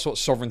 obviously, that's what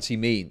sovereignty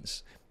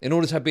means. In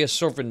order to be a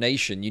sovereign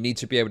nation, you need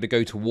to be able to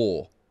go to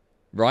war,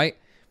 right?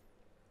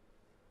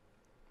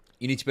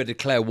 You need to be able to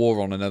declare war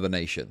on another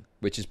nation,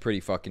 which is pretty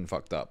fucking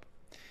fucked up.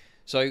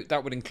 So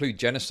that would include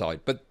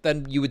genocide. But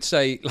then you would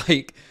say,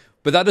 like,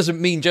 but that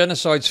doesn't mean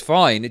genocide's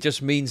fine. It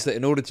just means that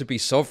in order to be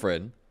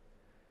sovereign,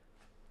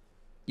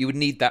 you would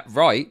need that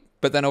right.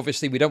 But then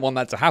obviously we don't want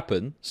that to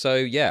happen. So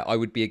yeah, I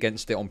would be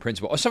against it on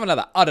principle or something like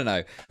that. I don't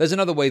know. There's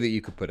another way that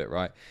you could put it,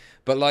 right?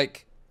 But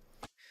like,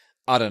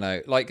 I don't know.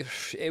 Like,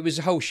 it was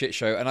a whole shit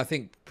show. And I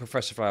think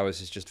Professor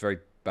Flowers is just very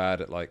bad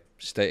at like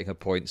stating her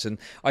points. And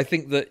I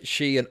think that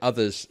she and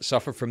others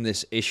suffer from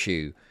this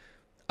issue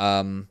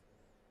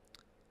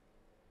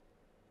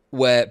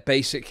where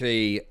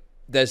basically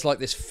there's like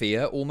this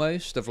fear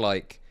almost of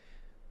like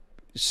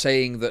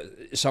saying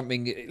that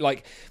something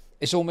like,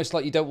 it's almost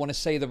like you don't want to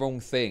say the wrong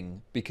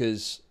thing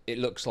because it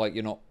looks like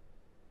you're not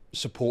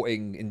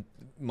supporting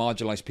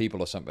marginalized people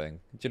or something.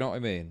 Do you know what I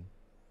mean?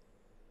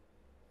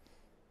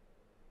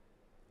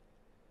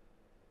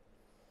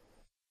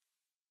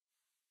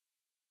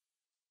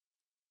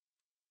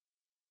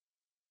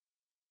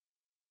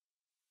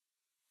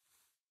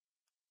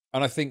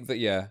 And I think that,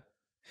 yeah,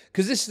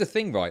 because this is the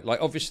thing, right? Like,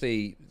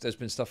 obviously, there's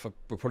been stuff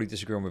we'll probably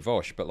disagree on with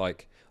Vaush, but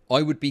like,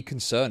 I would be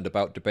concerned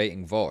about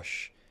debating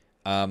Vaush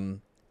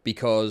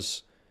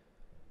because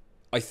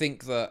I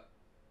think that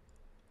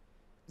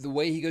the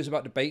way he goes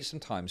about debate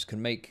sometimes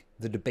can make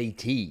the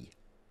debatee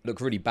look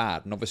really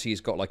bad. And obviously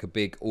he's got like a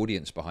big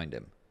audience behind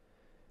him.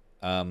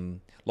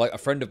 Like a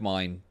friend of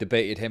mine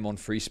debated him on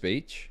free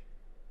speech.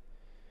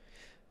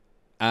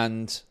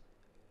 And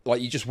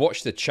like, you just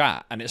watch the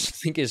chat and it's, I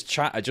think his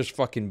chat are just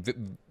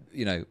fucking,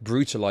 you know,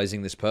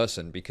 brutalizing this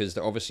person because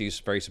they're obviously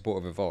very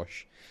supportive of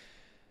Vaush.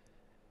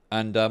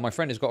 And my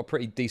friend has got a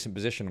pretty decent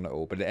position on it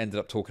all, but it ended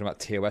up talking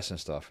about TOS and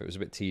stuff. It was a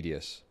bit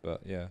tedious,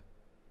 but yeah.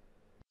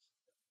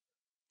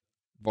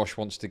 Vaush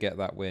wants to get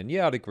that win.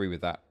 Yeah, I'd agree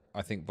with that.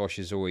 I think Vaush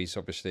is always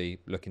obviously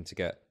looking to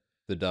get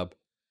the dub.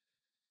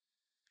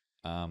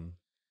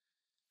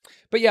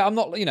 But yeah, I'm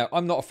not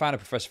a fan of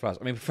Professor Flowers.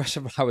 I mean, Professor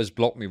Flowers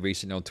blocked me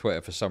recently on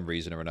Twitter for some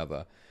reason or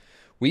another.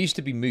 We used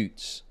to be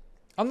moots.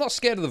 I'm not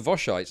scared of the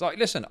Vaushites. Like,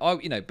 listen,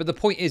 but the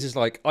point is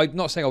like, I'm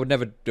not saying I would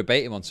never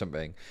debate him on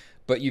something,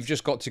 but you've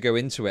just got to go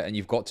into it and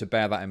you've got to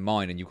bear that in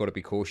mind and you've got to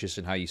be cautious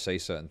in how you say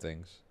certain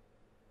things.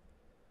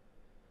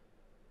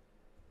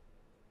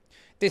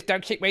 This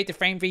toxic way to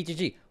frame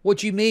VGG. What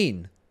do you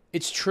mean?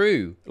 It's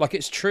true. Like,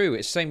 it's true.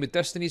 It's the same with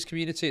Destiny's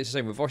community. It's the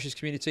same with Vaush's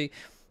community.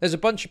 There's a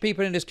bunch of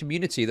people in this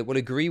community that will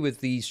agree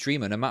with the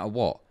streamer no matter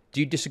what. Do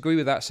you disagree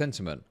with that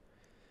sentiment?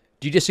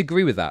 Do you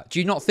disagree with that? Do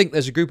you not think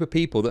there's a group of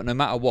people that no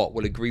matter what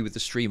will agree with the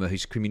streamer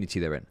whose community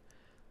they're in?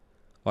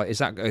 Like, is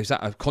that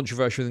a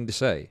controversial thing to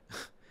say?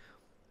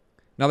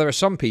 Now, there are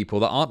some people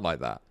that aren't like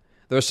that.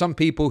 There are some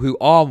people who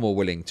are more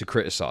willing to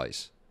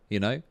criticize, you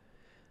know?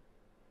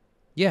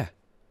 Yeah.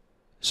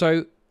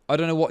 So, I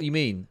don't know what you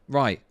mean.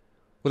 Right.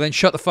 Well, then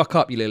shut the fuck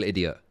up, you little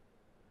idiot.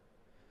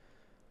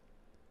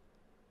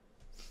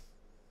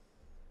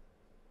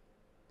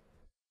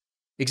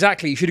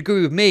 Exactly. You should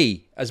agree with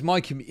me as my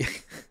community.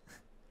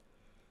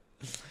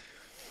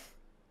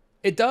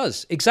 It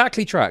does.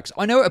 Exactly, Trax.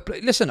 I know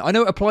it. Listen, I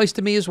know it applies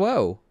to me as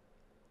well.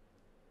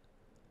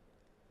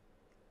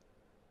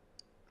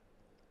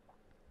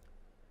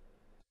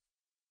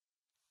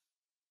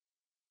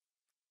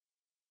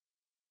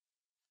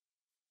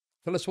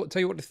 Tell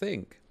you what to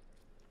think.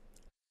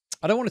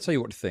 I don't want to tell you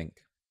what to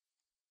think.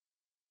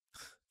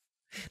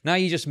 Now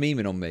you're just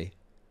memeing on me.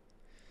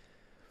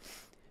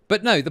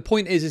 But no, the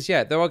point is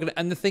yeah, there are gonna,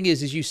 and the thing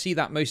is you see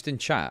that most in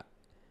chat.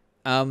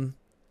 And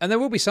there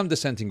will be some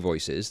dissenting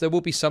voices. There will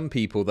be some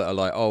people that are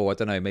like, oh, I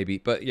don't know, maybe,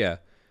 but yeah.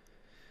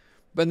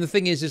 But the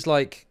thing is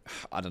like,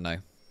 I don't know.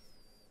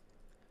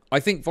 I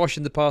think Vaush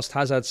in the past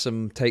has had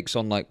some takes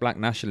on like black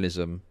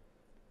nationalism.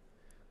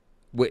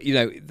 You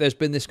know, there's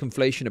been this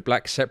conflation of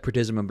black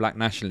separatism and black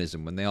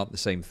nationalism when they aren't the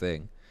same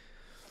thing.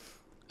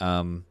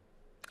 I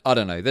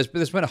don't know. There's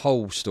been a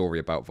whole story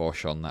about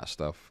Vaush on that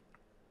stuff.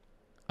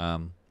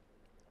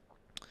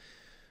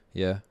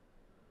 Yeah.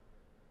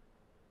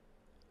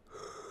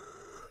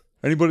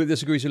 Anybody that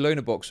disagrees with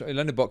Lonerbox?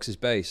 Lonerbox is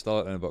based. I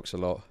like Lonerbox a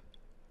lot.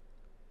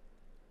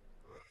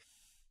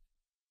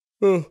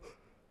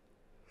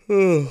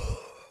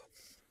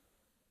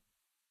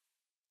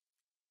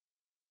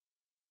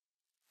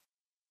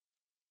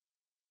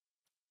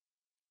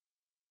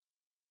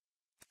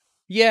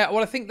 Yeah,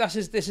 well, I think this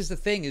is the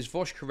thing. Is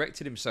Vaush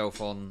corrected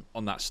himself on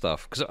that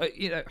stuff?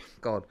 Because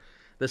God,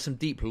 there's some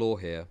deep lore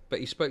here. But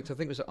he spoke to, I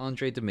think it was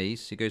Andre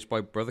Demise. He goes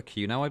by Brother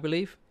Q now, I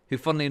believe. Who,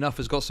 funnily enough,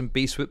 has got some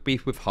beef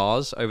with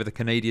Haas over the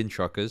Canadian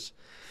truckers.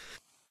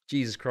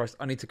 Jesus Christ,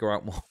 I need to go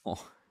out more.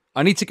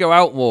 I need to go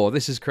out more.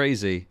 This is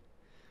crazy.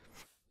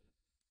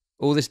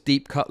 All this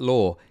deep cut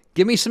lore.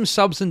 Give me some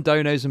subs and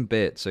donos and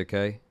bits,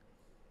 okay?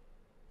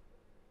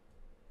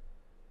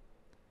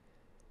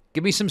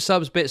 Give me some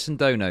subs, bits, and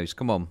donos.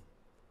 Come on.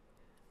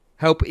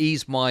 Help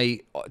ease my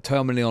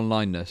terminally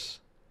onlineness.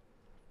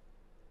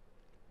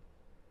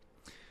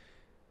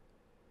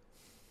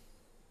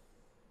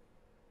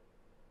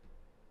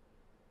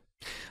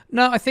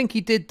 No, I think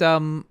he did,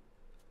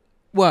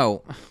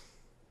 well,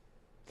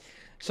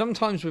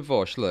 sometimes with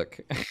Vaush, look.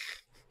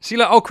 See,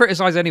 look, I'll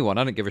criticize anyone.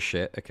 I don't give a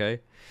shit,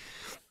 okay?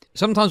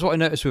 Sometimes what I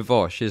notice with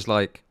Vaush is,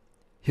 like,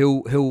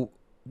 he'll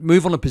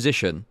move on a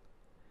position,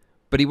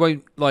 but he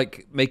won't,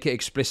 like, make it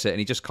explicit, and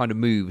he just kind of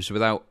moves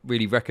without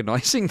really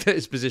recognizing that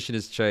his position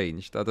has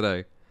changed. I don't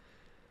know.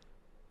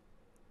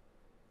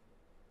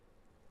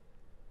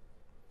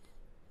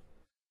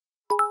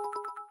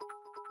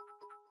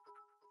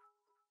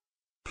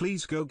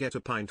 Please go get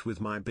a pint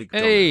with my big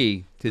dog.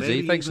 Hey,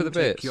 Tizzy, thanks for the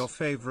bits. Take your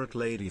favourite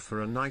lady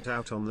for a night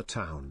out on the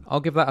town. I'll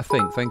give that a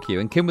think, thank you.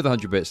 And Kim with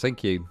 100 bits,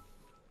 thank you.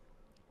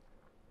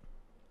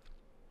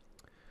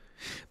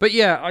 But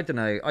yeah, I don't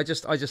know. I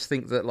just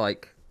think that,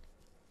 like,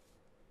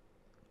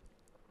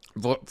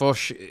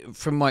 Vaush,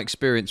 from my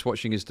experience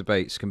watching his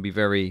debates, can be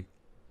very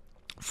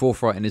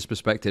forthright in his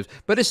perspective.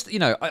 But it's, you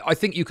know, I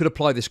think you could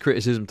apply this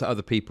criticism to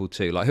other people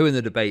too. Like, who in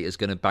the debate is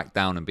going to back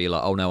down and be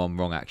like, oh no, I'm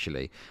wrong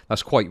actually?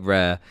 That's quite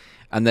rare.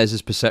 And there's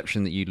this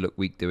perception that you'd look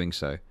weak doing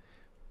so.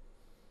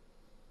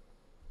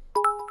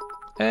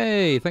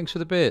 Hey, thanks for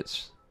the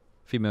bits.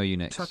 Female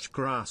Unix. Touch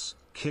grass,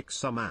 kick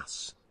some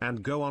ass,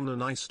 and go on a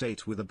nice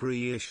date with a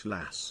brie-ish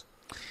lass.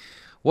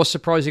 What's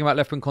surprising about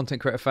left-wing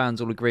content creator fans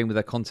all agreeing with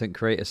their content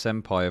creator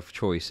senpai of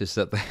choice is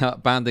that they are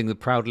abandoning the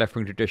proud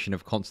left-wing tradition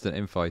of constant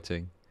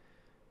infighting.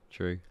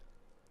 True.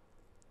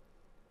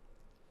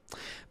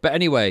 But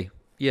anyway,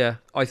 yeah,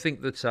 I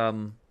think that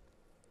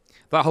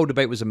that whole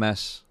debate was a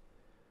mess.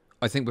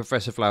 I think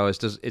Professor Flowers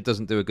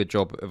doesn't do a good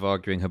job of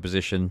arguing her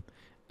position,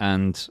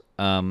 and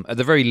at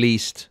the very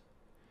least,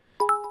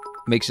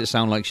 makes it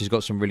sound like she's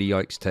got some really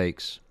yikes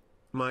takes.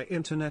 My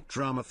internet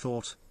drama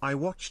thought, I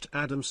watched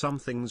Adam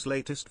Something's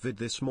latest vid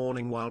this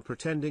morning while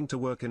pretending to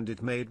work and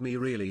it made me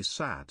really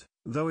sad,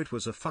 though it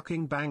was a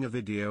fucking banger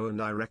video and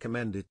I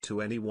recommend it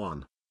to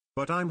anyone.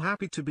 But I'm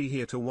happy to be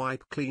here to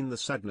wipe clean the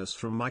sadness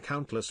from my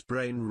countless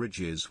brain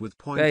ridges with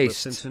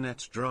pointless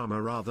internet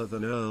drama rather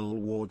than Earl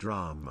War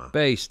drama.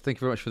 Based, thank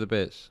you very much for the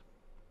bits.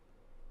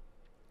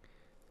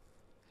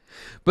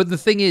 But the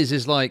thing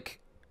is like,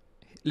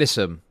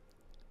 listen,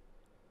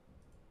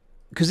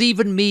 because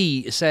even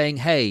me saying,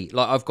 hey,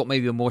 like, I've got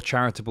maybe a more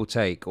charitable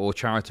take or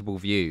charitable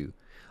view,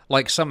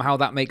 like, somehow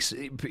that makes,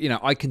 you know,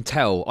 I can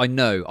tell, I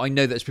know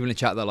that there's people in the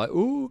chat that are like,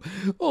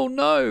 oh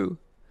no.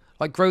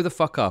 Like, grow the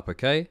fuck up,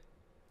 okay?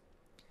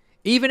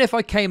 Even if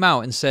I came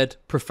out and said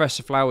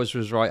Professor Flowers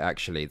was right,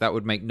 actually, that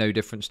would make no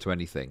difference to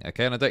anything,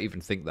 okay? And I don't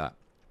even think that.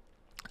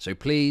 So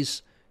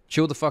please,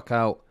 chill the fuck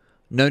out.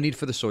 No need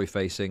for the soy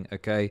facing,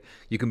 okay?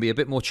 You can be a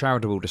bit more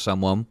charitable to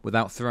someone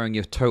without throwing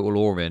your total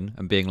awe in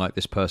and being like,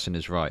 this person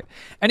is right.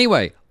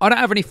 Anyway, I don't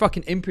have any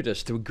fucking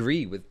impetus to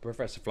agree with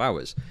Professor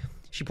Flowers.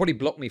 She probably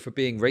blocked me for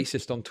being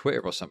racist on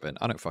Twitter or something.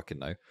 I don't fucking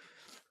know.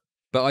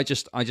 But I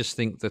just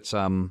think that,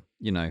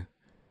 you know,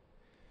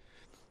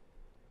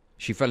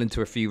 she fell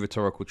into a few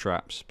rhetorical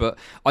traps. But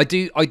I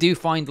do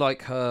find,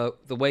 like,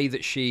 the way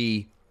that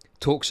she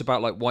talks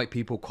about, like, white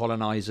people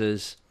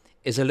colonizers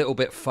is a little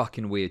bit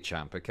fucking weird,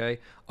 champ, okay?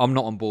 I'm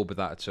not on board with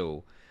that at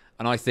all.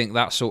 And I think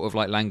that sort of,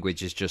 like,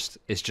 language is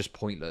just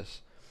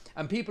pointless.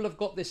 And people have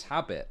got this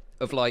habit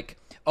of, like,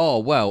 oh,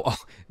 well,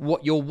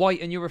 what, you're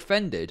white and you're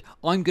offended.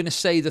 I'm going to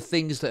say the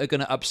things that are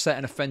going to upset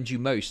and offend you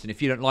most. And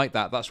if you don't like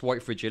that, that's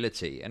white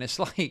fragility. And it's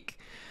like,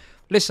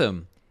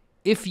 listen,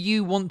 if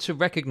you want to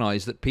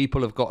recognize that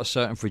people have got a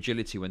certain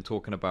fragility when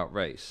talking about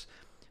race,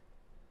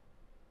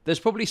 there's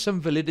probably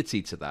some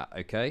validity to that,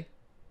 okay?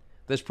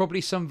 There's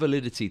probably some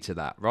validity to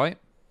that, right?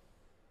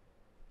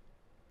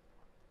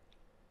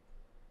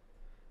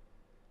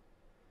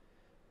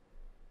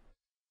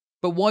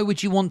 But why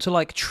would you want to,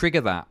 like,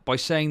 trigger that by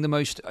saying the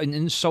most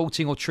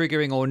insulting or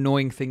triggering or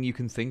annoying thing you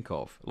can think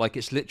of? Like,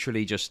 it's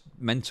literally just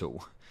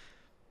mental.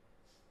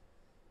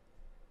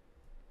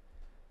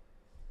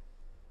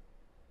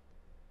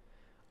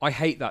 I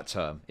hate that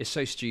term. It's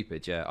so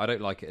stupid, yeah. I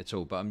don't like it at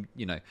all. But,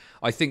 you know,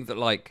 I think that,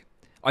 like,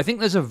 I think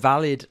there's a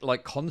valid,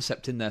 like,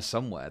 concept in there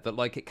somewhere that,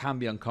 like, it can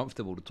be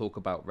uncomfortable to talk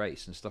about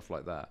race and stuff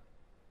like that.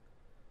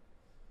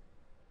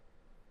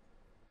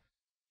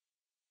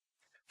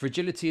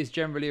 Fragility is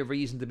generally a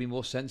reason to be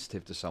more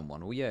sensitive to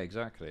someone. Well, yeah,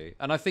 exactly.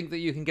 And I think that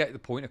you can get the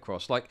point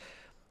across. Like,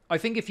 I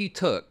think if you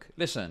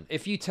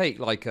take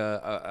like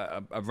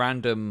a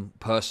random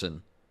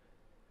person,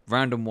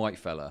 random white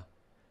fella,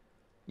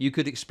 you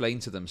could explain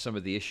to them some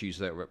of the issues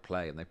that are at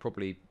play, and they'd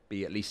probably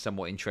be at least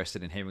somewhat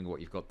interested in hearing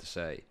what you've got to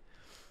say.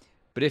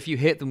 But if you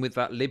hit them with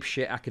that lib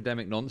shit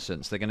academic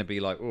nonsense, they're going to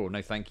be like, oh,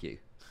 no, thank you.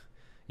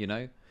 You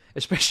know?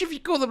 Especially if you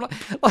call them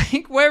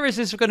like, where is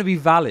this going to be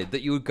valid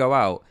that you would go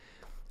out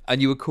and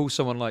you would call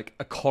someone like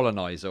a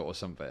colonizer or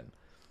something?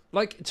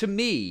 Like, to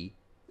me,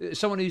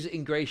 someone who's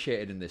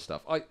ingratiated in this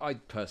stuff, I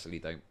personally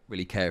don't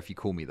really care if you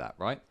call me that,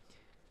 right?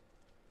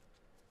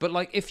 But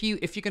like, if you're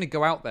going to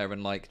go out there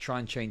and like try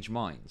and change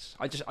minds,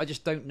 I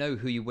just don't know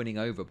who you're winning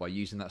over by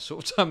using that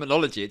sort of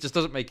terminology. It just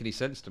doesn't make any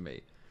sense to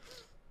me,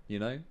 you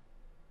know?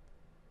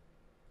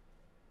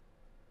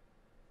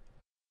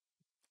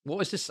 What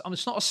is this?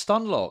 It's not a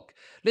stun lock.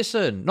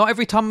 Listen, not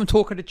every time I'm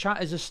talking to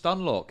chat is a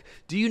stun lock.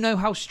 Do you know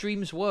how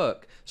streams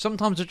work?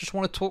 Sometimes I just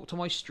want to talk to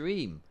my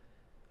stream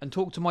and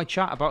talk to my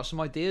chat about some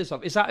ideas.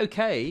 Is that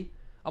okay?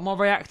 Am I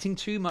reacting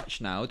too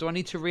much now? Do I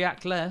need to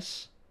react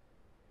less?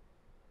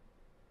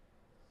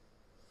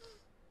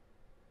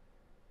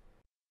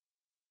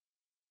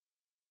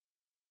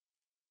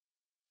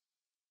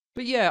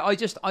 But yeah, I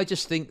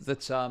just think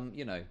that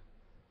you know,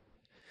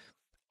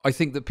 I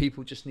think that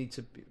people just need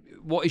to.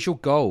 What is your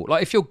goal?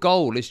 Like, if your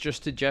goal is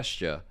just to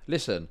gesture,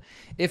 listen.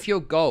 If your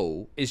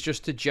goal is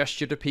just to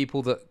gesture to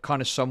people that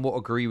kind of somewhat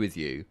agree with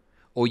you,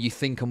 or you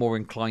think are more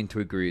inclined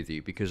to agree with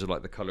you because of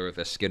like the color of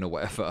their skin or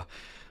whatever,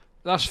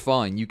 that's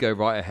fine. You go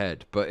right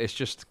ahead. But it's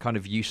just kind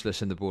of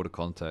useless in the broader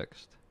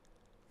context.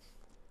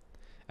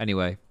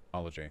 Anyway.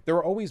 There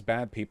are always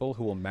bad people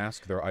who will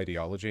mask their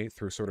ideology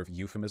through sort of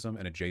euphemism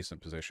and adjacent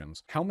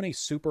positions. How many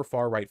super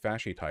far-right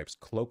fasci types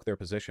cloak their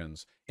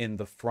positions in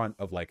the front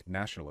of, like,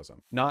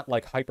 nationalism? Not,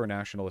 like,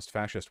 hyper-nationalist,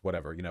 fascist,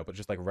 whatever, you know, but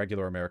just, like,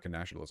 regular American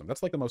nationalism.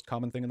 That's, like, the most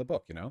common thing in the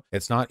book, you know?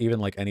 It's not even,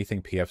 like,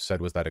 anything PF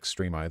said was that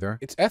extreme either.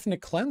 It's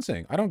ethnic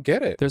cleansing. I don't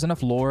get it. There's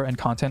enough lore and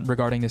content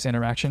regarding this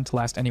interaction to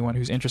last anyone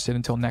who's interested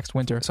until next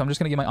winter, so I'm just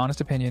going to give my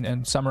honest opinion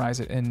and summarize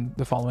it in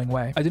the following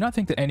way. I do not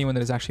think that anyone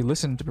that has actually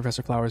listened to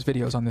Professor Flower's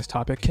videos on this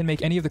topic can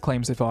make any of the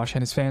claims that Vaush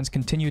and his fans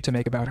continue to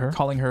make about her.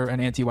 Calling her an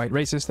anti-white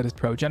racist that is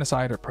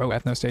pro-genocide or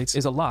pro-ethnostates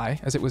is a lie,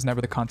 as it was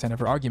never the content of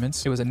her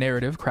arguments. It was a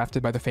narrative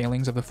crafted by the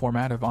failings of the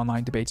format of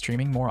online debate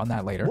streaming. More on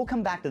that later. We'll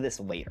come back to this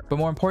later. But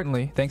more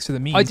importantly, thanks to the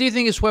memes... I do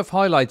think it's worth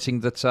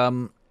highlighting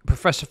that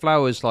Professor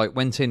Flowers like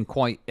went in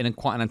quite an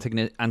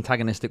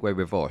antagonistic way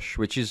with Vaush,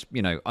 which is,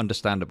 you know,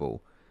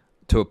 understandable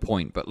to a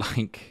point, but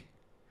like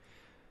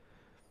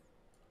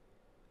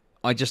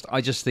I just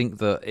think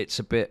that it's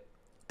a bit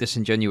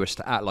disingenuous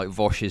to act like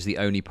Vaush is the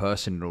only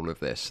person in all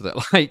of this that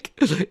like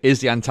is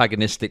the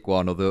antagonistic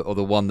one or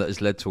the one that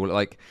has led to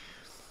like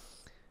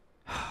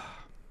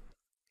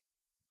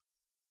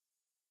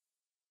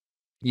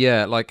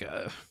yeah, like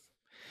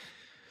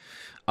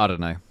I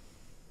don't know.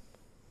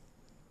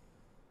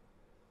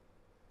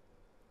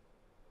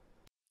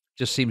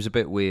 Just seems a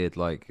bit weird.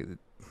 Like, it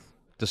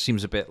just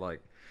seems a bit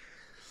like,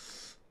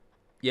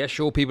 yeah,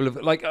 sure, people have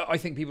like. I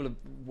think people are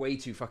way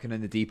too fucking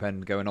in the deep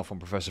end, going off on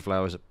Professor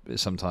Flowers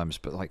sometimes.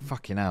 But like,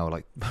 fucking hell,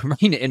 like,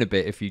 rein it in a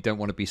bit if you don't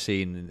want to be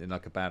seen in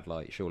like a bad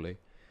light. Surely.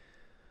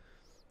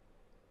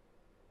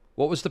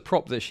 What was the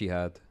prop that she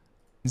had?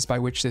 By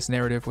which this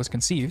narrative was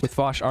conceived, with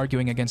Vaush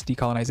arguing against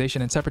decolonization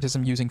and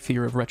separatism using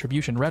fear of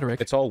retribution rhetoric.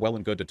 It's all well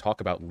and good to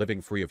talk about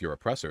living free of your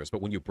oppressors,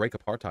 but when you break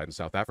apartheid in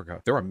South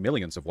Africa, there are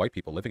millions of white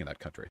people living in that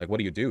country. Like, what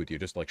do? Do you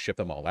just, like, ship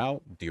them all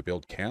out? Do you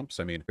build camps?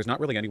 I mean, there's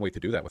not really any way to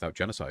do that without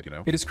genocide, you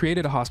know? It has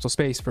created a hostile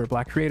space for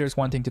black creators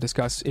wanting to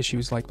discuss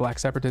issues like black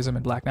separatism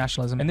and black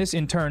nationalism, and this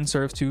in turn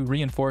serves to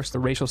reinforce the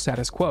racial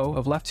status quo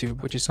of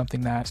LeftTube, which is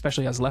something that,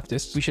 especially as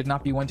leftists, we should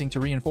not be wanting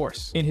to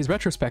reinforce. In his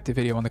retrospective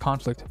video on the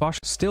conflict, Vaush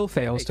still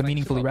fails to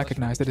meaningfully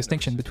recognize the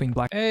distinction between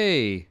black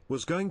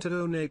was going to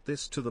donate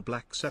this to the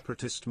black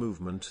separatist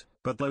movement,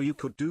 but though you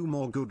could do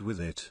more good with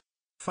it.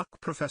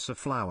 Fuck Professor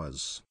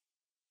Flowers.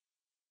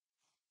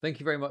 Thank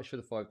you very much for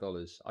the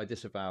 $5. I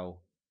disavow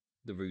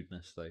the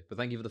rudeness though, but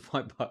thank you for the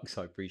 $5.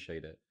 I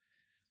appreciate it.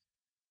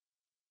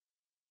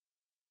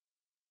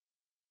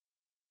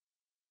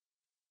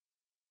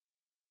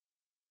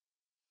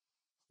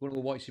 One of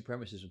the white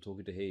supremacists were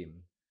talking to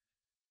him.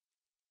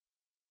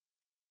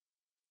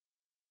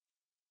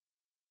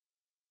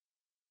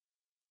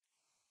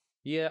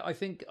 Yeah, I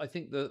think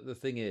the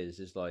thing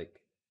is like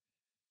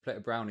plate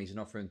of brownies and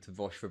offering to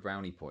Vaush for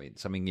brownie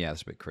points. I mean, yeah,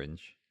 that's a bit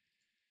cringe.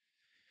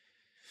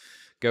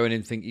 Go in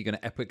and think you're going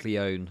to epically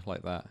own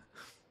like that.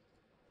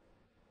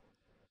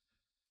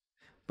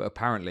 But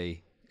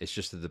apparently, it's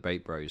just the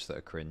debate bros that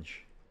are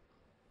cringe.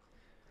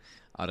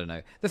 I don't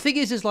know. The thing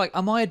is like,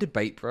 am I a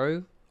debate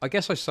bro? I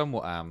guess I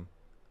somewhat am.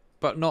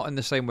 But not in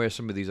the same way as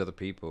some of these other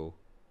people.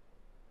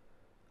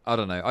 I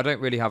don't know. I don't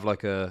really have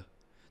like a...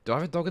 Do I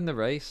have a dog in the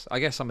race? I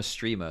guess I'm a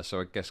streamer,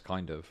 so I guess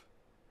kind of.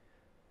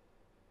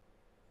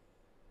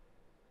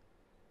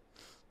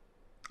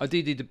 I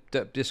do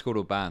Discord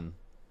or ban.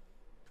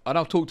 And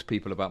I'll talk to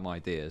people about my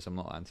ideas. I'm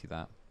not anti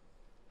that.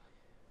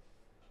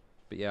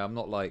 But yeah, I'm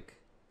not like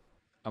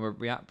I'm a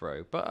React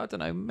bro. But I don't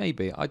know.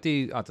 Maybe I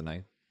do. I don't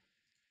know.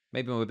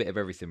 Maybe I'm a bit of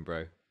everything,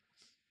 bro.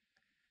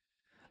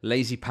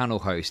 Lazy panel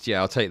host.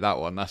 Yeah, I'll take that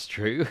one. That's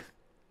true.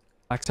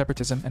 Black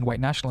separatism and white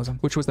nationalism,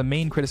 which was the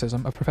main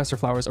criticism of Professor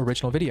Flower's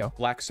original video.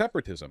 Black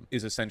separatism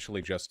is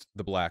essentially just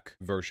the black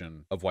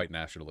version of white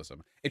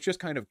nationalism. It's just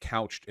kind of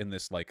couched in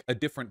this, like, a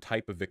different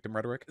type of victim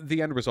rhetoric.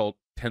 The end result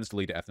tends to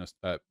lead to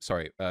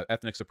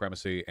ethnic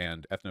supremacy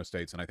and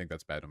ethno-states, and I think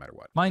that's bad no matter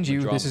what. Mind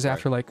you, this is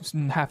after like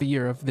half a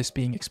year of this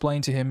being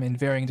explained to him in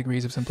varying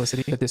degrees of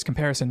simplicity, that this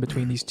comparison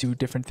between these two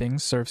different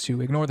things serves to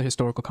ignore the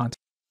historical context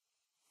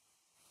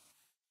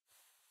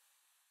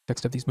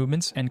of these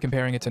movements, and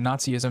comparing it to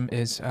Nazism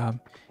is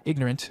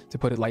ignorant, to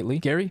put it lightly.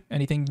 Gary,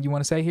 anything you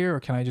want to say here, or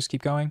can I just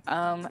keep going?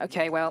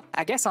 Okay, well,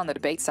 I guess on the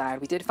debate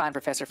side, we did find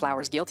Professor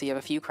Flowers guilty of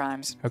a few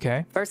crimes.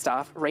 Okay. First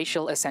off,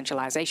 racial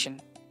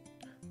essentialization.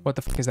 What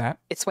the fuck is that?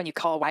 It's when you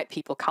call white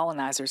people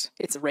colonizers.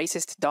 It's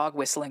racist dog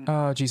whistling.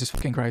 Oh, Jesus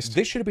fucking Christ.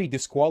 This should be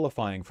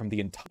disqualifying from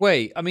the entire...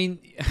 Wait, I mean...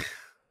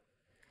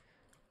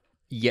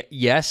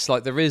 yes,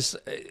 like there is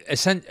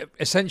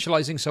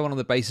essentializing someone on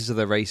the basis of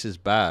their race is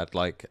bad.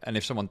 Like, and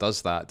if someone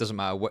does that, it doesn't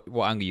matter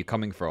what angle you're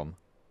coming from.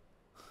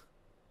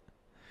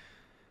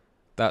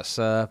 That's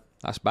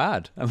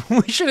bad. I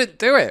mean, we shouldn't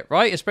do it,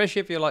 right?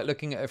 Especially if you're like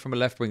looking at it from a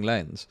left-wing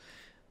lens.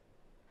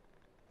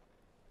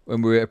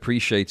 When we're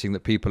appreciating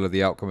that people are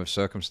the outcome of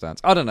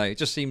circumstance. I don't know. It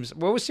just seems...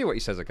 Well, we'll see what he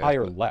says, okay.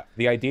 Higher left.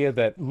 The idea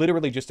that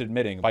literally just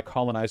admitting, by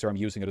colonizer, I'm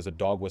using it as a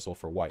dog whistle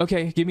for white.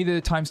 Okay, give me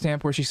the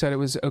timestamp where she said it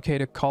was okay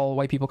to call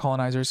white people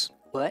colonizers.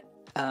 What?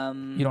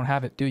 You don't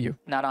have it, do you?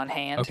 Not on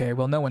hand. Okay,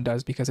 well, no one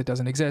does because it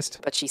doesn't exist.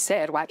 But she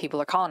said white people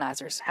are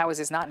colonizers. How is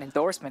this not an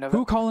endorsement of...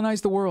 Who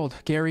colonized the world,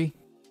 Gary?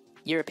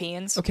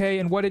 Europeans. Okay,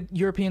 and what did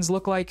Europeans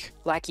look like?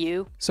 Like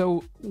you.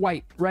 So,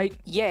 white, right?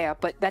 Yeah,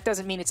 but that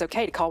doesn't mean it's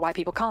okay to call white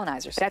people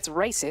colonizers. That's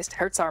racist,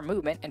 hurts our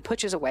movement, and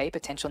pushes away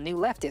potential new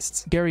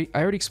leftists. Gary,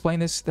 I already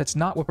explained this. That's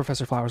not what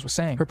Professor Flowers was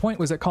saying. Her point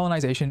was that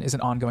colonization is an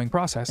ongoing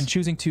process, and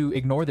choosing to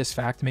ignore this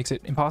fact makes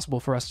it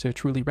impossible for us to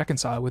truly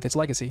reconcile with its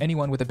legacy.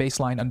 Anyone with a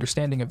baseline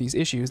understanding of these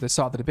issues that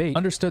saw the debate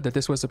understood that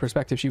this was the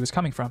perspective she was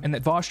coming from, and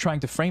that Vaush trying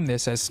to frame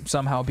this as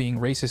somehow being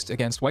racist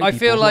against white people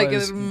feel like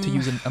was, to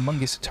use an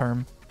Among Us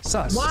term,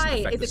 sus.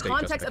 Why is the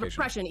context of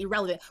oppression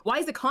irrelevant? Why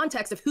is the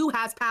context of who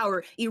has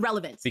power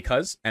irrelevant?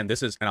 Because, and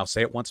I'll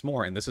say it once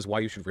more, and this is why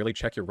you should really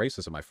check your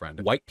racism, my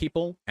friend. White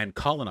people and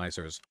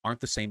colonizers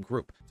aren't the same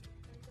group.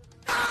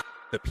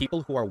 The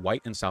people who are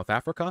white in South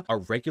Africa are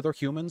regular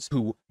humans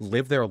who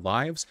live their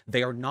lives.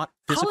 They are not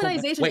physical.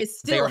 Colonization is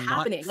still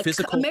happening. Like,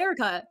 physical.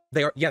 America.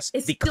 They are, yes,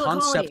 is the still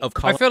concept of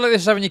I feel like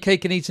this is having your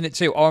cake and eating it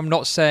too. Oh, I'm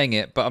not saying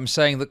it, but I'm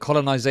saying that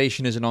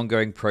colonization is an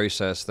ongoing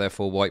process.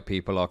 Therefore, white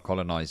people are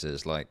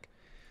colonizers. Like,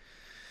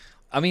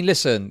 I mean,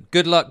 listen,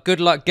 good luck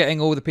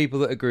getting all the people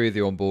that agree with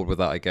you on board with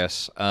that, I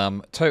guess.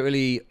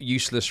 Totally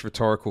useless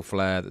rhetorical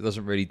flair that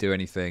doesn't really do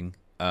anything.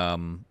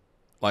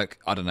 Like,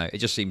 I don't know, it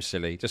just seems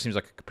silly. It just seems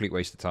like a complete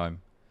waste of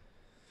time.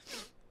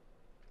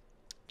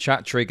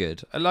 Chat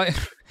triggered. Like,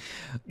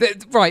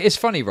 right, it's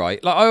funny,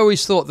 right? Like, I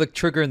always thought the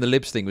trigger and the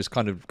libs thing was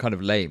kind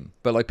of lame.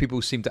 But, like,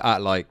 people seem to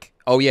act like,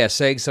 oh, yeah,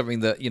 saying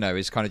something that, you know,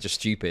 is kind of just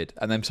stupid.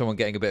 And then someone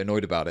getting a bit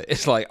annoyed about it.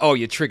 It's like, oh,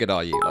 you're triggered,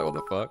 are you? Like, what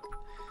the fuck?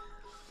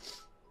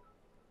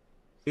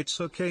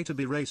 It's okay to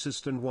be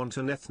racist and want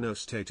an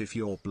ethno-state if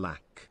you're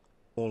black.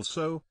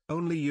 Also,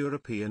 only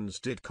Europeans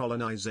did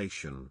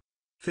colonization.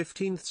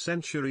 15th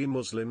century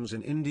Muslims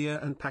in India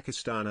and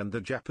Pakistan and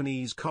the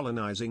Japanese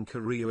colonizing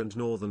Korea and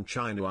northern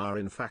China are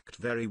in fact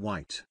very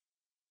white.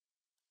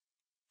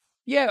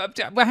 Yeah,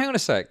 but hang on a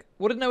sec.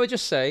 What did Noah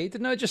just say?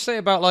 Did Noah just say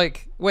about,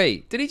 like...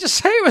 Wait, did he just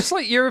say it was,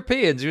 like,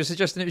 Europeans? He was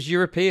suggesting it was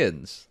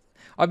Europeans.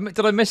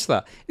 Did I miss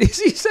that? Is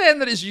he saying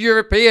that it's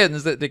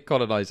Europeans that did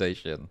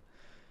colonization?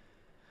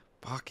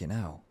 Fucking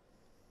hell.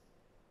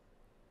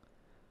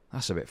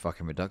 That's a bit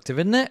fucking reductive,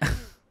 isn't it?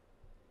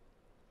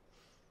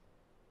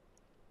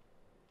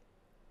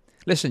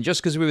 Listen,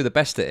 just because we were the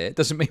best at it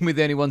doesn't mean we're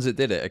the only ones that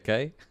did it,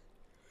 okay?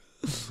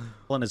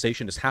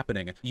 Colonization is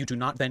happening. You do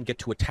not then get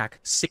to attack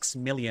 6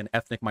 million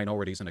ethnic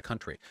minorities in a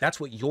country. That's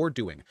what you're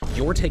doing.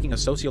 You're taking a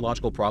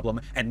sociological problem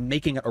and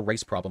making it a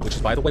race problem, which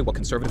is, by the way, what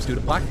conservatives do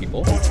to black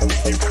people.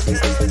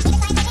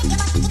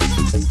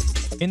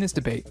 In this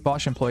debate,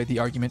 Vaush employed the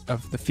argument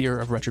of the fear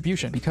of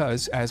retribution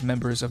because, as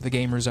members of the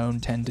gamer zone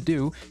tend to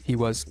do, he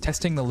was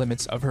testing the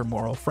limits of her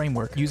moral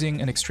framework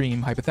using an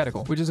extreme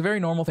hypothetical, which is a very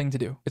normal thing to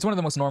do. It's one of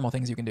the most normal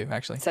things you can do,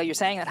 actually. So you're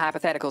saying that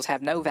hypotheticals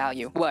have no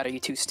value. What, are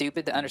you too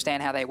stupid to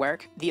understand how they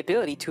work? The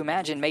ability to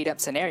imagine made-up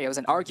scenarios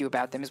and argue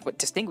about them is what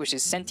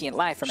distinguishes sentient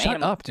life from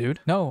animal. Shut up, dude.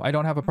 No, I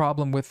don't have a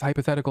problem with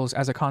hypotheticals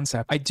as a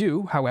concept. I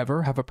do,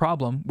 however, have a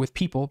problem with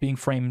people being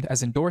framed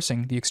as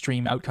endorsing the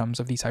extreme outcomes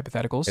of these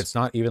hypotheticals. It's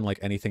not even like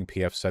anything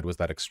PF Jeff said was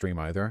that extreme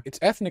either. It's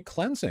ethnic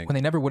cleansing. When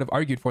they never would have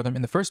argued for them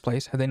in the first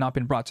place had they not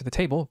been brought to the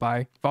table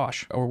by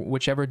Vaush, or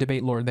whichever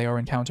debate lord they are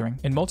encountering.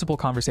 In multiple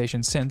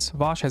conversations since,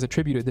 Vaush has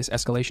attributed this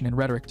escalation in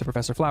rhetoric to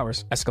Professor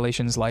Flowers.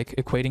 Escalations like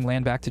equating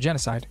land back to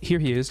genocide. Here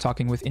he is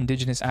talking with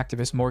indigenous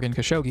activist Morgan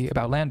Khashoggi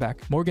about land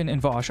back. Morgan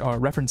and Vaush are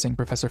referencing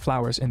Professor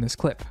Flowers in this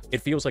clip.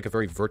 It feels like a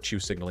very virtue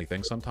signaling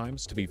thing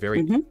sometimes to be very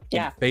in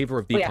favor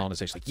of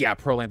decolonization. Like, yeah,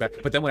 pro land back.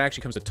 But then when it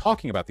actually comes to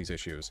talking about these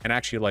issues and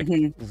actually like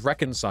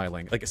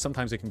reconciling, like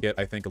sometimes it can get,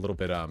 I think, a little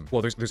bit,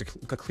 well, there's a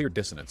clear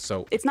dissonance.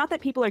 So it's not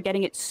that people are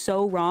getting it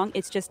so wrong.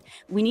 It's just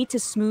we need to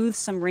smooth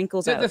some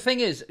wrinkles out. The thing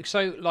is,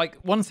 so like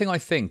one thing I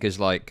think is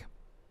like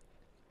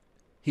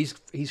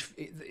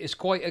it's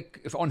quite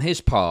on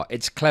his part.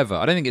 It's clever.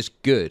 I don't think it's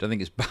good. I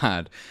think it's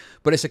bad,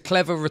 but it's a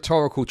clever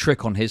rhetorical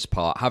trick on his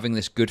part, having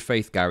this good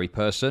faith Gary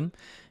person,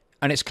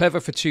 and it's clever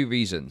for two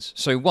reasons.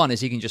 So one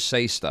is he can just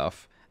say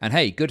stuff, and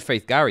hey, good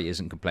faith Gary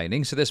isn't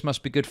complaining, so this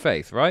must be good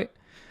faith, right?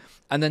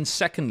 And then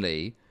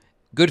secondly,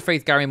 good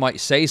faith Gary might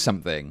say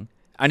something,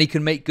 and he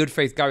can make good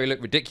faith Gary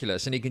look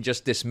ridiculous, and he can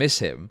just dismiss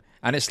him.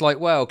 And it's like,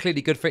 well,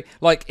 clearly good faith.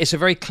 Like, it's a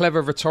very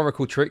clever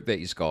rhetorical trick that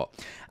he's got,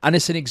 and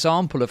it's an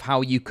example of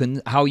how you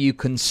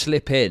can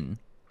slip in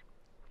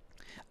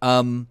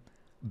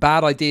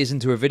bad ideas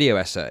into a video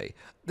essay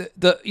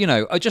that you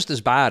know are just as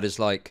bad as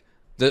like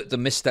the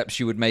missteps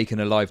you would make in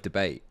a live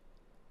debate.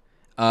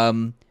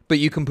 But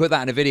you can put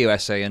that in a video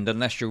essay, and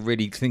unless you're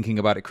really thinking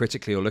about it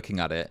critically or looking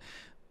at it,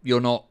 you're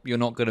not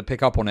going to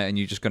pick up on it, and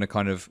you're just going to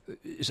kind of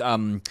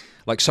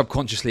like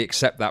subconsciously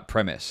accept that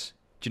premise.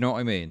 Do you know what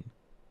I mean?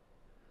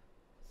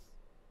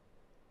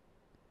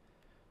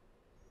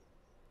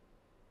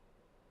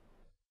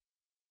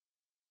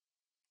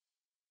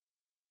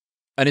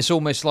 And it's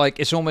almost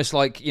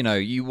like, you know,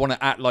 you want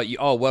to act like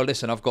oh, well,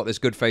 listen, I've got this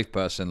good faith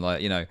person,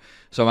 like, you know,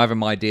 so I'm having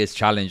my ideas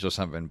challenged or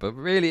something. But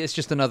really, it's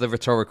just another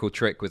rhetorical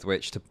trick with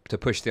which to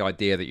push the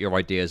idea that your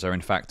ideas are in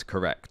fact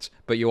correct.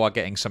 But you are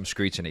getting some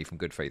scrutiny from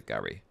good faith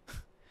Gary.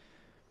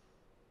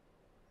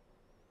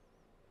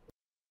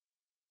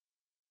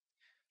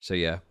 So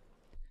yeah,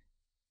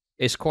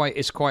 it's quite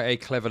a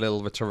clever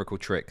little rhetorical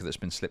trick that's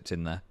been slipped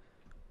in there,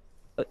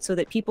 so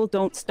that people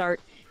don't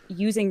start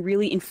using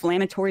really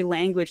inflammatory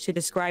language to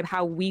describe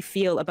how we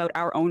feel about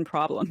our own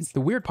problems. The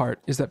weird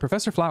part is that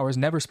Professor Flowers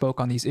never spoke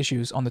on these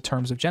issues on the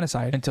terms of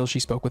genocide until she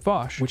spoke with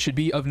Vaush, which should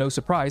be of no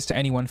surprise to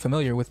anyone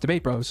familiar with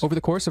debate bros. Over the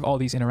course of all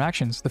these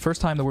interactions, the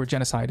first time the word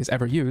genocide is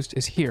ever used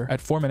is here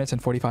at 4 minutes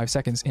and 45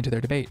 seconds into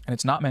their debate, and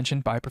it's not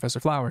mentioned by Professor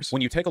Flowers.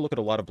 When you take a look at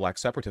a lot of black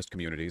separatist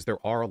communities,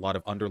 there are a lot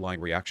of underlying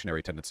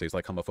reactionary tendencies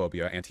like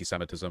homophobia,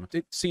 anti-Semitism.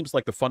 It seems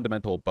like the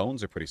fundamental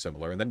bones are pretty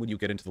similar, and then when you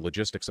get into the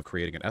logistics of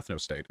creating an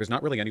ethno-state, there's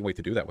not really any way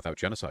to do that without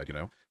genocide, you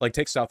know? Like,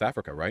 take South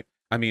Africa, right?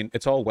 I mean,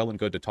 it's all well and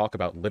good to talk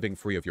about living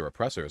free of your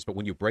oppressors, but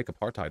when you break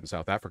apartheid in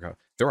South Africa,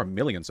 there are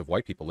millions of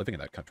white people living in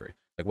that country.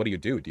 Like, what do?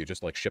 Do you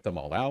just, like, ship them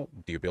all out?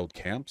 Do you build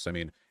camps? I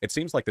mean, it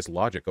seems like this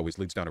logic always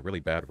leads down a really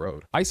bad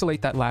road.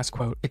 Isolate that last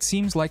quote. It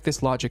seems like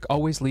this logic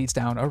always leads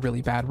down a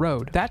really bad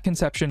road. That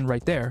conception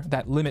right there,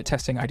 that limit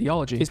testing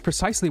ideology, is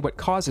precisely what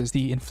causes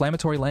the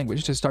inflammatory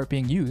language to start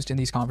being used in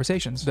these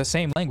conversations. The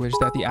same language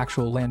that the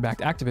actual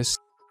land-backed activists.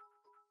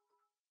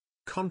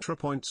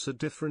 ContraPoints are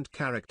different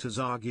characters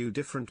argue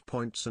different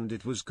points, and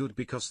it was good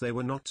because they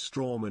were not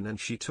strawmen and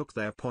she took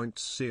their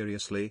points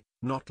seriously,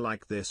 not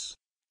like this.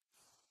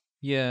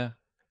 Yeah.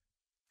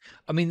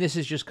 I mean, this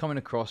is just coming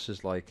across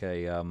as like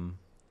a,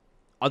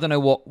 I don't know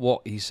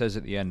what he says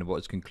at the end of what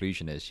his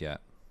conclusion is yet.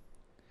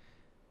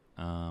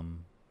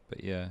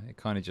 But yeah, it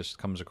kind of just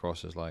comes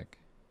across as like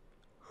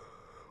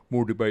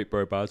more debate,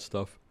 bro, bad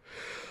stuff.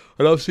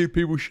 And I've seen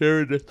people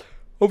sharing it.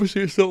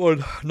 Obviously, it's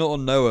not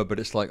on Noah, but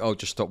it's like, oh,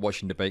 just stop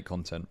watching debate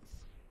content.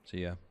 So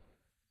yeah.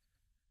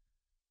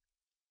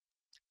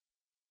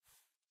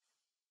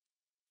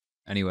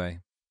 Anyway,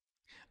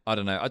 I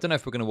don't know. I don't know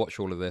if we're gonna watch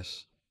all of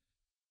this.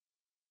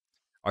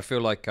 I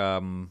feel like,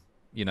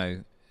 you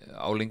know,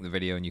 I'll link the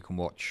video and you can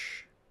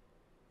watch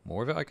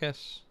more of it, I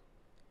guess.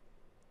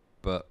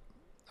 But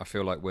I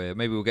feel like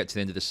maybe we'll get to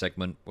the end of this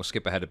segment. We'll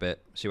skip ahead a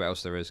bit, see what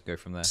else there is, go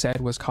from there. Said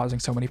was causing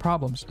so many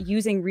problems.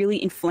 Using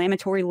really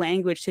inflammatory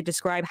language to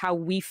describe how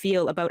we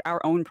feel about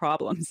our own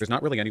problems. There's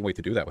not really any way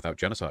to do that without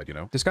genocide, you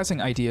know? Discussing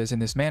ideas in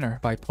this manner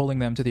by pulling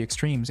them to the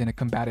extremes in a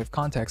combative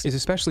context is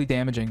especially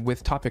damaging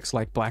with topics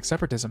like black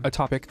separatism, a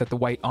topic that the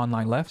white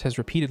online left has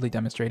repeatedly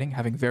demonstrating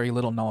having very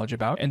little knowledge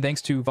about, and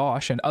thanks to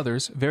Vaush and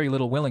others, very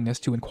little willingness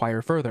to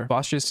inquire further.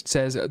 Vaush just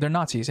says they're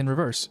Nazis in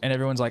reverse, and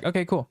everyone's like,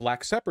 okay, cool.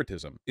 Black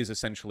separatism is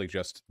essentially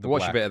just the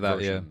black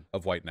version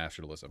of white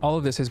nationalism. All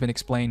of this has been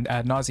explained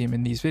ad nauseum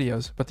in these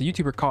videos, but the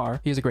YouTuber Carr,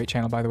 he has a great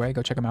channel by the way,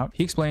 go check him out.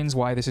 He explains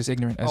why this is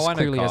ignorant as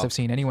clearly as I've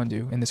seen anyone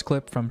do in this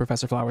clip from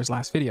Professor Flowers'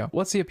 last video.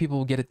 Let's see if people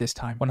will get it this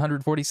time.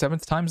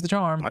 147th time's the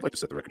charm. I'd like to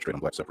set the record straight on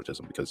black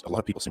separatism because a lot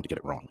of people seem to get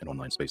it wrong in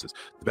online spaces.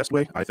 The best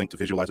way, I think, to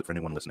visualize it for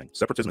anyone listening,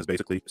 separatism is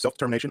basically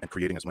self-determination and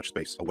creating as much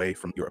space away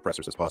from your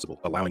oppressors as possible,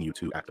 allowing you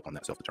to act upon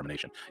that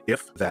self-determination.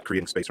 If that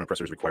creating space from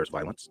oppressors requires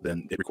violence,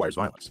 then it requires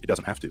violence. It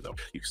doesn't have to, though.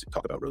 You can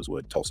talk about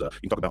Rosewood, Tulsa,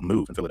 you can talk about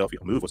MOVE in Philadelphia.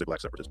 MOVE was a black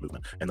separatist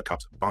movement, and the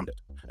cops bombed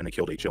it, and they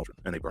killed 8 children,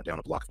 and they burnt down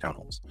a block of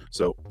townhomes.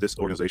 So this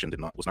organization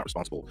was not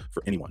responsible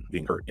for anyone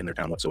being hurt in their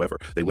town whatsoever.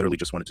 They literally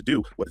just wanted to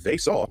do what they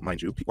saw,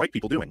 mind you, white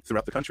people doing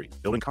throughout the country,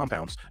 building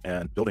compounds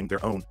and building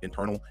their own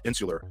internal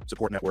insular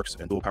support networks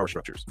and dual power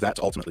structures. That's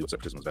ultimately what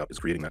separatism is about, is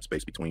creating that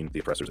space between the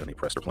oppressors and the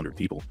oppressed or plundered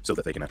people so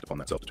that they can act upon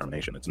that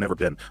self-determination. It's never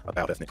been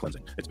about ethnic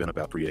cleansing. It's been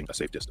about creating a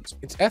safe distance.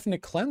 It's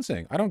ethnic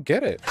cleansing. I don't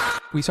get it.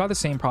 We saw the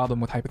same problem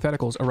with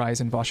hypotheticals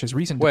arise in Vaush's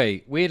recent...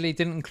 Wait, weirdly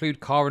didn't include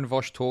Car and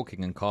Vaush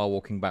talking and Car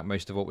walking back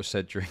most of what was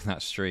said during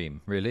that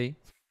stream. Really?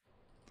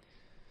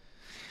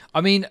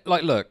 I mean,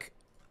 like, look,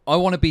 I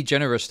want to be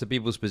generous to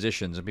people's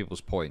positions and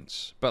people's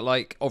points. But,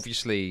 like,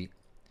 obviously,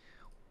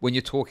 when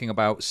you're talking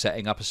about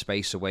setting up a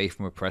space away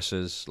from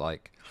oppressors,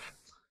 like,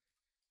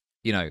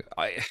 you know,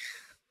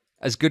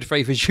 as good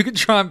faith as you can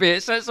try and be,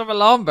 it sets some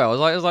alarm bells.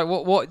 I was like,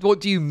 what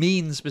do you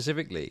mean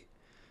specifically?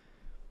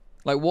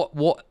 Like,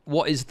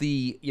 what is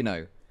the, you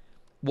know,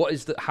 what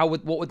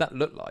would that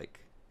look like,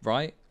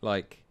 right?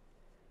 Like,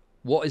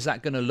 what is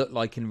that going to look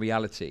like in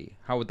reality?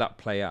 How would that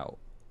play out?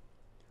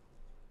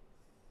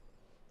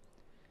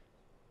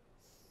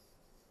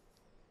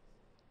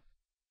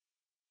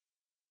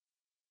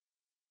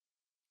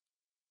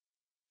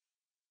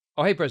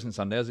 Oh, hey, President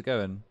Sunday, how's it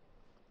going?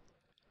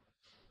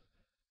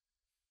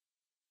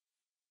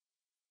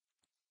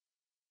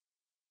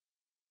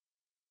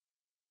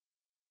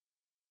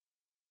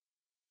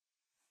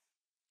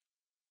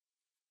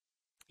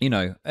 You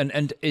know,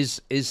 and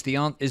is the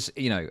answer is,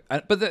 you know,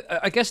 but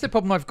I guess the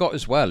problem I've got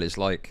as well is,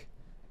 like,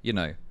 you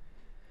know,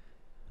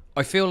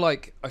 I feel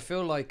like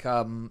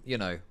you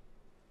know,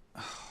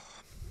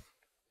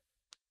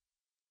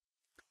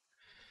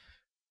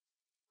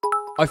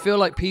 I feel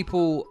like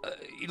people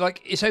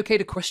like, it's okay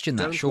to question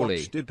that. Surely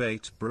Don't watch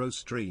debate bro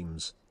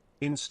streams.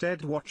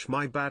 Instead watch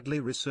my badly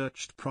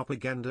researched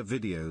propaganda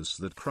videos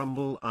that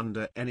crumble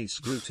under any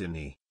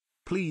scrutiny.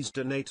 Please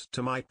donate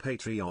to my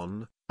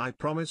Patreon. I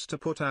promise to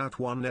put out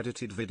one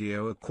edited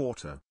video a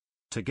quarter.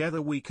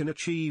 Together we can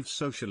achieve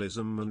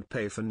socialism and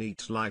pay for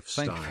neat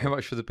lifestyle. Thank you very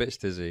much for the bits,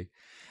 Dizzy.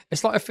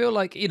 It's like, I feel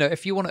like, you know,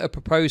 if you want to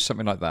propose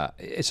something like that,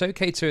 it's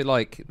okay to,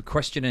 like,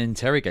 question and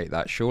interrogate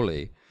that,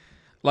 surely.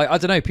 Like, I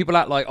don't know, people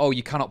act like, oh,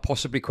 you cannot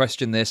possibly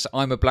question this.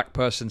 I'm a black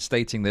person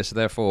stating this,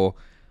 therefore,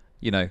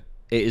 you know,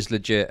 it is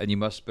legit and you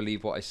must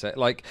believe what I say.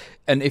 Like,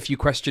 and if you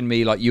question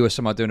me, like, you are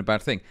somehow doing a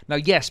bad thing. Now,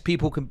 yes,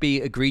 people can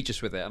be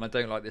egregious with it, and I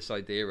don't like this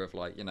idea of,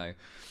 like, you know,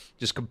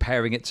 just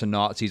comparing it to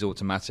Nazis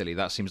automatically.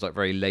 That seems like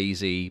very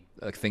lazy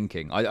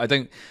thinking. I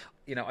don't,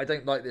 you know, I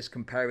don't like this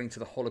comparing to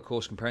the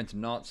Holocaust, comparing to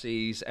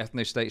Nazis,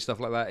 ethno-state, stuff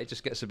like that. It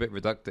just gets a bit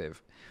reductive.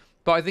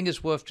 But I think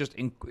it's worth just,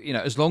 you know,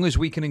 as long as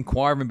we can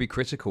inquire and be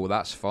critical,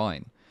 that's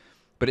fine.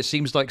 But it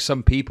seems like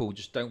some people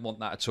just don't want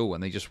that at all,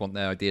 and they just want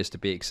their ideas to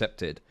be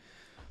accepted,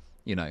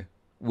 you know,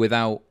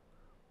 without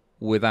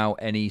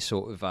any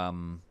sort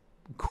of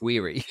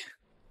query.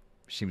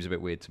 Seems a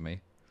bit weird to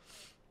me.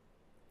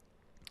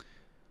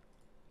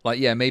 Like,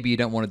 yeah, maybe you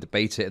don't want to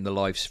debate it in the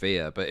live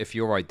sphere, but if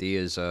your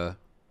ideas are,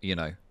 you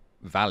know,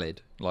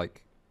 valid,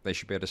 like, they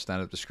should be able to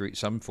stand up to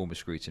some form of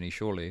scrutiny,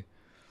 surely.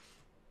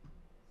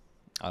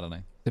 I don't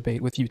know.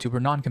 Debate with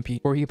YouTuber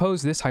Non-Compete, where he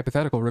posed this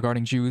hypothetical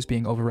regarding Jews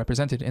being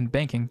overrepresented in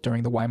banking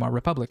during the Weimar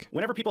Republic.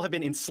 Whenever people have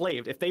been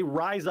enslaved, if they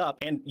rise up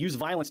and use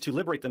violence to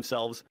liberate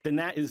themselves, then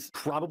that is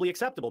probably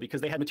acceptable because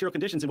they had material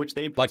conditions in which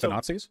they... Like the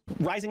Nazis?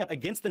 Rising up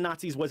against the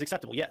Nazis was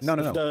acceptable, yes.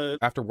 No.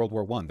 After World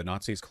War I, the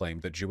Nazis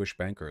claimed that Jewish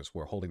bankers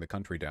were holding the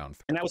country down.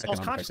 And that was false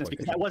consciousness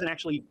because that wasn't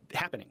actually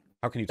happening.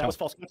 How can you tell? That was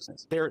false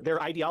consciousness.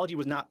 Their ideology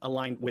was not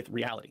aligned with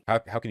reality. How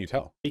can you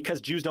tell?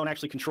 Because Jews don't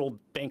actually control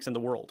banks in the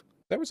world.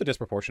 There was a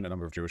disproportionate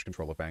number of Jewish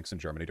control of banks in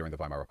Germany during the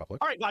Weimar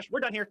Republic. All right, Vaush, we're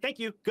done here. Thank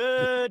you.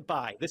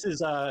 Goodbye. This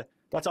is,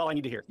 that's all I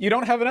need to hear. You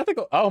don't have an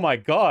ethical... Oh my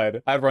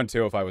god. I'd run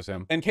too if I was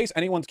him. In case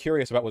anyone's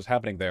curious about what's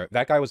happening there,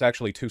 that guy was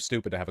actually too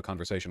stupid to have a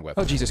conversation with.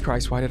 Oh, Jesus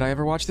Christ, why did I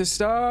ever watch this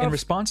stuff? In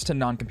response to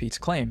Non-Compete's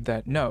claim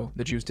that, no,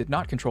 the Jews did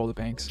not control the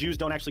banks. Jews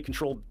don't actually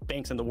control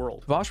banks in the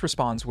world. Vaush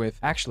responds with,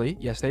 actually,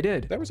 yes, they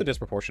did. There was a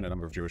disproportionate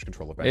number of Jewish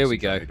control of banks Here we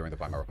go. during the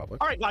Weimar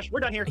Republic. All right, Vaush,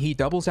 we're done here. He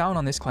doubles down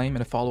on this claim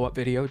in a follow-up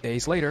video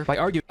days later by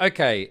arguing...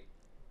 Okay.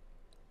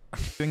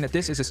 That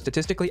this is a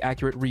statistically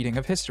accurate reading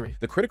of history.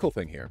 The critical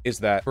thing here is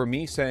that for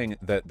me saying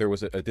that there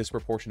was a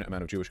disproportionate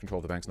amount of Jewish control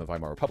of the banks in the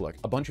Weimar Republic,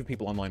 a bunch of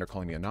people online are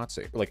calling me a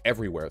Nazi. Like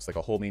everywhere, it's like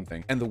a whole meme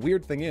thing. And the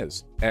weird thing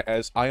is,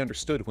 as I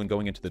understood when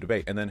going into the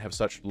debate and then have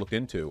such looked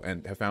into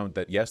and have found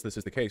that yes, this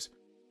is the case,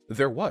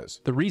 there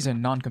was. The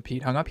reason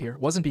Non-Compete hung up here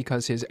wasn't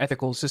because his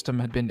ethical system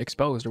had been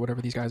exposed or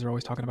whatever these guys are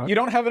always talking about. You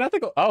don't have an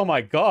ethical... Oh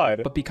my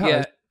god. But because...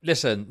 Yeah,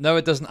 listen,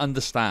 Noah doesn't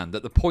understand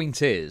that the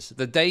point is,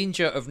 the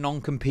danger of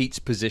Non-Compete's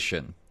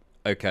position...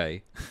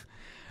 Okay.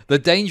 The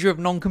danger of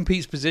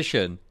Non-Compete's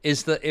position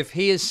is that if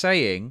he is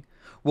saying,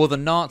 well, the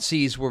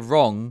Nazis were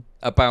wrong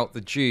about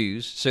the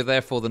Jews, so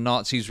therefore the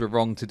Nazis were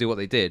wrong to do what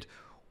they did,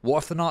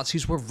 what if the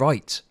Nazis were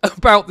right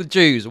about the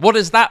Jews? What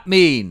does that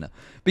mean?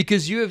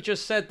 Because you have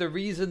just said the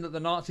reason that the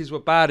Nazis were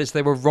bad is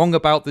they were wrong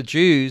about the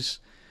Jews.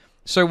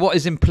 So what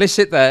is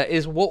implicit there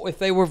is, what if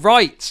they were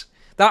right?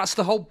 That's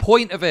the whole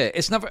point of it.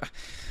 It's never...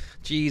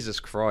 Jesus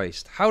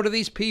Christ. How do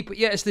these people...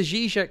 Yeah, it's the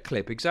Zizek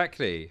clip,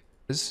 exactly.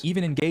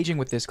 Even engaging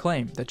with this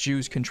claim that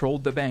Jews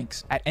controlled the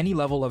banks at any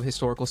level of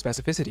historical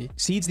specificity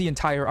cedes the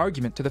entire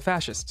argument to the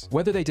fascists.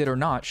 Whether they did or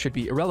not should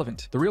be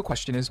irrelevant. The real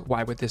question is,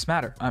 why would this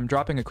matter? I'm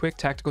dropping a quick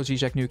tactical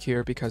Zizek nuke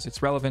here because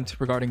it's relevant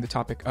regarding the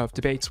topic of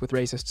debates with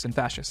racists and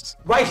fascists.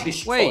 Why is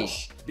this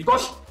false?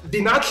 Because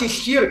the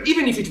Nazis here,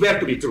 even if it were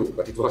to be true,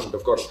 but it wasn't,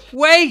 of course.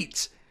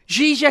 Wait!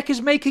 Zizek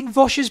is making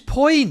Vaush's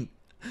point.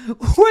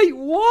 Wait,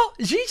 what?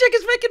 Zizek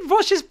is making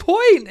Vaush's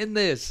point in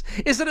this.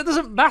 Is that it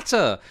doesn't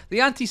matter. The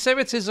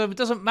anti-Semitism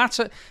doesn't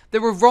matter. They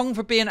were wrong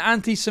for being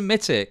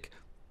anti-Semitic.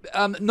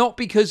 Not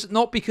because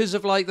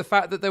of like the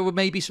fact that there were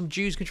maybe some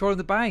Jews controlling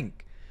the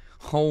bank.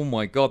 Oh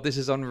my God, this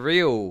is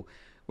unreal.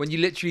 When you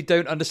literally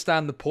don't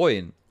understand the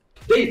point.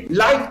 They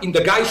lied in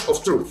the guise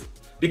of truth.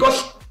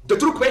 Because the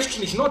true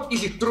question is not,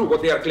 is it true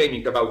what they are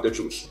claiming about the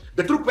Jews?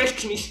 The true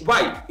question is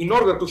why, in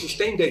order to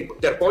sustain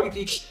their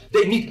politics,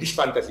 they need this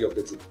fantasy of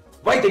the Jew.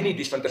 Why they need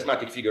this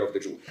phantasmatic figure of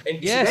the Jew.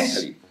 And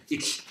incidentally,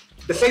 it's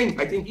the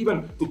same, I think,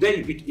 even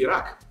today with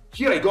Iraq.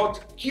 Here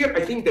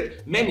I think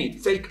that many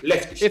fake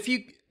leftists... If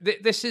you...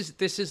 This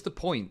is the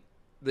point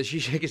that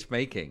Zizek is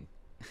making.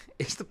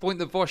 It's the point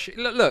that Vaush...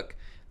 Look,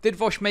 did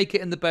Vaush make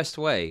it in the best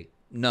way?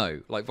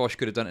 No. Like, Vaush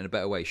could have done it in a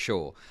better way,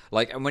 sure.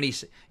 Like, and when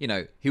he's... You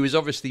know, he was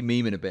obviously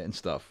memeing a bit and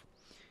stuff.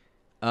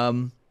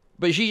 But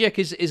Zizek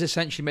is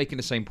essentially making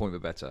the same point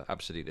but better.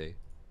 Absolutely.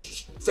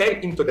 Fell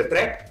into the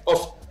trap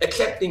of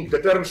accepting the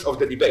terms of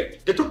the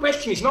debate. The true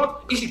question is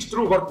not, is it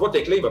true what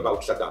they claim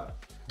about Saddam?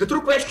 The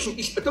true question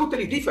is a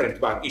totally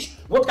different one, is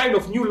what kind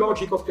of new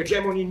logic of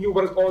hegemony, new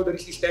world order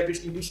is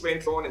established in this way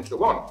and so on and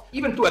so on.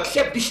 Even to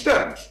accept these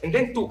terms and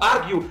then to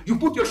argue, you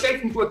put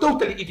yourself into a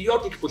totally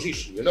idiotic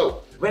position, you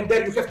know. When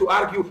there you have to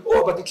argue,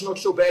 oh, but it's not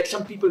so bad,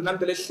 some people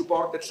nonetheless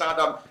supported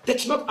Saddam.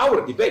 That's not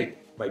our debate.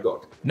 My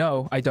God.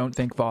 No, I don't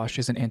think Vaush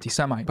is an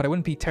anti-Semite, but I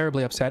wouldn't be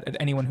terribly upset at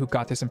anyone who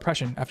got this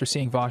impression after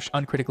seeing Vaush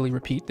uncritically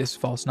repeat this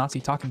false Nazi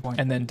talking point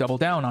and then double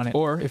down on it.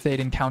 Or if they'd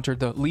encountered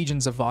the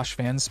legions of Vaush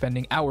fans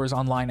spending hours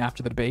online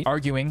after the debate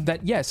arguing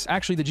that yes,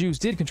 actually the Jews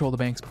did control the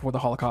banks before the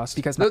Holocaust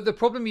because... The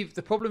problem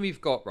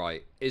you've got,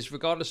 right, is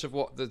regardless of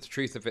what the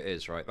truth of it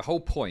is, right, the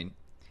whole point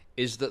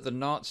is that the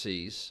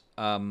Nazis,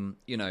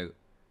 you know,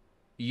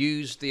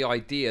 used the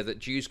idea that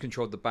Jews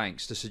controlled the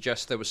banks to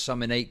suggest there was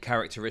some innate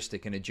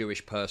characteristic in a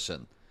Jewish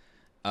person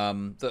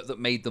that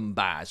made them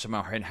bad,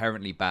 somehow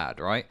inherently bad,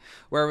 right?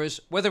 Whereas,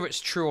 whether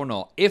it's true or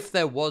not, if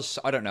there was,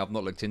 I don't know, I've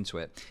not looked into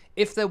it,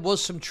 if there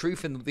was some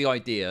truth in the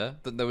idea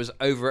that there was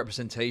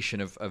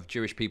overrepresentation of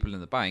Jewish people in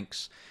the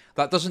banks,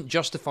 that doesn't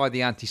justify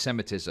the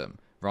anti-Semitism,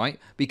 right?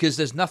 Because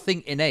there's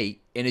nothing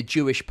innate in a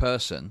Jewish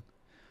person.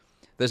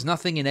 There's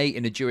nothing innate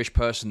in a Jewish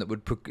person that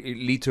would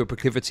lead to a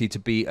proclivity to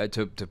be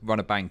to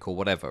run a bank or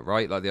whatever,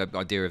 right? Like the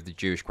idea of the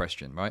Jewish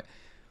question, right?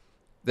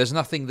 There's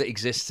nothing that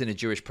exists in a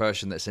Jewish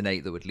person that's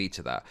innate that would lead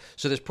to that.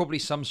 So there's probably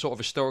some sort of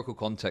historical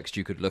context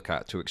you could look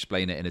at to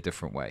explain it in a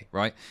different way,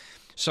 right?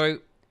 So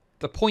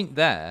the point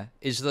there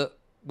is that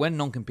when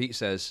non-compete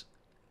says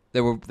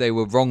they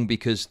were wrong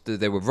because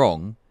they were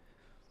wrong,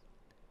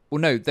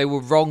 well, no, they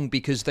were wrong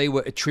because they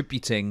were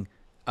attributing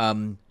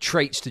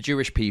traits to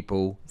Jewish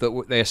people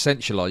that they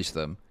essentialized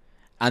them,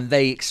 and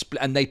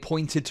they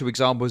pointed to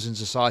examples in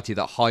society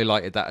that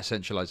highlighted that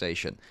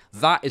essentialization.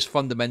 That is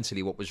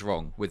fundamentally what was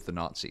wrong with the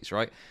Nazis,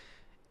 right?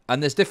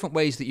 And there's different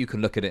ways that you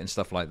can look at it and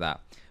stuff like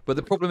that. But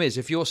the problem is,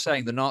 if you're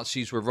saying the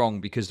Nazis were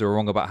wrong because they were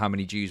wrong about how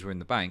many Jews were in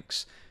the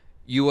banks,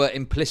 you were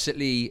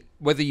implicitly,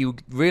 whether you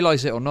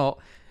realize it or not,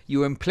 you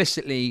were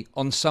implicitly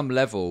on some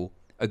level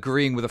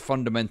agreeing with a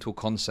fundamental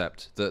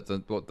concept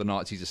that what the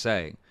Nazis are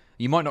saying.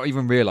 You might not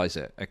even realize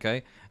it,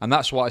 okay? And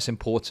that's why it's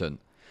important.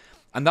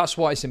 And that's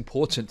why it's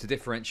important to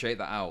differentiate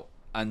that out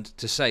and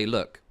to say,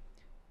 look,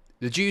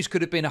 the Jews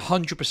could have been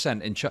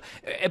 100% in charge.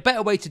 A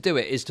better way to do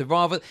it is to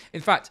rather...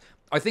 In fact,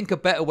 I think a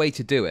better way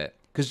to do it,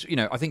 because, you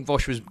know, I think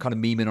Vaush was kind of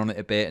memeing on it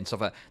a bit and stuff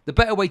like that. The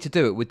better way to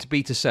do it would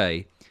be to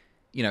say,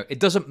 you know,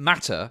 it doesn't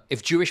matter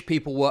if Jewish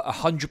people were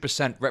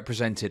 100%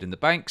 represented in the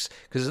banks,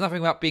 because there's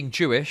nothing about being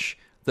Jewish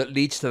that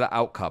leads to that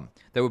outcome.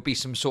 There would be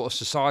some sort of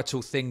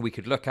societal thing we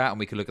could look at, and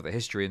we could look at the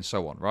history and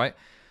so on, right?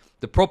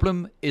 The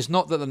problem is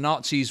not that the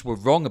Nazis were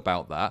wrong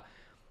about that.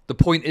 The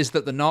point is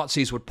that the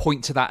Nazis would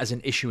point to that as an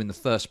issue in the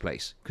first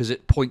place, because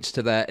it points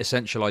to their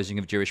essentializing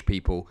of Jewish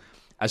people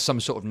as some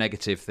sort of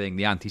negative thing,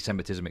 the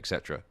anti-Semitism,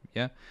 etc.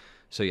 Yeah?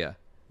 So yeah,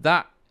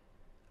 that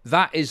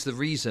is the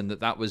reason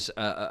that was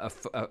a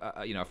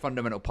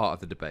fundamental part of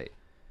the debate.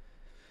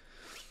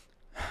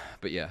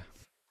 But yeah.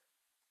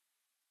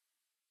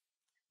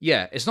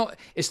 Yeah, it's not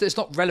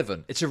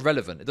relevant. It's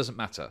irrelevant. It doesn't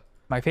matter.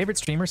 My favorite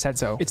streamer said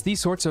so. It's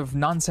these sorts of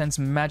nonsense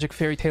magic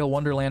fairy tale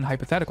wonderland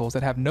hypotheticals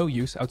that have no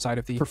use outside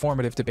of the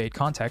performative debate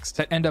context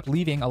that end up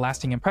leaving a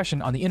lasting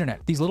impression on the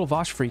internet. These little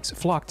Vaush freaks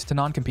flocked to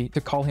non-compete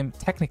to call him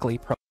technically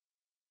pro.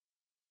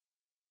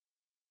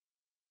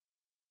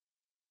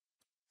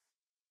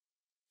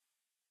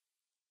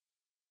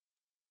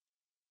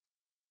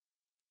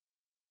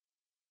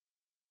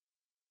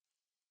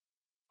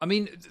 I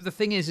mean, the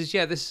thing is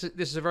yeah, this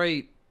is a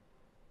very,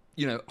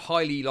 you know,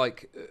 highly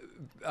like,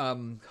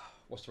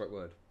 what's the right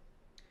word?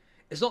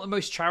 It's not the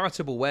most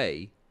charitable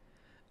way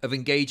of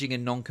engaging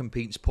in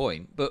non-compete's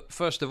point, but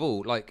first of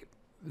all, like,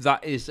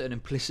 that is an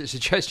implicit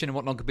suggestion in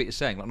what non-compete is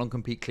saying. Like,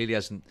 non-compete clearly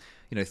hasn't,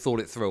 you know,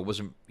 thought it through. Or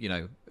wasn't, you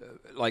know,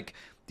 like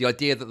the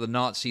idea that the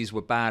Nazis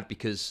were bad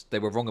because they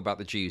were wrong about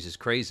the Jews is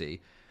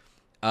crazy.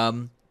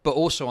 But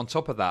also on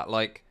top of that,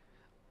 like,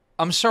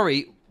 I'm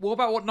sorry, what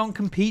about what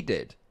non-compete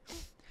did?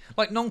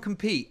 Like,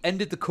 non-compete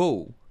ended the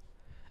call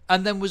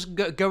and then was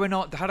going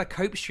on, had a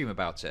cope stream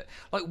about it.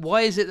 Like,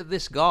 why is it that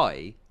this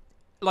guy,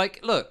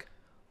 like, look,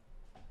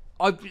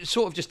 I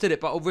sort of just did it,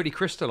 but I'll really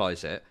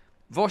crystallize it.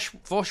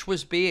 Vaush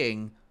was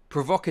being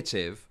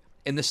provocative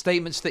in the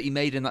statements that he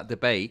made in that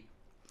debate,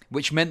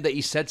 which meant that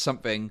he said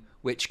something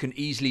which can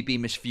easily be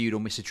misviewed or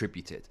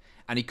misattributed.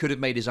 And he could have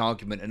made his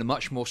argument in a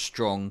much more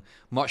strong,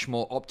 much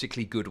more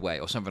optically good way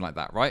or something like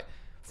that, right?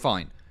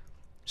 Fine.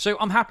 So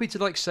I'm happy to,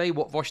 like, say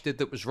what Vaush did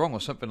that was wrong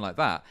or something like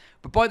that.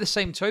 But by the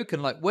same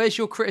token, like, where's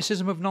your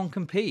criticism of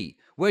non-compete?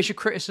 Where's your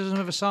criticism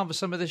of Hasan for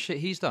some of the shit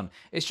he's done?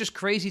 It's just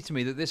crazy to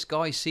me that this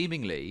guy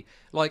seemingly,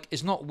 like,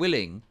 is not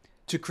willing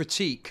to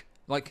critique,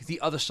 like,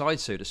 the other side,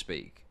 so to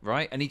speak,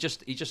 right? And he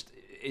just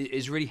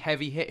is really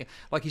heavy hitting.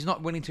 Like, he's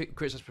not willing to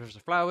criticize Professor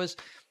Flowers.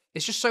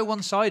 It's just so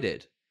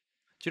one-sided.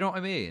 Do you know what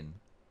I mean?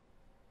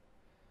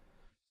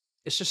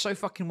 It's just so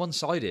fucking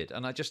one-sided,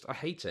 and I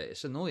hate it.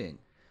 It's annoying.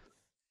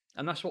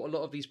 And that's what a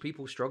lot of these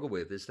people struggle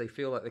with, is they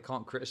feel like they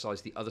can't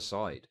criticize the other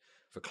side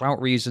for clout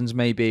reasons,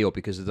 maybe, or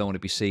because they don't want to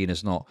be seen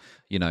as not,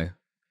 you know,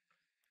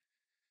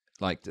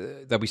 like,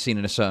 they'll be seen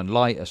in a certain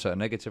light, a certain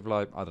negative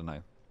light. I don't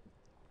know.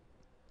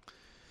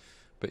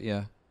 But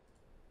yeah.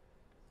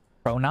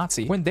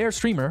 Pro-Nazi when their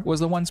streamer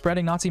was the one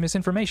spreading Nazi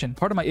misinformation.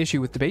 Part of my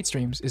issue with debate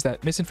streams is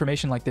that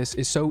misinformation like this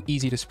is so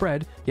easy to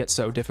spread, yet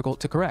so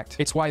difficult to correct.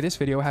 It's why this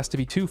video has to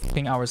be 2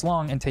 fucking hours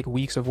long and take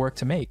weeks of work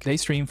to make. They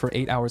stream for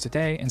 8 hours a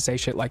day and say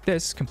shit like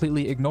this,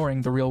 completely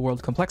ignoring the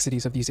real-world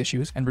complexities of these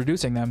issues and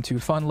reducing them to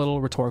fun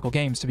little rhetorical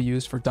games to be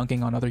used for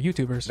dunking on other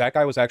YouTubers. That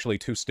guy was actually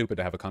too stupid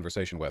to have a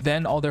conversation with.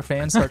 Then all their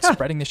fans start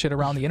spreading this shit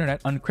around the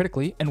internet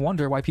uncritically and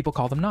wonder why people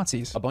call them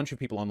Nazis. A bunch of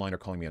people online are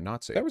calling me a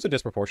Nazi. There was a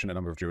disproportionate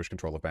number of Jewish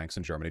control of banks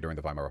in Germany during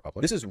the Weimar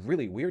Republic. This is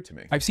really weird to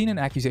me. I've seen an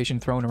accusation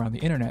thrown around the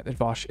internet that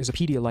Vaush is a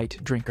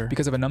Pedialyte drinker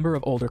because of a number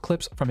of older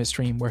clips from his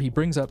stream where he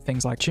brings up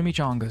things like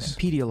chimichangas and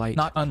Pedialyte,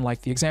 not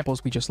unlike the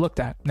examples we just looked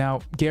at.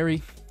 Now,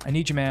 Gary, I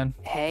need you, man.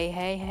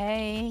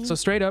 Hey. So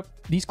straight up,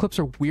 these clips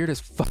are weird as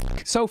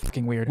fuck. So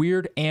fucking weird.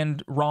 Weird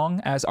and wrong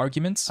as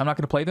arguments. I'm not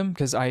going to play them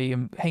because I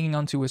am hanging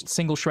on to a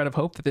single shred of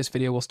hope that this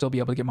video will still be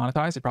able to get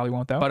monetized. It probably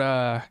won't though.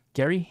 But,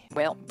 Gary?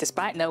 Well,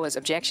 despite Noah's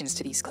objections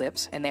to these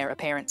clips and their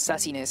apparent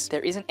sussiness,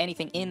 there isn't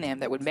anything in them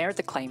that would merit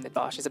the claim that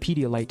Vaush is a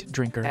Pedialyte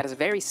drinker. That is a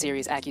very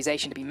serious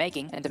accusation to be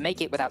making, and to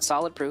make it without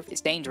solid proof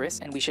is dangerous,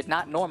 and we should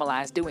not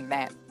normalize doing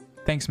that.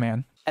 Thanks,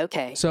 man.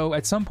 Okay. So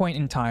at some point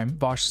in time,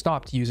 Vaush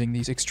stopped using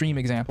these extreme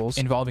examples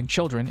involving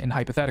children in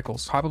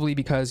hypotheticals, probably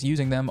because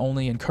using them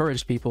only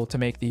encouraged people to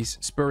make these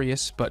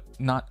spurious but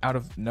not out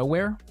of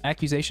nowhere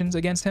accusations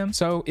against him.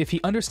 So if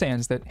he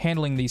understands that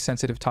handling these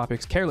sensitive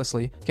topics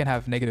carelessly can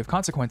have negative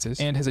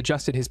consequences and has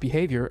adjusted his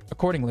behavior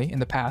accordingly in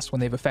the past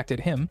when they've affected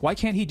him, why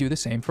can't he do the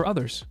same for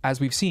others? As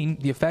we've seen,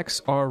 the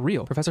effects are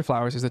real. Professor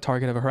Flowers is the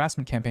target of a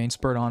harassment campaign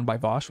spurred on by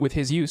Vaush with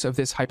his use of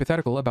this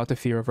hypothetical about the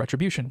fear of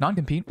retribution.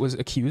 Non-compete was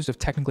accused of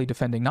technically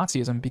defending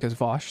Nazism because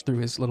Vaush, through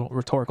his little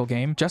rhetorical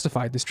game,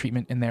 justified this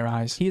treatment in their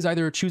eyes. He is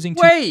either choosing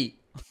to— Wait!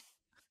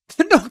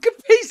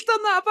 Non-compete's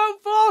done that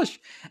about Vaush!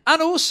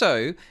 And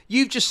also,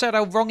 you've just said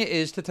how wrong it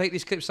is to take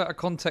these clips out of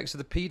context of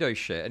the pedo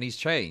shit, and he's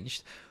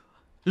changed.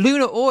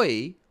 Luna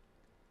Oi,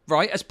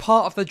 right, as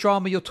part of the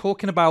drama you're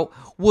talking about,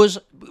 was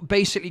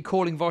basically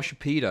calling Vaush a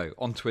pedo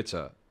on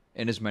Twitter,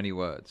 in as many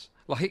words.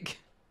 Like,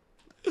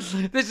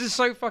 this is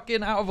so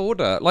fucking out of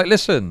order. Like,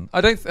 listen, I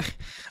don't...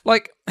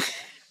 like...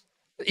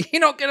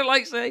 You're not going to,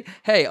 like, say,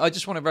 hey, I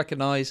just want to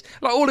recognise...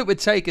 Like, all it would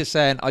take is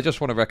saying, I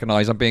just want to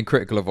recognise I'm being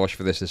critical of Vaush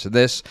for this, this, and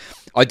this.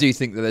 I do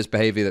think that there's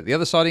behaviour that the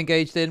other side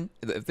engaged in,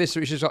 that this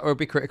which is what I would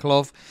be critical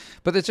of.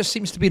 But there just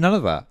seems to be none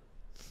of that.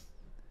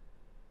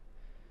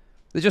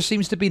 There just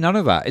seems to be none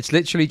of that. It's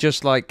literally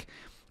just, like,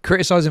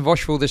 criticising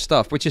Vaush for all this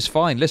stuff, which is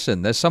fine.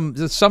 Listen, there's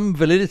some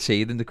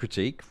validity in the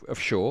critique, of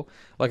sure.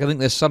 Like, I think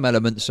there's some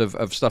elements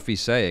of stuff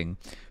he's saying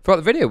throughout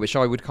the video, which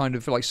I would kind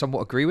of, like, somewhat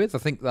agree with. I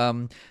think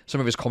some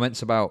of his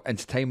comments about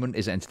entertainment,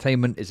 is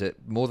it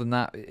more than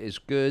that, is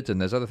good,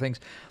 and there's other things.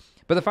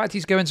 But the fact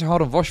he's going so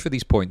hard on Vaush for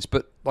these points,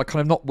 but, like,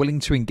 kind of not willing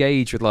to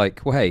engage with,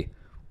 like, well, hey,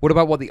 what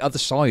about what the other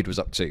side was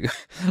up to?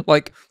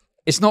 Like,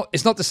 it's not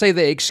to say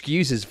that it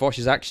excuses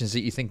Vaush's actions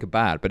that you think are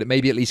bad, but it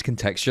maybe at least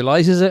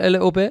contextualizes it a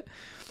little bit.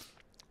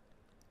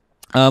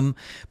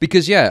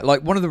 Because, yeah,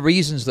 like, one of the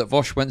reasons that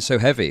Vaush went so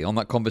heavy on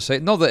that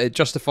conversation, not that it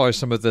justifies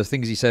some of the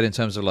things he said in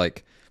terms of,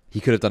 like, he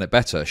could have done it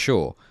better,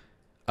 sure.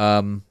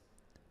 But,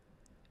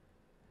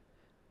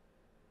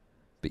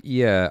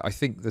 yeah, I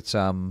think that it's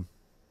a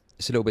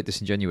little bit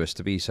disingenuous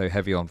to be so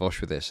heavy on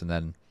Vaush with this and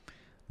then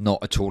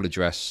not at all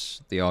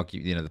address the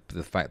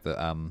the fact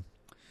that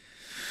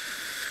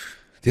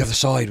the other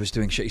side was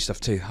doing shitty stuff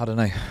too. I don't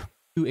know.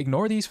 Who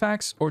ignore these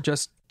facts or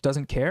just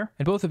doesn't care,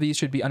 and both of these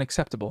should be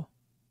unacceptable,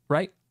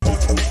 right?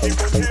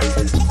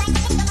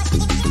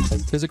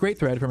 There's a great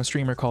thread from a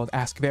streamer called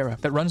Ask Vera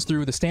that runs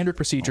through the standard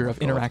procedure of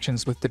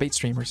interactions with debate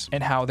streamers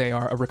and how they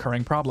are a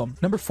recurring problem.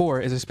 Number 4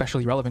 is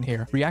especially relevant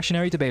here.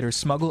 Reactionary debaters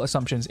smuggle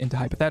assumptions into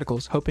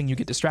hypotheticals, hoping you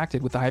get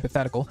distracted with the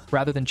hypothetical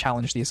rather than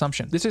challenge the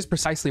assumption. This is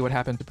precisely what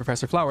happened to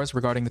Professor Flowers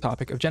regarding the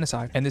topic of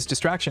genocide, and this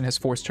distraction has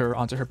forced her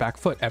onto her back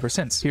foot ever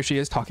since. Here she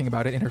is talking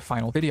about it in her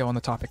final video on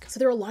the topic. So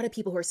there are a lot of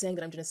people who are saying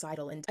that I'm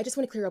genocidal, and I just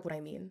want to clear up what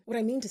I mean. What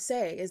I mean to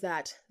say is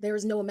that there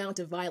is no amount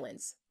of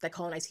violence that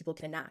colonized people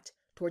can enact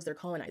towards their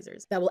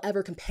colonizers that will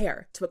ever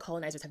compare to what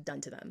colonizers have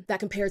done to them. That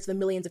compares to the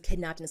millions of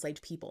kidnapped and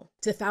enslaved people,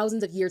 to the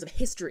thousands of years of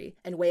history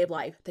and way of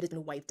life that has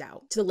been wiped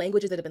out, to the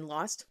languages that have been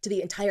lost, to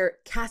the entire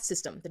caste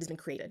system that has been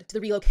created, to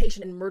the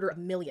relocation and murder of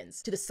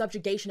millions, to the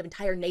subjugation of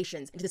entire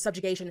nations, and to the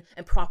subjugation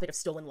and profit of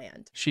stolen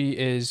land. She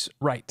is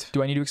right.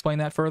 Do I need to explain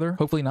that further?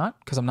 Hopefully not,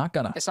 because I'm not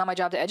gonna. It's not my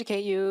job to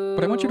educate you.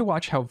 But I want you to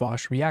watch how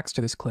Vaush reacts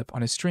to this clip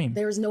on his stream.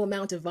 There is no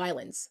amount of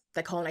violence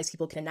that colonized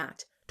people can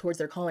enact towards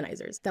their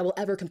colonizers that will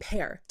ever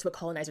compare to what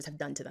colonizers have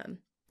done to them.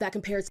 That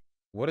compares.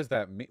 What does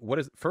that mean?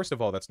 First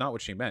of all, that's not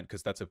what she meant,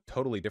 because that's a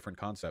totally different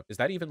concept. Is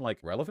that even like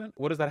relevant?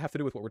 What does that have to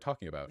do with what we're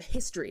talking about?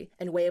 History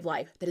and way of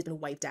life that has been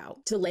wiped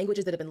out, to the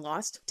languages that have been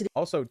lost, to the.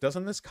 Also,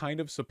 doesn't this kind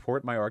of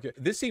support my argument?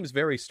 This seems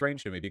very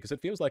strange to me, because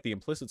it feels like the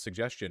implicit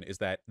suggestion is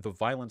that the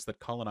violence that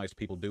colonized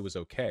people do is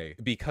okay,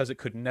 because it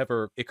could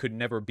never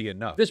be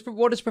enough.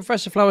 What does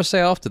Professor Flowers say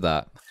after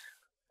that?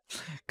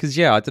 Because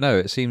yeah, I don't know.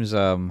 It seems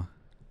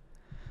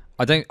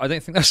I don't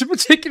think that's a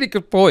particularly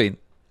good point.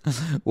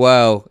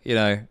 Well, you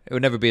know, it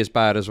would never be as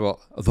bad as what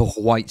the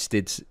whites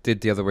did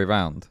the other way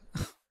around.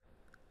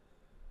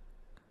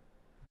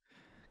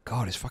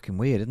 God, it's fucking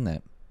weird, isn't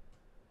it?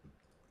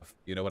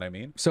 You know what I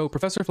mean? So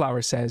Professor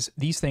Flowers says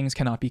these things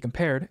cannot be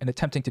compared, and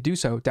attempting to do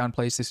so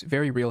downplays this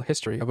very real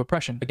history of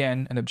oppression.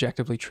 Again, an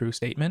objectively true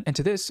statement. And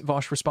to this,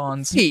 Vaush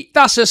responds,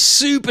 That's a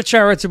super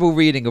charitable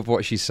reading of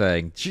what she's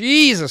saying.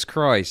 Jesus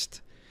Christ.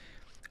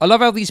 I love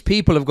how these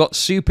people have got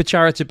super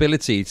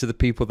charitability to the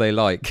people they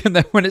like. And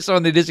then when it's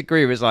someone they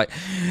disagree with, it's like,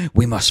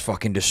 we must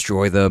fucking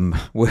destroy them.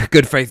 We're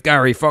good faith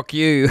Gary, fuck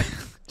you.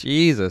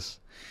 Jesus.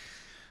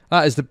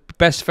 That is the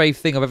best faith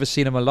thing I've ever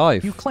seen in my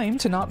life. You claim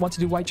to not want to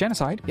do white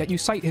genocide, yet you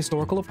cite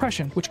historical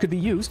oppression, which could be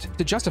used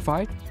to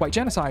justify white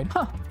genocide.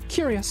 Huh.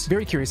 Curious.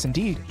 Very curious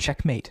indeed.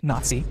 Checkmate,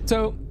 Nazi.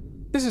 So,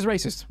 this is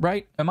racist,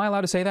 right? Am I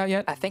allowed to say that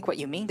yet? I think what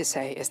you mean to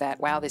say is that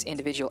while this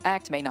individual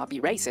act may not be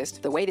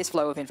racist, the way this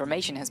flow of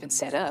information has been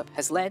set up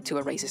has led to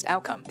a racist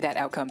outcome. That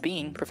outcome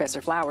being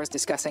Professor Flowers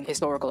discussing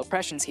historical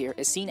oppressions here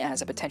is seen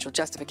as a potential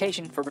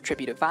justification for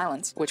retributive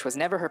violence, which was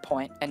never her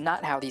point and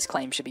not how these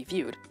claims should be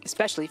viewed,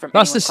 especially from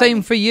That's the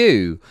same for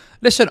you.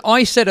 Listen,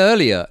 I said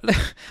earlier...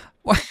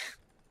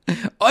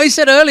 I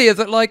said earlier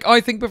that, like,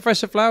 I think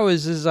Professor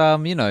Flowers is,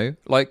 you know,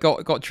 like,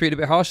 got treated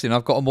a bit harshly, and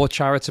I've got a more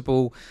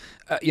charitable,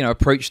 you know,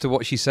 approach to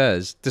what she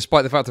says,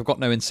 despite the fact I've got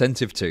no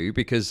incentive to,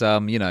 because,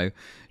 you know,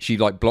 she,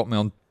 like, blocked me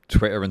on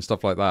Twitter and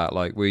stuff like that.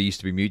 Like, we used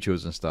to be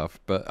mutuals and stuff,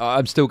 but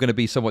I'm still going to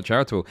be somewhat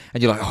charitable.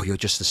 And you're like, oh, you're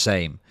just the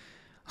same.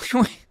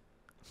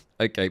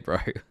 Okay, bro.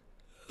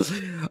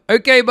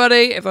 Okay,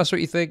 buddy, if that's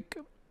what you think.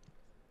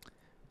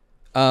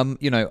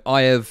 You know,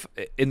 I have,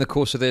 in the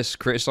course of this,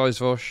 criticised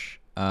Vaush.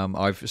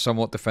 I've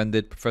somewhat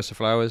defended Professor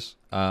Flowers,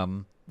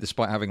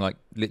 despite having, like,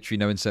 literally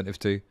no incentive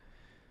to.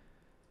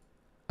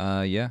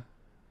 Yeah.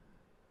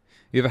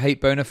 You ever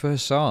hate boner for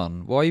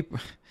Hasan? Why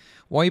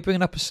are you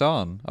bringing up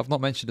Hasan? I've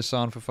not mentioned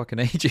Hasan for fucking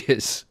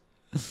ages.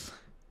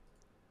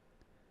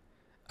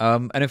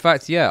 And in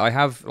fact, yeah, I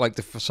have, like,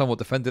 somewhat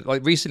defended,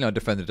 like, recently I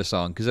defended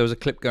Hasan, because there was a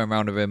clip going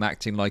around of him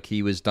acting like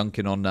he was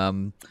dunking on,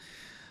 Julian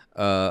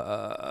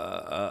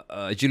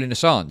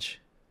Assange.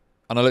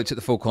 And I looked at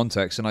the full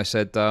context and I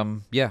said,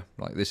 yeah,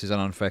 like, this is an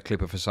unfair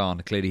clip of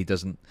Hasan. Clearly he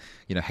doesn't,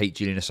 you know, hate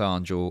Julian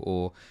Assange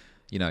or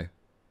you know,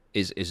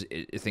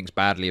 thinks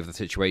badly of the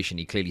situation.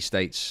 He clearly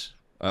states,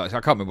 I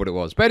can't remember what it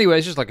was. But anyway,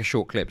 it's just like a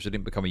short clip, so it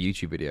didn't become a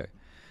YouTube video.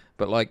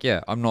 But, like,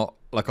 yeah, I'm not,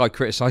 like, I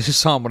criticize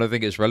Hasan when I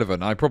think it's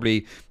relevant. I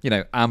probably, you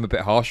know, am a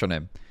bit harsh on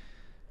him.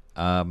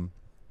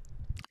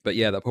 But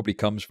yeah, that probably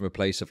comes from a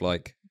place of,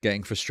 like,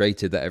 getting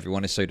frustrated that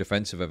everyone is so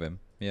defensive of him.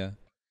 Yeah.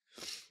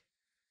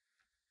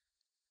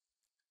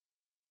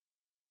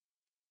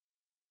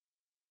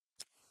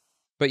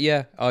 But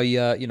yeah, I,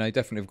 you know,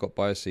 definitely have got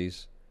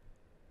biases.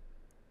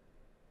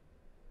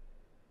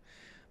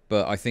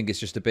 But I think it's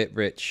just a bit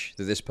rich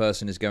that this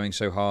person is going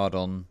so hard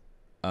on,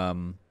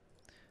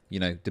 you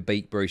know,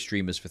 debate bro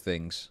streamers for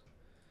things,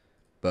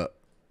 but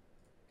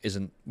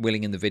isn't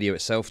willing in the video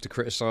itself to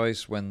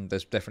criticize when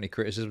there's definitely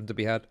criticism to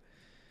be had.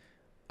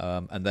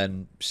 And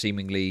then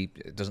seemingly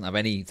doesn't have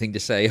anything to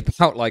say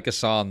about, like,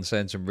 Hasan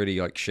saying some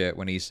really, like, shit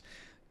when he's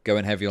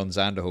going heavy on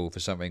Xanderhal for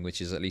something which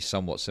is at least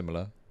somewhat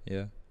similar.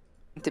 Yeah.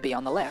 To be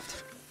on the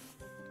left.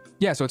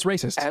 Yeah, so it's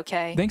racist.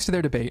 Okay. Thanks to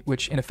their debate,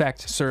 which in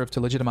effect served to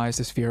legitimize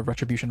this fear of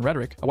retribution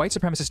rhetoric, a white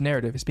supremacist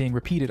narrative is being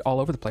repeated all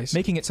over the place,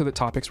 making it so that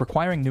topics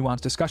requiring nuanced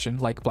discussion,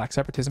 like black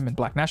separatism and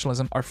black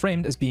nationalism, are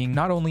framed as being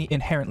not only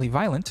inherently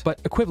violent, but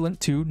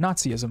equivalent to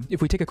Nazism.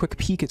 If we take a quick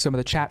peek at some of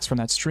the chats from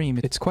that stream,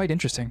 it's quite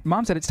interesting.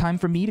 Mom said it's time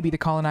for me to be the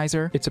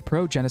colonizer. It's a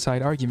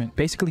pro-genocide argument,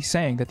 basically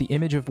saying that the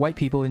image of white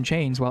people in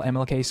chains while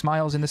MLK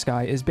smiles in the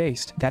sky is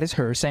based. That is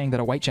her saying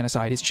that a white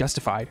genocide is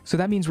justified. So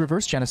that means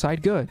reverse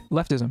genocide, good.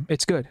 Leftism,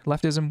 it's good.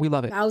 Leftism, we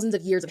love it. Thousands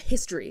of years of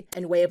history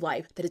and way of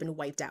life that has been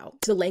wiped out,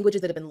 to the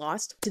languages that have been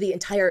lost, to the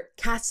entire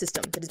caste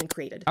system that has been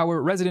created. Our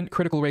resident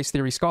critical race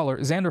theory scholar,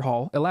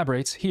 Xanderhal,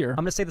 elaborates here. I'm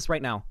gonna say this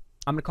right now.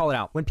 I'm gonna call it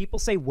out. When people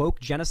say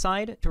woke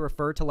genocide to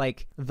refer to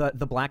like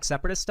the black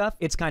separatist stuff,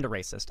 it's kind of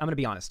racist. I'm gonna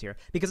be honest here,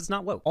 because it's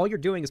not woke. All you're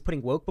doing is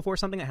putting woke before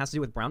something that has to do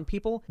with brown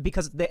people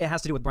because it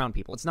has to do with brown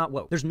people. It's not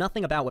woke. There's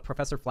nothing about what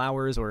Professor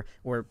Flowers or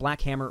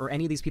Black Hammer or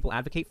any of these people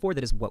advocate for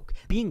that is woke.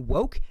 Being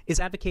woke is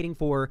advocating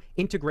for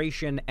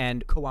integration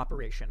and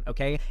cooperation,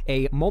 okay?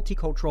 A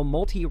multicultural,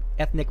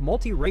 multi-ethnic,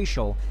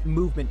 multiracial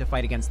movement to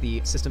fight against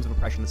the systems of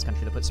oppression in this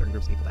country that put certain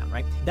groups of people down,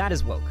 right? That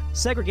is woke.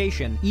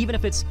 Segregation, even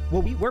if it's,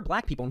 well, we're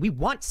black people and we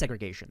want segregation.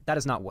 That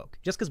is not woke.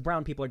 Just because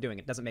brown people are doing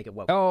it doesn't make it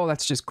woke. Oh,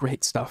 that's just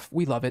great stuff.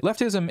 We love it.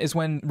 Leftism is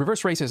when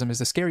reverse racism is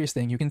the scariest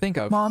thing you can think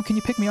of. Mom, can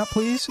you pick me up,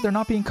 please? They're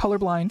not being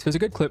colorblind. There's a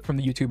good clip from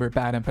the YouTuber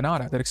Bad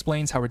Empanada that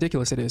explains how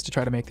ridiculous it is to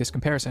try to make this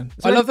comparison.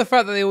 I love the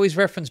fact that they always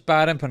reference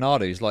Bad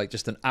Empanada, who's like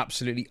just an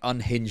absolutely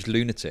unhinged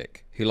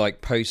lunatic who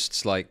like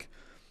posts like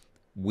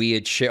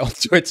weird shit on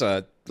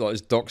Twitter, like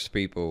just docs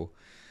people.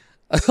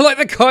 Like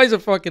the guy's a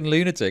fucking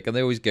lunatic, and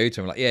they always go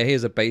to him like, yeah,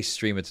 here's a base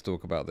streamer to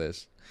talk about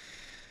this.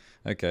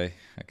 Okay,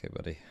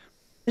 buddy.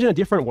 In a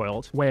different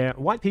world where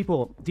white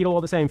people did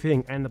all the same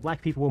thing and the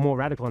black people were more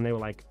radical and they were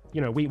like, you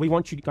know, we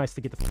want you guys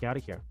to get the fuck out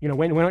of here. You know,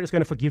 we're not just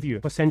going to forgive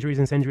you for centuries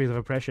and centuries of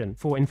oppression,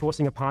 for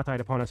enforcing apartheid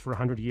upon us for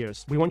 100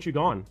 years. We want you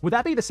gone. Would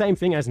that be the same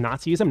thing as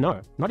Nazism?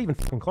 No, not even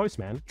fucking close,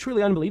 man.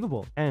 Truly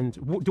unbelievable. And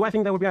do I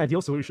think that would be an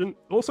ideal solution?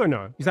 Also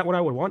no. Is that what I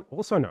would want?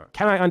 Also no.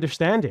 Can I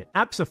understand it?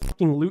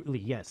 Absolutely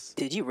yes.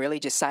 Did you really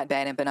just cite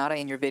Bad Empanada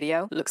in your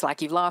video? Looks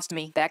like you've lost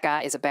me. That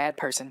guy is a bad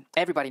person.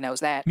 Everybody knows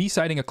that. Me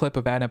citing a clip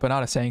of Bad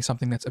Empanada saying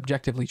something that's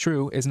objectively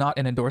true is not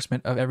an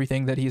endorsement of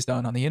everything that he's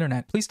done on the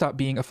internet. Please stop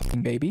being a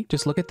fucking baby.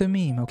 Just look at the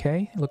meme,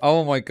 okay? Look.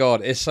 Oh my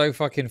god, it's so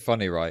fucking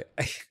funny, right?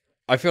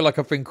 I feel like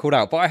I've been called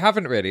out, but I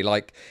haven't really.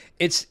 Like,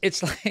 it's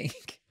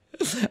like,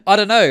 I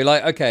don't know,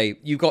 like, okay,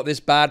 you've got this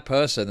bad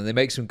person and they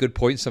make some good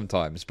points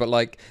sometimes, but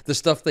like, the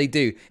stuff they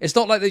do, it's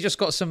not like they just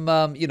got some,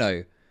 you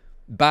know,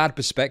 bad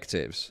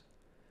perspectives.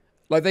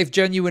 Like, they've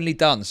genuinely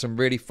done some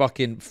really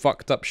fucking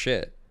fucked up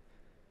shit.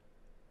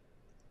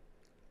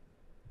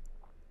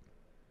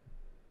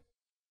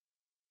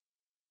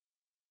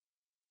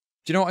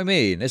 Do you know what I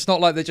mean? It's not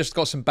like they just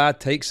got some bad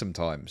takes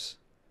sometimes.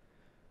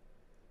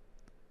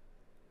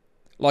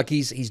 Like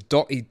he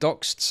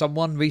doxed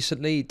someone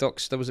recently.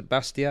 Was it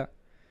Bastia?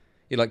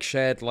 He like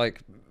shared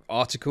like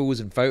articles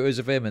and photos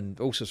of him and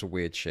all sorts of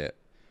weird shit.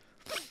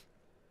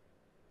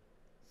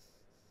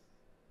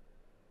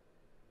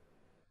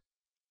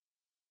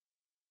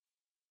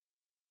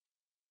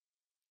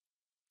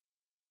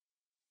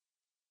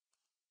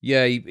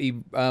 Yeah, I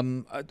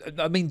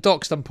mean,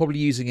 doxed. I'm probably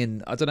using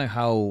in. I don't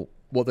know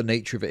what the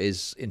nature of it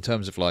is in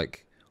terms of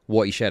like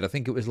what he shared. I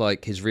think it was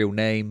like his real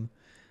name.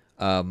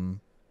 I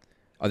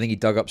think he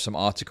dug up some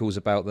articles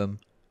about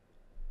them.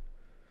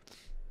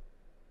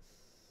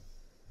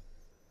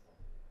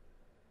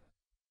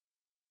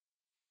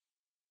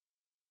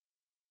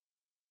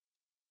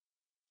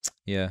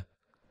 Yeah.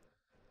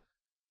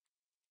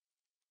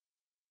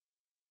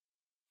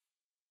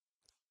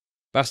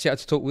 Bastia had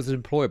to talk with his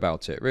employer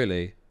about it,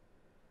 really.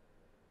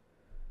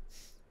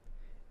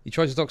 He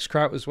tried to dox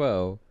Kraut as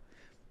well.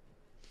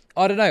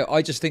 I don't know.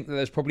 I just think that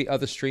there's probably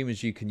other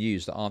streamers you can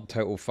use that aren't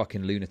total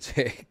fucking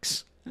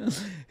lunatics.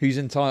 Whose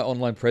entire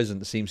online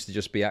presence seems to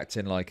just be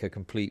acting like a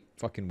complete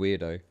fucking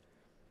weirdo.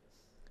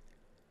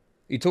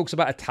 He talks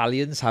about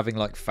Italians having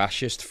like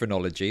fascist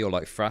phrenology or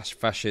like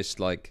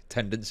fascist like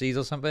tendencies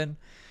or something.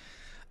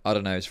 I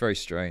don't know. It's very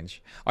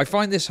strange. I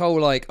find this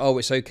whole like, oh,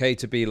 it's okay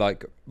to be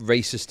like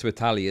racist to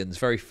Italians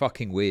very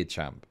fucking weird,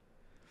 champ.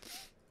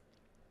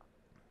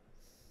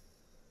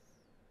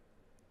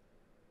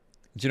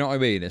 Do you know what I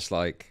mean? It's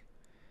like,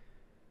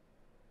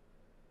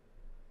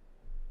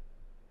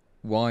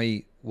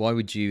 why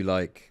would you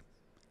like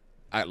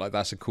act like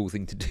that's a cool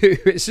thing to do?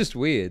 It's just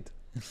weird.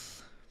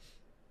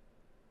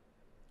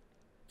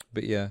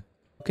 But yeah.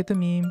 Look at the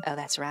meme. Oh,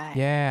 that's right.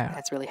 Yeah.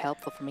 That's really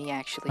helpful for me,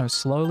 actually. Now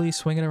slowly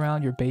swing it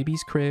around your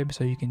baby's crib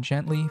so you can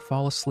gently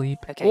fall asleep.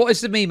 Okay. What is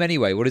the meme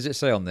anyway? What does it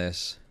say on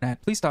this?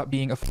 Please stop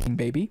being a fucking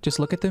baby. Just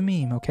look at the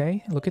meme,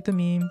 okay? Look at the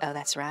meme. Oh,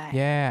 that's right.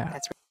 Yeah.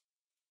 That's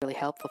really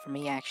helpful for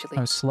me, actually.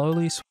 Now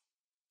slowly.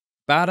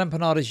 Bad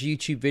Empanada's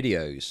YouTube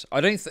videos.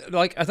 I don't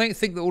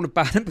think that all of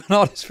Bad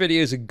Empanada's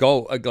videos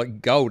are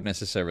like gold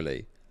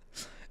necessarily,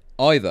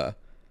 either.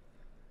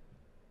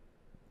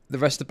 The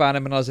rest of Bad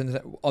Empanada's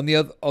on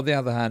the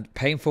other hand,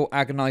 painful,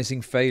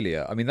 agonizing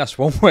failure. I mean, that's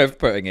one way of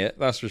putting it.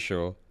 That's for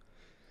sure.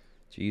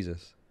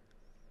 Jesus.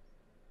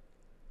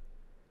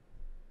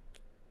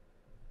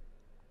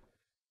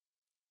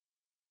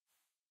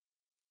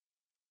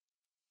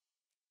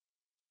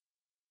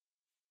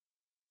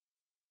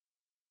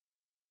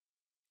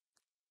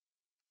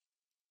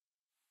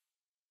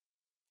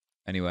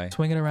 Anyway.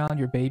 Swing it around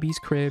your baby's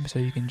crib so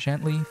you can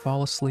gently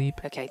fall asleep.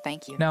 Okay,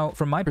 thank you. Now,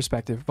 from my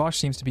perspective, Vaush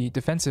seems to be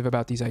defensive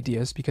about these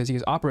ideas because he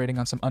is operating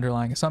on some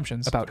underlying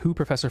assumptions about who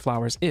Professor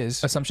Flowers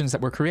is, assumptions that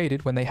were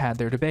created when they had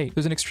their debate.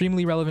 There's an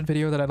extremely relevant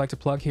video that I'd like to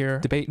plug here,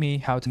 Debate Me,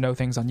 How to Know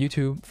Things on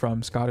YouTube,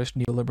 from Scottish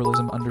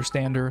neoliberalism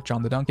understander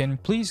John the Duncan.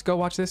 Please go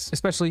watch this,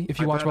 especially if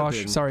you watch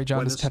Vaush. Sorry,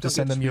 John, just have to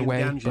send them your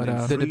way,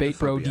 but the Debate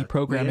Bro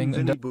deprogramming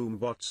and...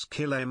 Boombots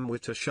kill M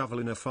with a shovel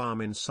in a farm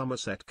in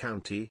Somerset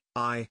County,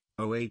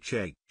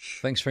 OHH.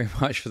 Thanks very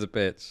much for the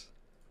bits.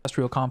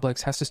 Industrial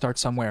complex has to start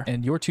somewhere,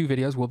 and your 2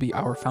 videos will be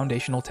our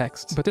foundational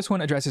texts. But this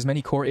one addresses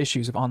many core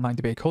issues of online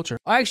debate culture.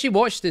 I actually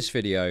watched this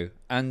video,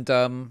 and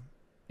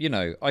you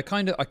know, I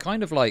kind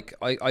of like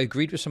I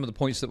agreed with some of the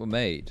points that were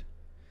made.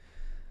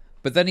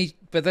 But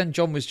then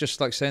John was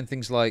just like saying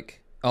things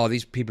like, "Oh,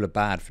 these people are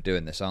bad for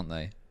doing this, aren't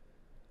they?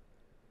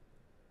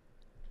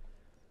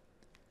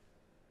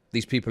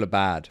 These people are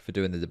bad for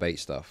doing the debate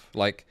stuff."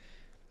 Like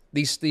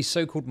these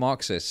so-called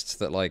Marxists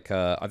that like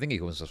I think he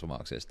calls himself a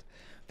Marxist,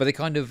 but they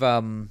kind of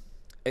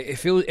it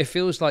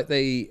feels like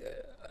they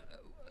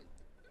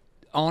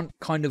aren't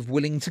kind of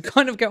willing to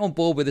kind of get on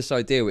board with this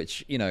idea,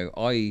 which, you know,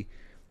 I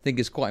think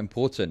is quite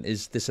important,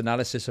 is this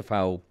analysis of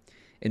how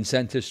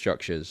incentive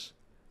structures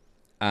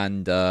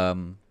and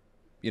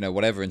you know,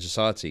 whatever in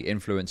society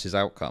influences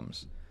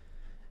outcomes.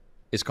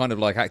 It's kind of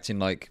like acting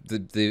like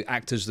the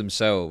actors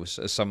themselves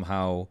are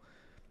somehow,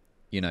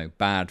 you know,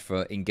 bad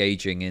for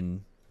engaging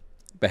in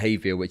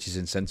behavior which is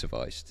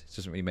incentivized. It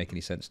doesn't really make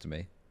any sense to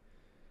me.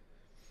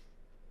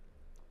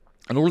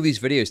 And all of these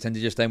videos tend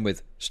to just end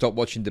with stop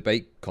watching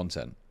debate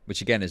content,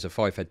 which again is a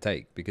 5-head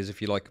take, because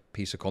if you like a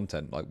piece of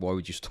content, like, why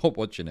would you stop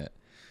watching it?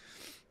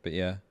 But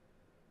yeah.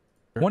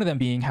 One of them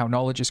being how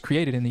knowledge is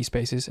created in these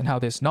spaces, and how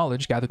this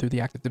knowledge gathered through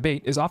the act of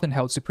debate is often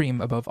held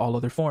supreme above all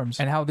other forms,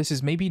 and how this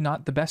is maybe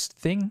not the best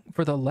thing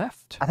for the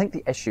left. I think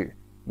the issue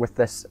with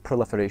this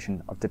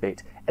proliferation of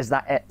debate is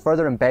that it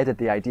further embedded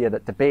the idea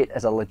that debate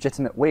is a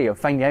legitimate way of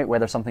finding out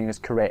whether something is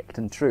correct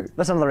and true.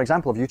 This is another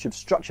example of YouTube's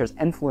structures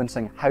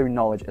influencing how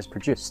knowledge is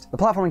produced. The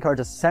platform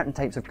encourages certain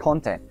types of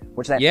content,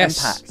 which then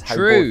impacts how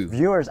both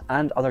viewers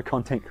and other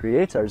content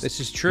creators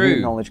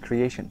view knowledge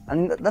creation.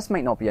 And this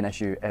might not be an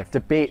issue if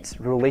debate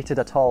related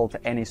at all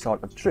to any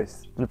sort of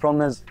truth. And the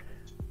problem is,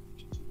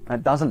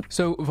 it doesn't.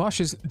 So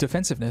Vaush's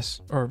defensiveness,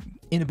 or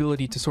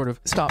inability to sort of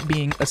stop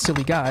being a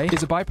silly guy,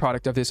 is a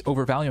byproduct of this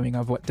overvaluing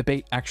of what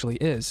debate actually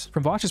is.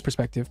 From Vaush's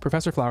perspective,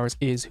 Professor Flowers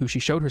is who she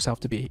showed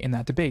herself to be in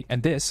that debate,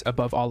 and this,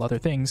 above all other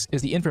things,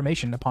 is the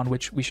information upon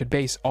which we should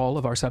base all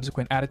of our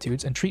subsequent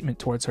attitudes and treatment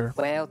towards her.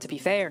 Well, to be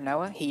fair,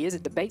 Noah, he is a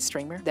debate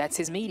streamer. That's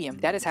his medium.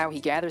 That is how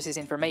he gathers his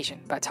information,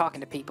 by talking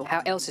to people.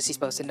 How else is he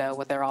supposed to know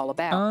what they're all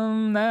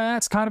about?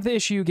 That's kind of the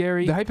issue,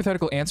 Gary. The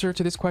hypothetical answer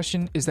to this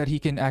question is that he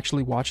can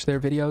actually watch their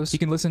videos. He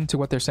can listen to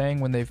what they're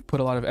saying when they've put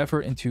a lot of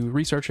effort into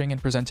researching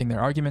and presenting their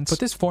arguments, but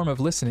this form of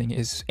listening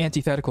is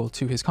antithetical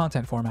to his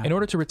content format. In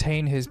order to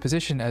retain his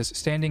position as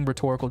standing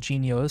rhetorical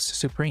genius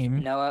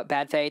supreme... Noah,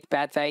 bad faith,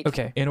 bad faith.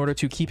 Okay, in order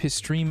to keep his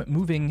stream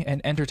moving and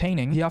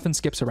entertaining, he often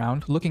skips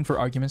around, looking for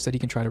arguments that he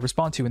can try to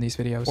respond to in these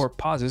videos, or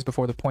pauses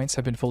before the points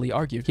have been fully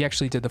argued. He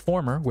actually did the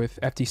former with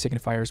FT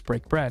Signifier's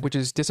Break Bread, which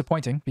is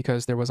disappointing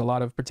because there was a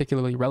lot of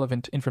particularly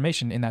relevant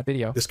information in that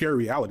video. The scary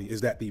reality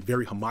is that the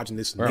very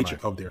homogenous nature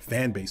of their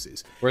fan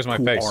bases, where's my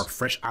who face? Are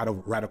fresh out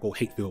of radical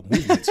hate-filled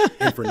movements,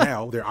 and for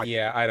now, they're...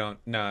 Yeah, I don't,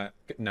 I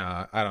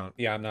don't,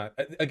 yeah, I'm not,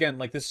 again,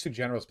 like, this is too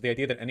generous, but the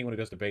idea that anyone who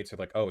does debates are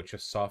like, oh, it's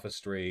just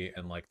sophistry,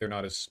 and, like, they're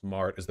not as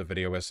smart as the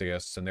video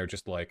essayists, and they're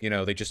just, like, you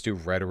know, they just do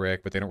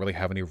rhetoric, but they don't really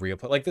have any real,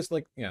 like, this,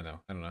 like, yeah,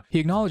 no, I don't know. He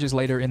acknowledges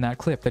later in that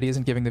clip that he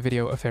isn't giving the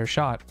video a fair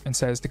shot, and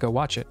says to go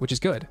watch it, which is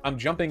good. I'm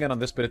jumping in on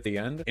this bit at the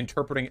end,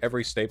 interpreting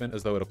every statement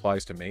as though it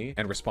applies to me,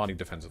 and responding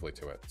defensively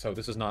to it. So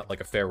this is not,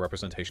 like, a fair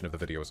representation of the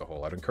video as a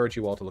whole. I'd encourage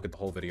you all to look at the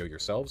whole video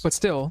yourselves. But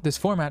still, this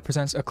format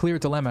presents a clear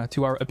dilemma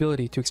to our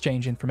ability to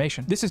exchange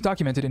information. This is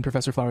documented in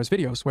Professor Flowers'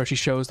 videos, where she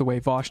shows the way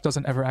Vaush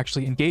doesn't ever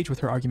actually engage with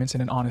her arguments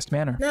in an honest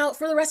manner. Now,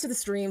 for the rest of the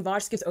stream,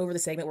 Vaush skips over the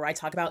segment where I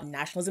talk about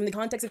nationalism in the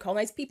context of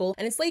colonized people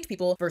and enslaved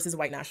people versus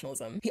white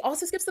nationalism. He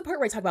also skips the part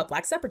where I talk about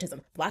black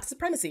separatism, black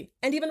supremacy,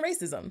 and even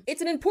racism.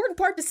 It's an important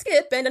part to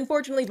skip, and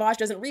unfortunately Vaush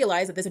doesn't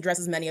realize that this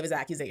addresses many of his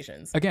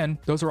accusations. Again,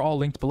 those are all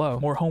linked below.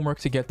 More homework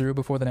to get through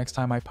before the next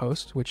time I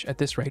post, which at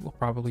this rate will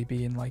probably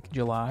be in like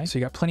July. So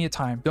you got plenty of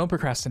time. Don't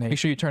procrastinate. Make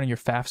sure you turn in your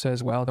FAFSA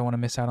as well. Don't want to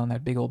miss out on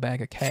that big old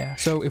bag of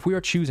cash. So if we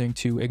are choosing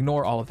to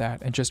ignore all of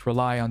that and just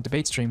rely on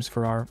debate streams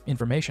for our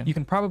information, you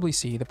can probably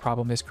see the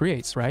problem this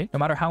creates, right? No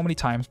matter how many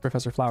times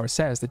Professor Flowers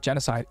says that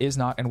genocide is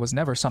not and was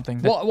never something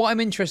that... What I'm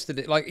interested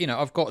in, like, you know,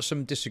 I've got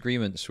some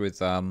disagreements with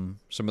some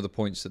of the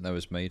points that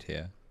Noah's made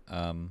here.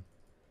 And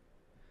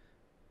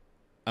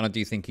I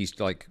do think he's,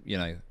 like, you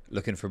know,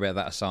 looking for a bit of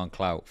that Hasan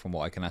clout from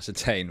what I can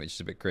ascertain, which is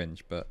a bit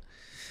cringe, but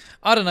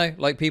I don't know.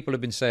 Like, people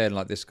have been saying,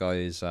 like, this guy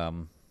is,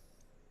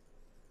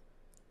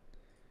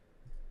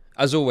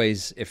 as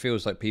always, it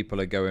feels like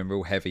people are going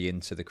real heavy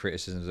into the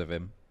criticisms of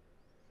him.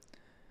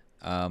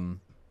 I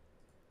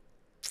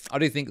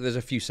do think there's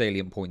a few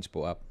salient points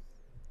brought up.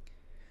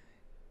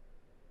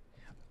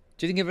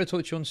 Do you think he ever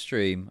talked to you on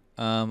stream?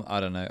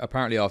 I don't know.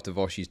 Apparently after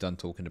Vaush, he's done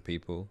talking to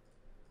people.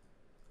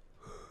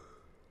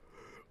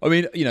 I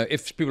mean, you know,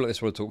 if people like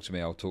this want to talk to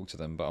me, I'll talk to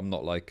them. But I'm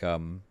not like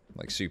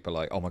super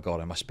like, oh my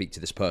god, I must speak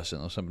to this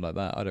person or something like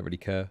that. I don't really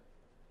care.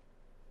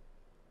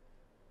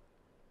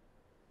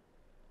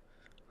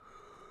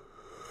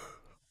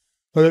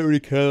 I don't really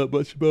care that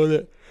much about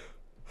it.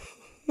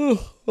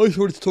 Oh, I just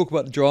wanted to talk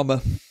about the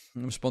drama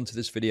and respond to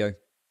this video,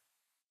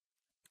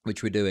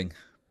 which we're doing.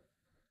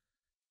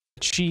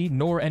 She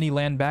nor any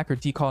land back or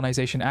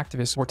decolonization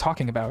activists were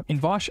talking about. In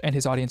Vaush and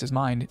his audience's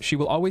mind, she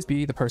will always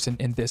be the person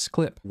in this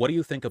clip. What do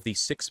you think of the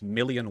 6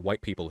 million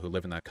white people who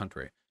live in that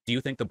country? Do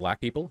you think the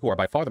black people, who are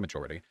by far the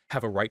majority,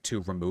 have a right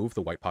to remove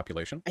the white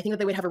population? I think that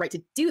they would have a right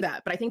to do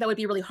that, but I think that would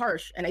be really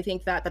harsh, and I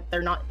think that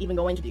they're not even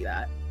going to do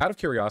that. Out of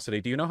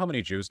curiosity, do you know how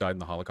many Jews died in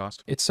the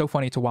Holocaust? It's so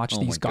funny to watch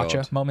these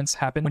gotcha moments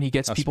happen when he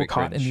gets people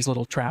caught in these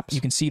little traps.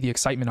 You can see the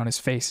excitement on his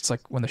face. It's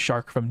like when the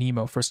shark from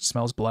Nemo first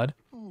smells blood.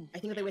 I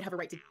think that they would have a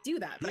right to do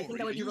that, but I think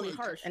that would be really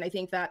harsh, and I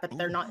think that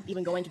they're not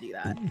even going to do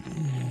that.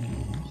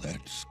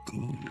 That's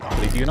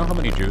good. Do you know how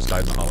many Jews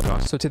died in the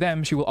Holocaust? So to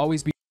them, she will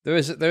always be... There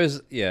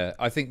is, yeah,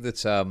 I think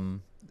that,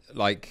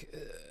 like,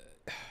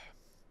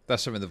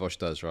 that's something that Vaush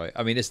does, right?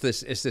 I mean, it's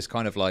this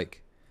kind of,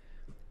 like,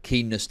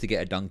 keenness to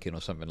get a dunk in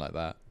or something like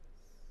that.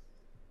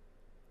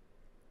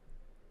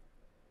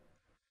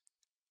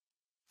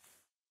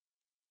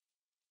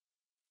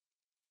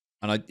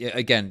 And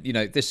again, you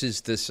know, this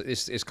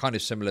is kind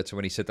of similar to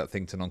when he said that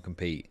thing to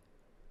non-compete.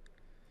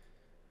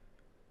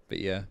 But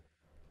yeah,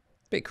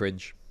 bit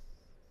cringe.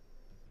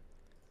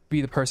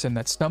 Be the person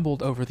that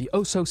stumbled over the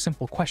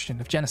oh-so-simple question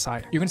of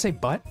genocide. You're gonna say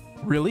but?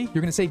 Really?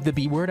 You're gonna say the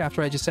B word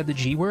after I just said the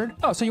G word?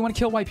 Oh, so you want to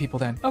kill white people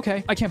then?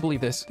 Okay, I can't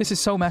believe this. This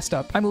is so messed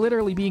up. I'm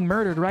literally being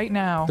murdered right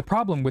now. The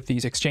problem with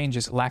these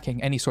exchanges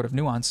lacking any sort of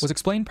nuance was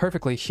explained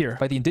perfectly here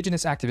by the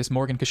indigenous activist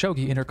Morgan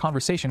Khashoggi in her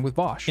conversation with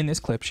Vaush. In this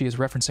clip, she is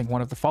referencing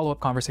one of the follow-up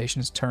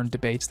conversations turned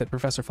debates that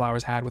Professor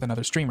Flowers had with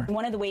another streamer.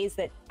 One of the ways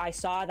that I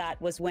saw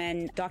that was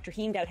when Dr.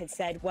 Heemdout had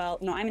said, well,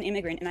 you know, I'm an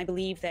immigrant and I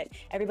believe that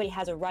everybody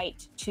has a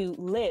right to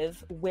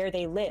live where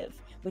they live,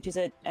 which is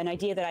an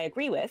idea that I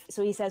agree with.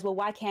 So he says, well,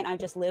 why can't I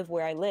just live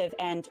where I live?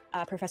 And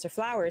Professor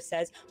Flowers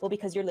says, well,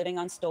 because you're living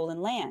on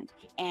stolen land,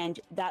 and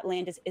that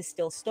land is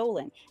still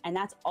stolen. And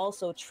that's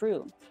also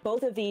true.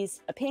 Both of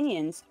these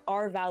opinions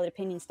are valid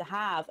opinions to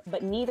have,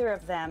 but neither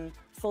of them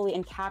fully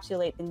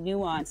encapsulate the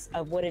nuance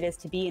of what it is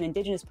to be an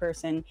indigenous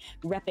person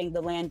repping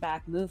the land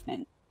back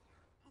movement.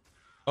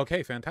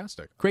 Okay,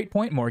 fantastic. Great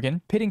point,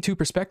 Morgan. Pitting two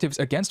perspectives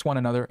against one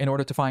another in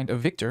order to find a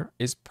victor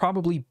is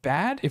probably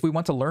bad if we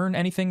want to learn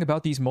anything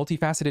about these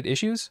multifaceted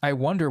issues. I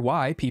wonder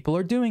why people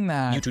are doing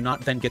that. You do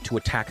not then get to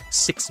attack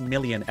 6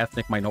 million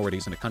ethnic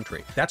minorities in a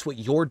country. That's what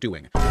you're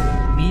doing.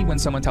 Me, when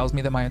someone tells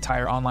me that my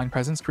entire online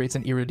presence creates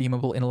an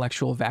irredeemable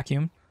intellectual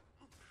vacuum.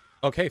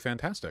 Okay,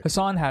 fantastic.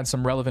 Hasan had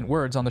some relevant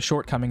words on the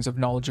shortcomings of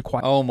knowledge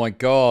acquired. Oh my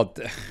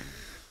god.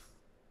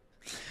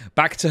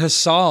 Back to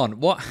Hasan.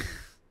 What?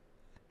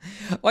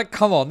 Like,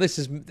 come on, this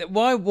is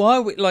why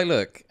we like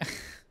look.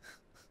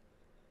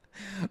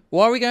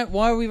 Why are we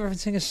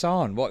referencing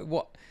Hasan?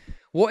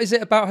 What is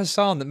it about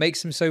Hasan that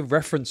makes him so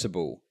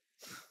referenceable?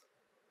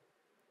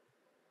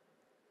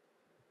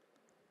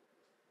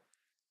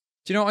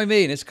 Do you know what I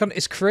mean? It's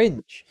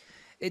cringe.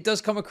 It does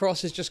come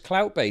across as just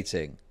clout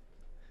baiting.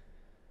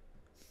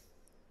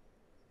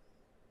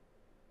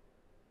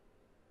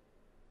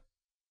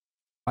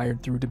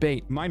 Through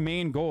debate. My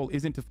main goal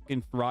isn't to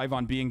fucking thrive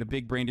on being the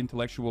big-brained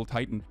intellectual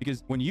titan,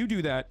 because when you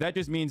do that, that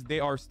just means they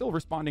are still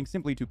responding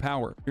simply to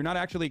power. You're not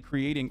actually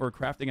creating or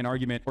crafting an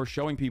argument or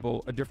showing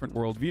people a different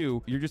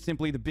worldview. You're just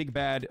simply the big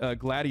bad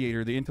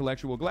gladiator, the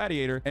intellectual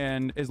gladiator,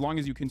 and as long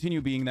as you continue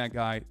being that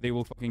guy, they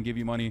will fucking give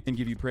you money and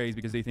give you praise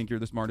because they think you're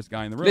the smartest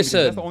guy in the room.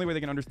 Listen, that's the only way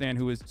they can understand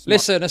who is smart.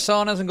 Listen,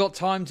 Hasan hasn't got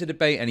time to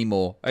debate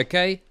anymore,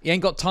 okay? He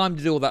ain't got time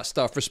to do all that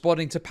stuff,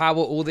 responding to power,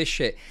 all this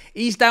shit.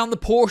 He's down the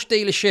Porsche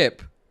dealership,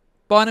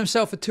 buying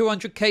himself a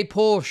 200k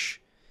Porsche.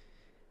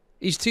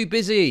 He's too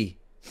busy.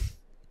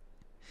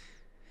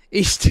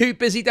 He's too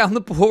busy down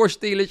the Porsche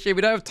dealership.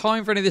 We don't have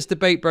time for any of this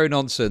debate bro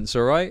nonsense,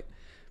 all right?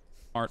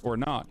 Smart or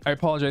not. I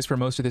apologize for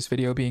most of this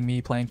video being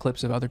me playing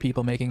clips of other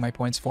people making my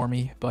points for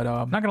me, but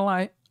not gonna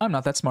lie, I'm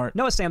not that smart.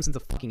 Noah Samsen's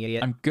a fucking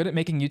idiot. I'm good at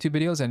making YouTube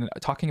videos and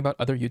talking about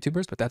other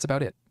YouTubers, but that's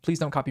about it. Please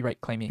don't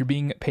copyright claim me. You're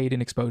being paid in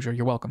exposure.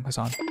 You're welcome,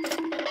 Hasan.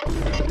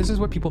 But this is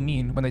what people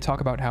mean when they talk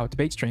about how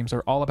debate streams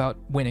are all about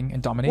winning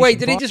and domination. Wait,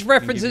 did he just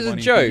reference it as a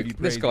joke?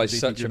 This guy's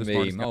such a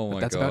meme. Oh my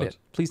god. That's about it.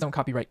 Please don't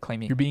copyright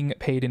claim me. You're being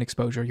paid in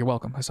exposure. You're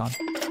welcome, Hasan.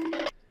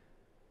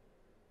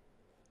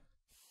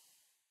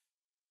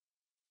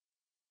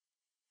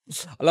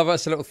 I love how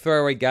it's a little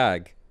throwaway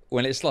gag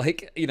when it's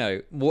like, you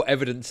know, more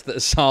evidence that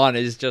Hasan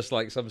is just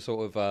like some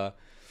sort of,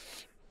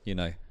 you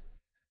know.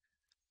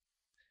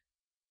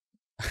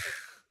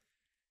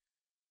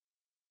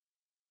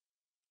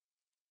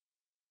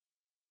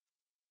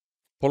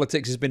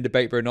 Politics has been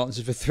debate bro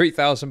nonsense for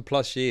 3,000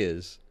 plus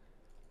years.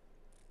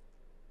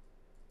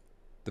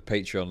 The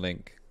Patreon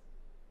link.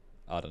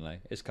 I don't know.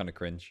 It's kind of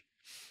cringe.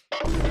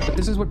 But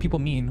this is what people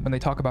mean when they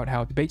talk about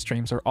how debate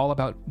streams are all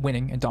about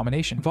winning and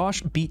domination.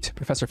 Vaush beat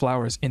Professor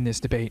Flowers in this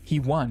debate. He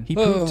won. He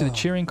proved to the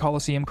cheering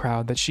Coliseum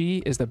crowd that she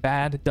is the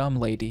bad, dumb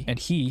lady, and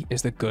he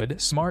is the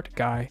good, smart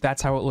guy.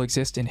 That's how it will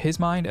exist in his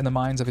mind and the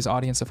minds of his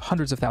audience of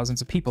hundreds of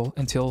thousands of people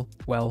until,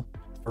 well,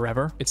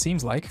 forever, it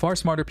seems like. Far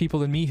smarter people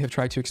than me have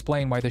tried to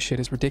explain why this shit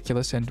is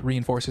ridiculous and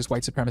reinforces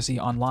white supremacy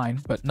online,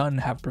 but none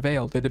have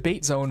prevailed. The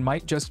debate zone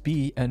might just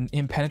be an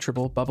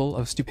impenetrable bubble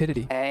of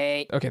stupidity.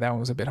 Hey. Okay, that one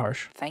was a bit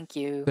harsh. Thank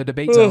you. The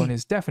debate zone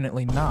is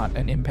definitely not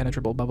an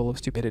impenetrable bubble of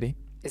stupidity.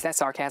 Is that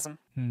sarcasm?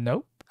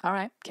 Nope. All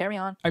right, carry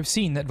on. I've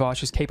seen that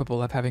Vaush is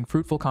capable of having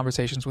fruitful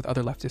conversations with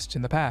other leftists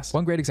in the past.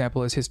 One great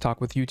example is his talk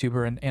with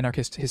YouTuber and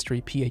anarchist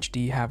history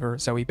PhD haver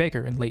Zoe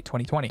Baker in late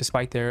 2020,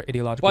 despite their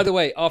ideological... By the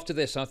way, after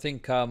this, I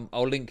think I'll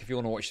link if you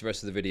want to watch the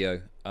rest of the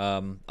video.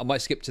 I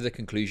might skip to the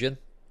conclusion,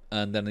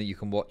 and then you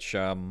can watch...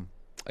 I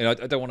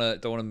don't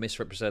want to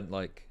misrepresent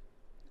like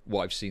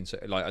what I've seen. So,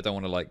 like, I don't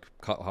want to like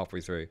cut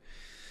halfway through,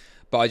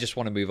 but I just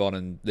want to move on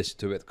and listen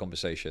to the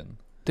conversation.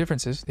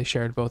 Differences, they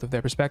shared both of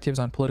their perspectives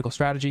on political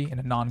strategy in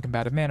a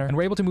non-combative manner and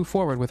were able to move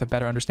forward with a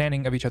better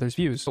understanding of each other's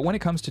views. But when it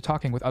comes to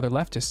talking with other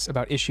leftists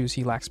about issues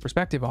he lacks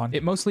perspective on,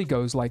 it mostly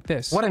goes like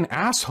this. What an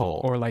asshole.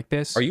 Or like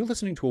this. Are you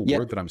listening to a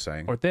word that I'm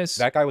saying? Or this.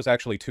 That guy was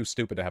actually too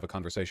stupid to have a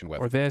conversation with.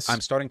 Or this.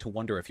 I'm starting to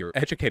wonder if you're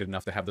educated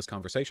enough to have this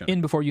conversation.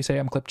 In before you say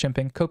I'm clip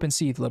chimping, cope and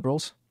seethe,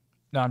 liberals.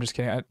 No, I'm just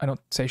kidding. I don't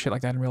say shit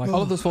like that in real life.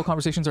 All of those full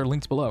conversations are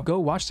linked below. Go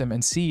watch them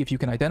and see if you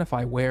can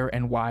identify where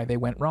and why they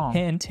went wrong.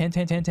 Hint.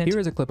 Here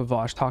is a clip of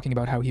Vaush talking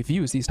about how he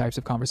views these types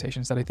of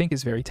conversations that I think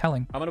is very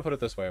telling. I'm going to put it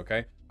this way,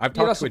 okay? I've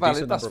talked to a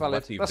decent number of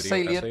lefty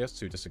video essayists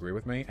who disagree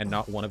with me, and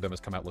not one of them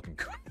has come out looking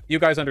good. You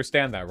guys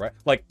understand that, right?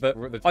 Like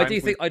the I do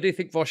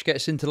think Vaush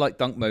gets into like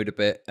dunk mode a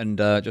bit and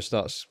just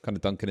starts kind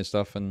of dunking and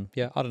stuff. And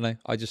yeah, I don't know.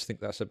 I just think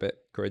that's a bit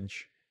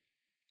cringe.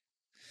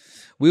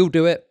 We all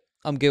do it.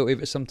 I'm guilty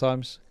of it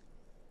sometimes.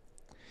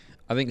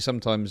 I think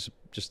sometimes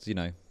just, you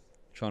know,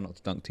 try not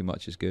to dunk too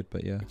much is good,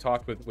 but yeah. We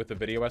talked with the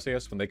video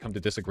essayists when they come to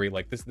disagree,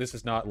 like this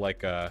is not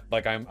like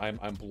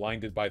I'm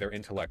blinded by their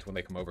intellect when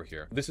they come over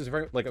here. This is a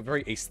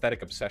very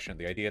aesthetic obsession,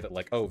 the idea that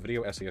like, oh,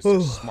 video essayists are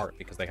smart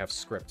because they have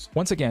scripts.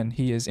 Once again,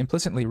 he is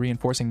implicitly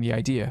reinforcing the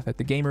idea that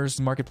the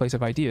gamer's marketplace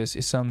of ideas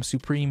is some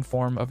supreme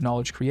form of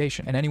knowledge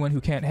creation, and anyone who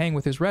can't hang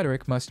with his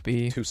rhetoric must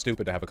be too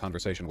stupid to have a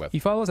conversation with. He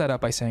follows that up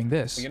by saying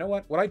this. Well, you know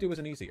what? What I do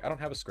isn't easy. I don't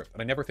have a script,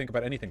 and I never think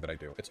about anything that I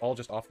do. It's all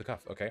just off the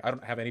cuff, okay? I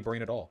don't have any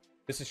brain at all.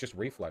 This is just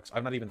reflex.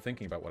 I'm not even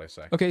thinking about what I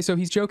say. Okay, so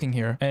he's joking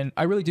here, and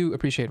I really do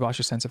appreciate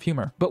Vaush's sense of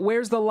humor. But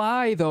where's the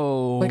lie,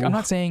 though? Like, I'm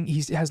not saying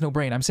he has no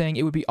brain. I'm saying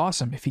it would be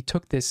awesome if he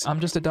took this I'm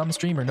just a dumb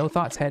streamer, no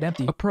thoughts, head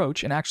empty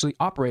approach and actually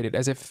operated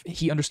as if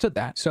he understood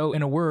that. So,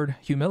 in a word,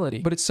 humility.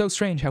 But it's so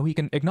strange how he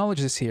can acknowledge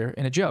this here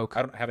in a joke.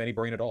 I don't have any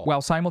brain at all.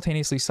 While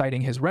simultaneously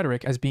citing his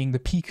rhetoric as being the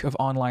peak of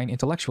online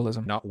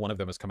intellectualism. Not one of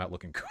them has come out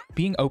looking good.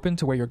 Being open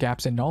to where your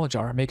gaps in knowledge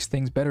are makes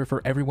things better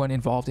for everyone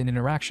involved in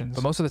interactions.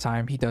 But most of the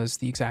time, he does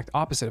the exact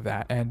opposite of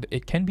that, and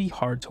it can be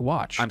hard to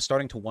watch. I'm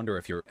starting to wonder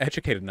if you're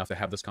educated enough to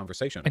have this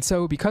conversation. And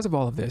so, because of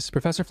all of this,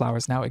 Professor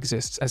Flowers now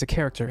exists as a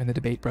character in the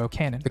debate bro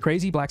canon. The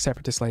crazy black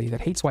separatist lady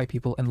that hates white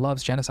people and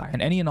loves genocide,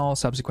 and any and all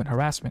subsequent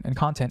harassment and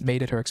content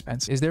made at her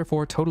expense is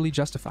therefore totally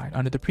justified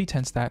under the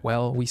pretense that,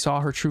 well, we saw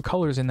her true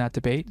colors in that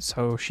debate,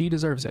 so she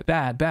deserves it.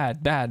 Bad,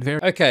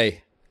 very...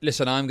 Okay,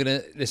 listen,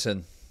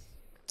 listen.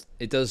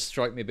 It does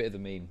strike me a bit of the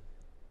meme.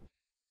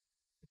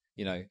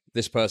 You know,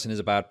 this person is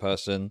a bad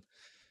person,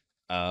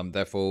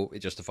 therefore it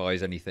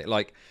justifies anything.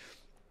 Like,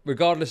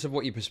 regardless of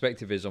what your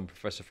perspective is on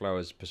Professor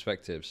Flowers'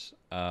 perspectives,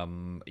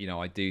 you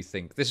know, I do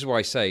think this is where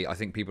I say I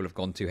think people have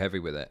gone too heavy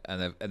with it,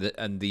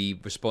 and the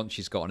response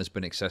she's gotten has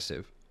been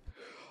excessive.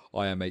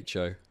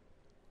 IMHO.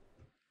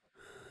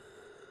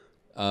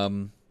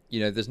 You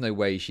know, there's no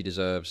way she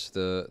deserves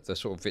the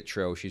sort of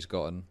vitriol she's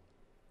gotten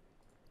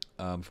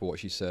for what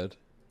she said.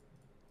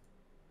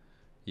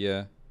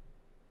 Yeah.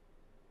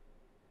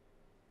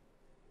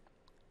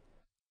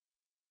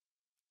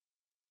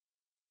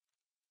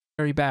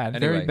 Very bad.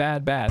 Anyway. Very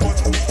bad.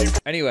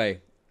 Anyway,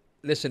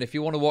 listen, if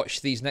you want to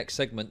watch these next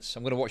segments,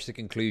 I'm going to watch the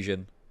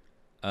conclusion,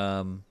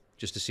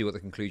 just to see what the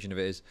conclusion of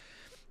it is.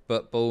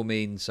 But by all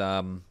means,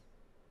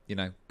 you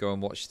know, go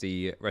and watch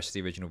the rest of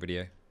the original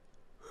video.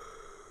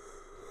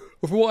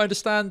 Well, from what I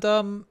understand,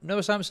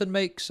 Noah Samsen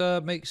makes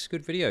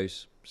good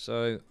videos.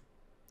 So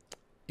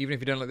even if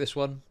you don't like this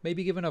one,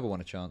 maybe give another one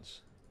a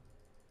chance.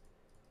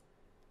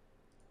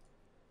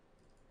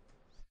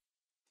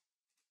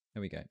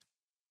 There we go.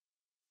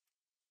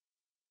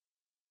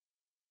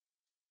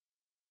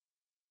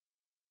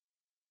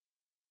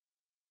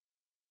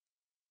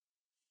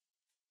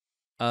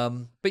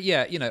 But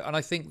yeah, you know, and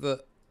I think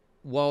that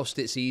whilst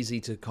it's easy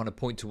to kind of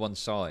point to one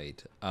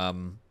side,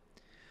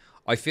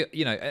 I feel,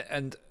 you know,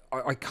 and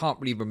I can't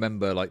really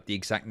remember like the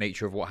exact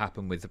nature of what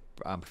happened with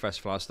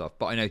Professor Flower stuff,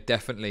 but I know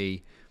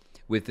definitely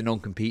with the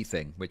non-compete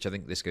thing, which I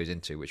think this goes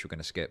into, which we're going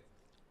to skip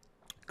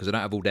because I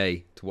don't have all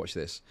day to watch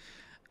this.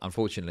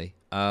 unfortunately.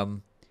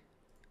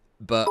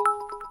 But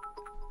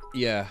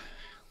yeah.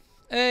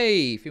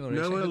 Hey, female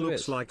Noah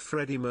looks like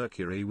Freddie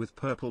Mercury with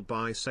purple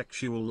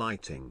bisexual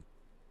lighting.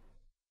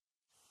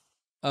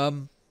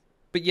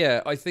 But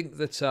yeah, I think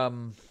that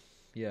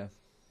yeah,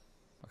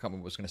 I can't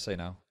remember what I was going to say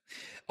now.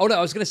 Oh no,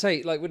 I was going to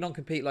say, like, with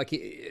non-compete, like,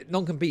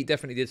 non-compete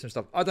definitely did some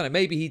stuff. I don't know,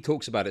 maybe he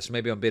talks about it, so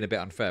maybe I'm being a bit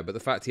unfair, but the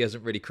fact he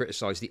hasn't really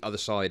criticised the other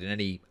side in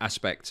any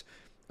aspect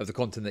of the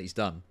content that he's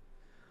done,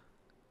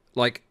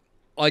 like,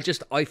 I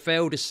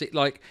fail to see,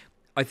 like,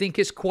 I think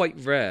it's quite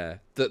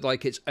rare that,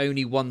 like, it's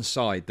only one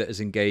side that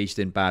is engaged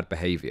in bad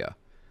behaviour.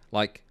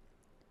 Like,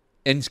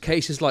 in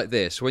cases like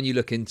this, when you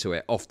look into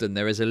it, often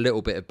there is a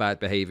little bit of bad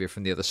behaviour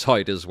from the other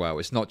side as well.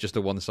 It's not just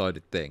a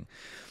one-sided thing.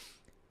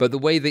 But the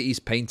way that he's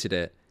painted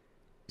it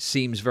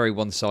seems very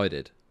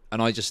one-sided,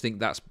 and I just think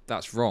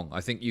that's wrong.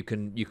 I think you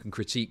can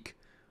critique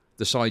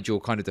the side you're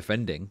kind of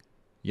defending,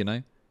 you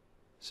know.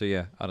 So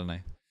yeah, I don't know.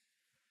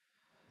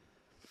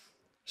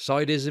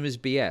 Sideism is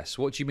BS.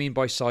 What do you mean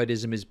by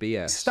sideism is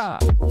BS?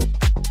 Stop.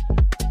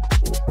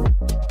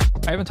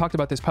 I haven't talked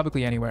about this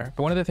publicly anywhere,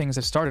 but one of the things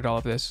that started all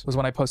of this was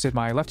when I posted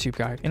my LeftTube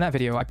guide. In that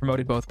video, I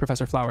promoted both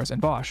Professor Flowers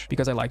and Vaush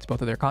because I liked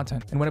both of their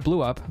content. And when it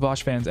blew up,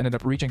 Vaush fans ended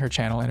up reaching her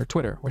channel and her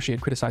Twitter, where she had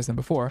criticized them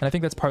before, and I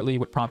think that's partly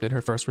what prompted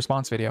her first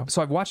response video.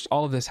 So I've watched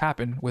all of this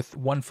happen with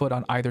one foot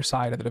on either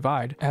side of the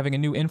divide, having a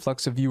new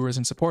influx of viewers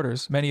and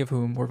supporters, many of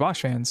whom were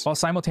Vaush fans, while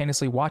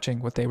simultaneously watching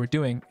what they were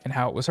doing and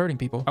how it was hurting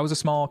people. I was a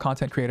small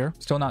content creator,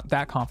 still not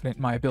that confident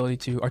in my ability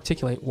to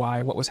articulate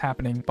why what was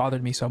happening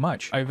bothered me so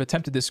much. I've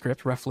attempted this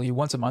script roughly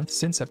once a month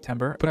since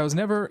September, but I was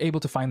never able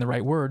to find the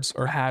right words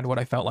or had what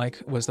I felt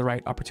like was the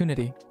right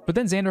opportunity. But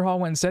then Xanderhal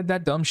went and said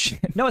that dumb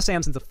shit. Noah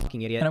Samsen's a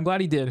fucking idiot. And I'm glad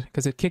he did,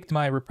 because it kicked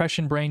my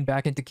repression brain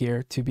back into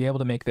gear to be able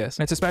to make this.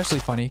 And it's especially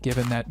funny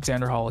given that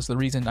Xanderhal is the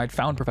reason I'd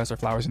found Professor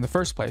Flowers in the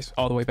first place,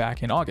 all the way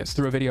back in August,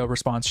 through a video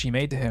response she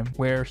made to him,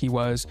 where he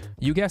was,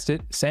 you guessed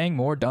it, saying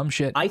more dumb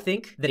shit. I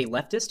think that a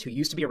leftist who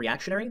used to be a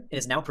reactionary and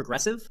is now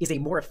progressive is a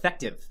more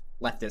effective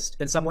leftist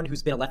than someone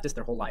who's been a leftist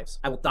their whole lives.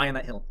 I will die on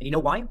that hill. And you know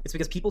why? It's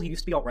because people who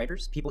used to be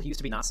alt-righters, people who used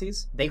to be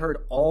Nazis, they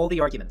heard all the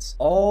arguments,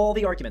 all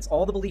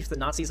the beliefs that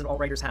Nazis and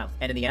alt-righters have.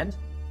 And in the end,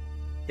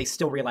 they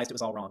still realized it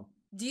was all wrong.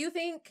 Do you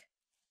think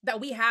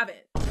that we haven't?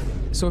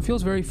 So it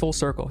feels very full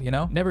circle, you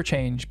know? Never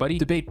change, buddy.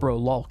 Debate bro,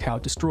 lol, cow,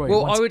 destroy.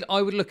 Well,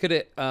 I would look at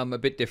it a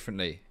bit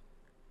differently.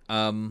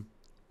 I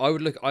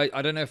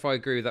don't know if I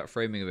agree with that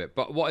framing of it,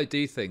 but what I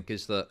do think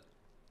is that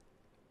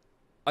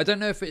I don't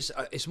know if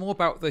it's more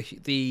about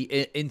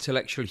the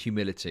intellectual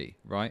humility,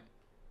 right?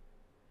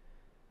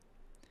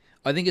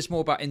 I think it's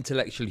more about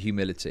intellectual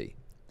humility.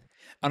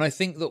 And I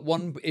think that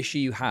one issue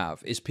you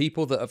have is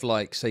people that have,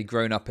 like, say,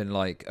 grown up in,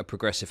 like, a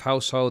progressive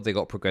household, they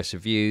got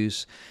progressive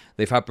views,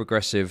 they've had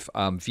progressive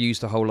views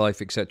the whole life,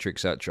 etc.,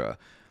 etc.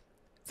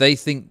 They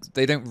think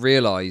they don't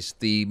realize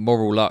the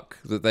moral luck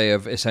that they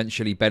have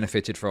essentially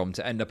benefited from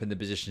to end up in the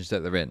positions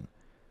that they're in,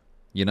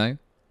 you know?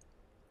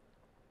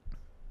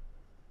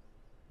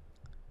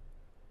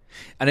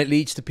 And it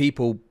leads to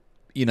people,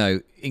 you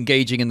know,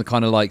 engaging in the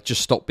kind of, like,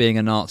 just stop being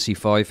a Nazi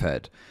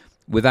fivehead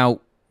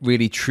without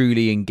really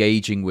truly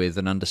engaging with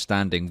and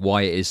understanding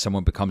why it is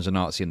someone becomes a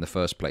Nazi in the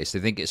first place. They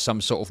think it's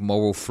some sort of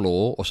moral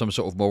flaw or some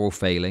sort of moral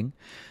failing.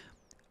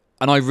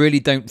 And I really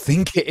don't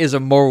think it is a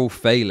moral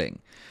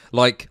failing.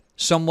 Like,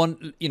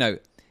 someone, you know,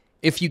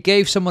 if you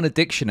gave someone a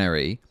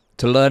dictionary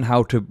to learn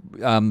how to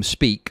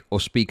speak or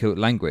speak a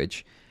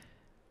language,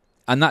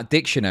 and that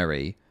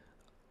dictionary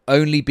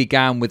only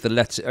began with the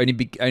letter,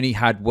 only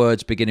had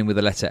words beginning with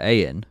the letter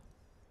A in,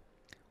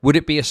 would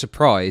it be a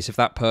surprise if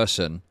that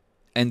person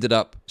ended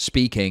up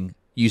speaking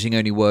using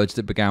only words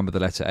that began with the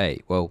letter A?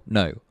 Well,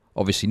 no,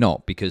 obviously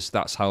not, because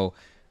that's how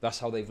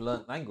they've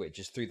learnt language,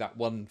 is through that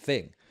one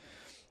thing.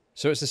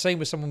 So it's the same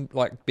with someone,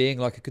 like, being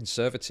like a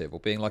conservative or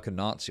being like a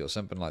Nazi or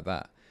something like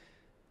that.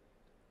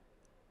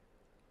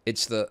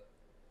 It's that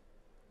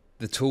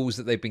the tools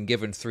that they've been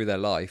given through their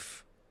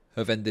life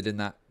have ended in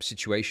that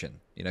situation,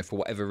 you know, for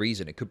whatever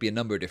reason. It could be a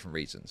number of different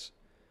reasons.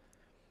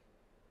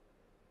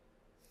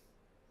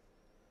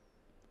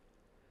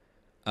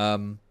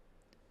 And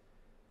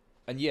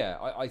yeah,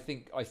 I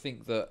think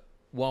that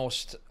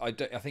whilst I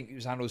think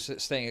Xanderhal was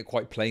stating it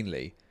quite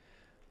plainly,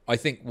 I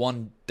think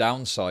one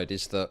downside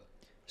is that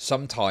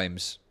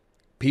sometimes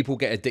people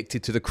get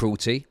addicted to the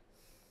cruelty.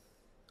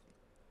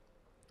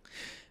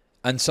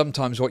 And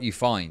sometimes what you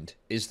find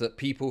is that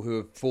people who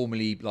have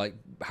formerly, like,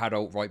 had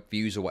alt-right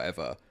views or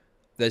whatever,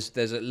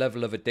 there's a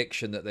level of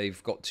addiction that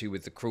they've got to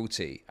with the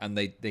cruelty, and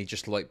they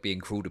just like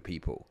being cruel to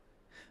people.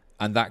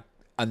 And that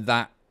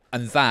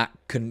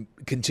can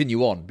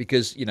continue on,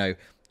 because, you know,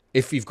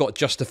 if you've got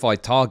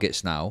justified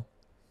targets now,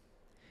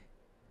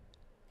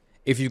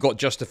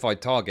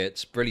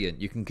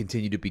 brilliant, you can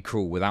continue to be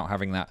cruel without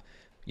having that,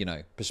 you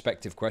know,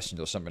 perspective questioned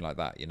or something like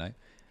that, you know.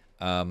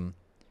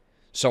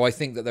 So I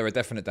think that there are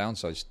definite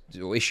downsides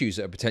or issues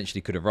that potentially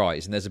could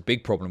arise, and there's a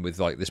big problem with,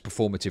 like, this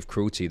performative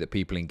cruelty that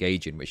people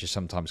engage in, which is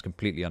sometimes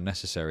completely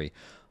unnecessary,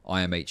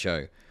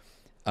 IMHO.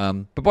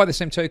 But by the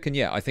same token,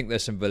 yeah, I think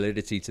there's some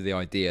validity to the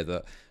idea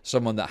that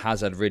someone that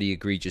has had really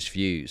egregious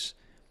views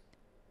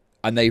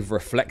and they've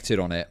reflected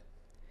on it,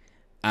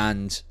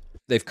 and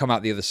they've come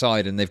out the other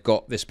side, and they've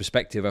got this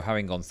perspective of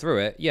having gone through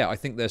it. Yeah, I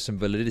think there's some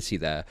validity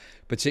there,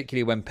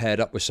 particularly when paired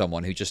up with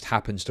someone who just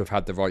happens to have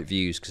had the right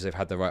views because they've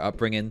had the right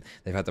upbringing,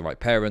 they've had the right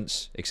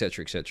parents,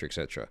 etc., etc.,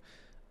 etc.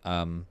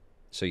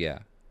 So yeah.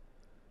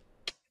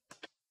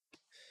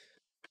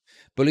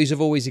 Bullies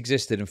have always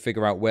existed, and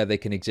figure out where they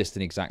can exist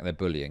and exact their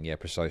bullying. Yeah,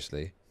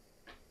 precisely.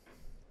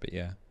 But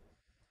yeah.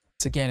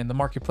 It's again in the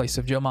marketplace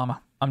of Joe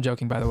Mama. I'm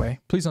joking, by the way.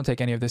 Please don't take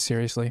any of this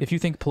seriously. If you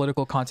think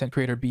political content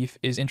creator beef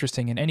is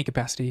interesting in any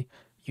capacity,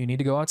 you need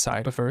to go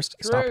outside. But first,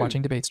 stop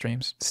watching debate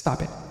streams.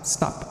 Stop it.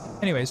 Stop.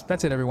 Anyways,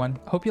 that's it, everyone.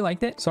 Hope you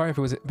liked it. Sorry if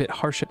it was a bit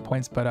harsh at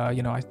points, but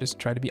you know, I just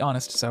tried to be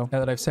honest. So now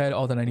that I've said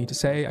all that I need to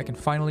say, I can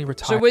finally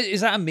retire. So wait,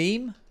 is that a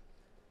meme?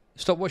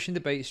 Stop watching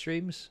debate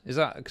streams? Is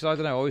that because I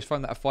don't know? I always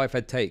find that a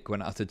five-head take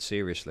when uttered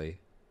seriously.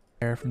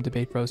 From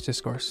Debate Bros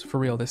Discourse. For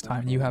real this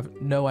time. You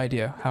have no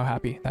idea how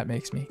happy that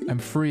makes me. I'm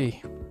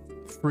free.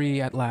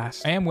 Free at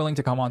last. I am willing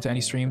to come on to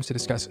any streams to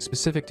discuss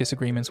specific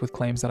disagreements with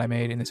claims that I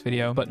made in this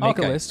video, but make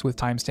a list with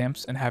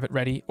timestamps and have it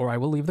ready, or I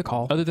will leave the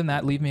call. Other than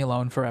that, leave me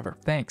alone forever.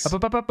 Thanks.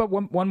 But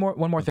one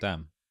more thing.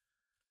 Damn.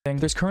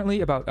 There's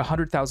currently about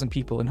 100,000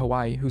 people in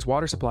Hawaii whose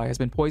water supply has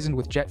been poisoned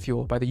with jet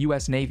fuel by the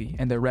US Navy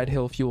and their Red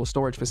Hill fuel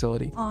storage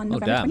facility. On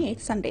November 28th,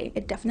 Sunday,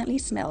 it definitely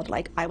smelled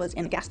like I was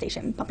in a gas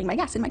station pumping my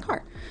gas in my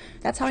car.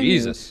 That's how I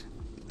knew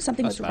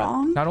something was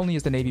wrong. Not only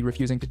is the Navy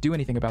refusing to do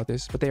anything about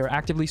this, but they are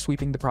actively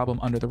sweeping the problem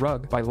under the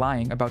rug by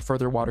lying about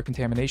further water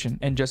contamination,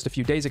 and just a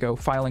few days ago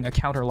filing a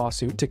counter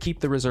lawsuit to keep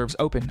the reserves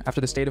open after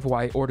the state of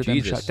Hawaii ordered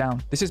them shut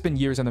down. This has been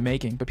years in the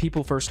making, but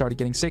people first started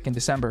getting sick in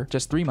December,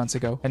 just 3 months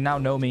ago, and now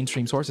no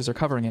mainstream sources are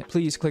covering it.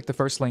 Please click the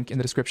first link in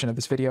the description of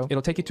this video.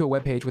 It'll take you to a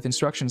webpage with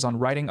instructions on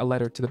writing a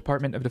letter to the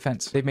Department of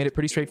Defense. They've made it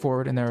pretty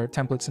straightforward, and there are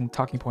templates and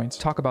talking points.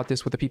 Talk about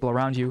this with the people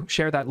around you,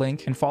 share that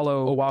link, and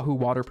follow Oahu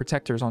Water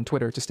Protectors on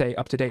Twitter to stay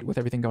up to date with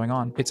everything going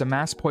on. It's a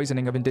mass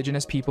poisoning of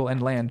indigenous people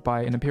and land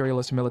by an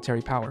imperialist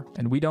military power,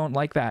 and we don't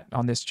like that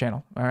on this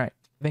channel. All right,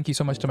 thank you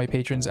so much to my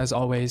patrons as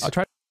always. I'll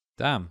try.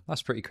 Damn,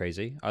 that's pretty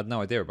crazy. I had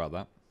no idea about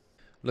that.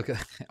 Look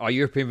at our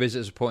European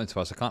visitors reporting to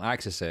us. I can't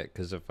access it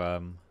because of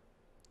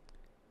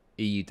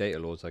EU data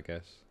laws, I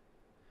guess.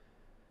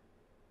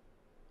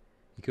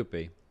 You could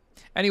be.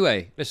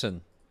 Anyway,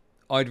 listen,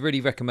 I'd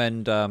really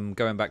recommend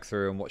going back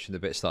through and watching the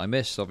bits that I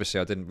missed. Obviously,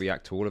 I didn't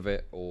react to all of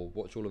it or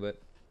watch all of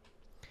it.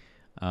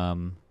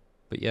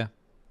 But yeah,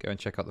 go and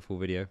check out the full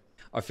video.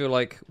 I feel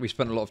like we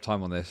spent a lot of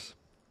time on this,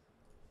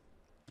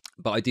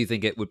 but I do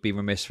think it would be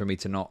remiss for me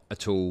to not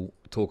at all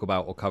talk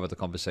about or cover the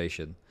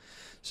conversation.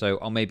 So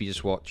I'll maybe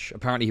just watch.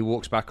 Apparently he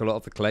walks back a lot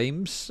of the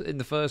claims in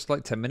the first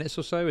like 10 minutes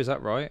or so. Is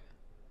that right?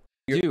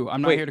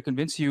 I'm not here to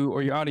convince you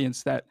or your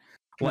audience that,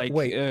 like,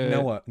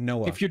 Noah,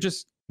 if you're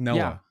just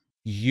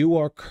you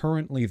are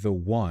currently the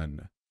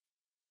one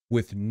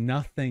with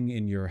nothing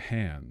in your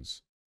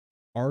hands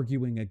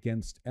arguing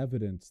against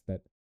evidence that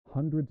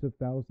hundreds of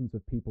thousands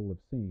of people have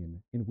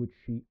seen, in which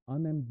she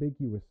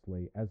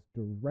unambiguously, as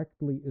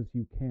directly as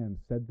you can,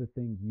 said the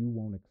thing you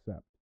won't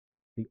accept.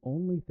 The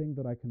only thing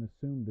that I can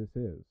assume this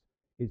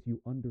is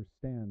you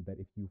understand that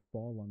if you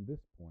fall on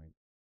this point,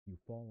 you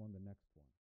fall on the next point.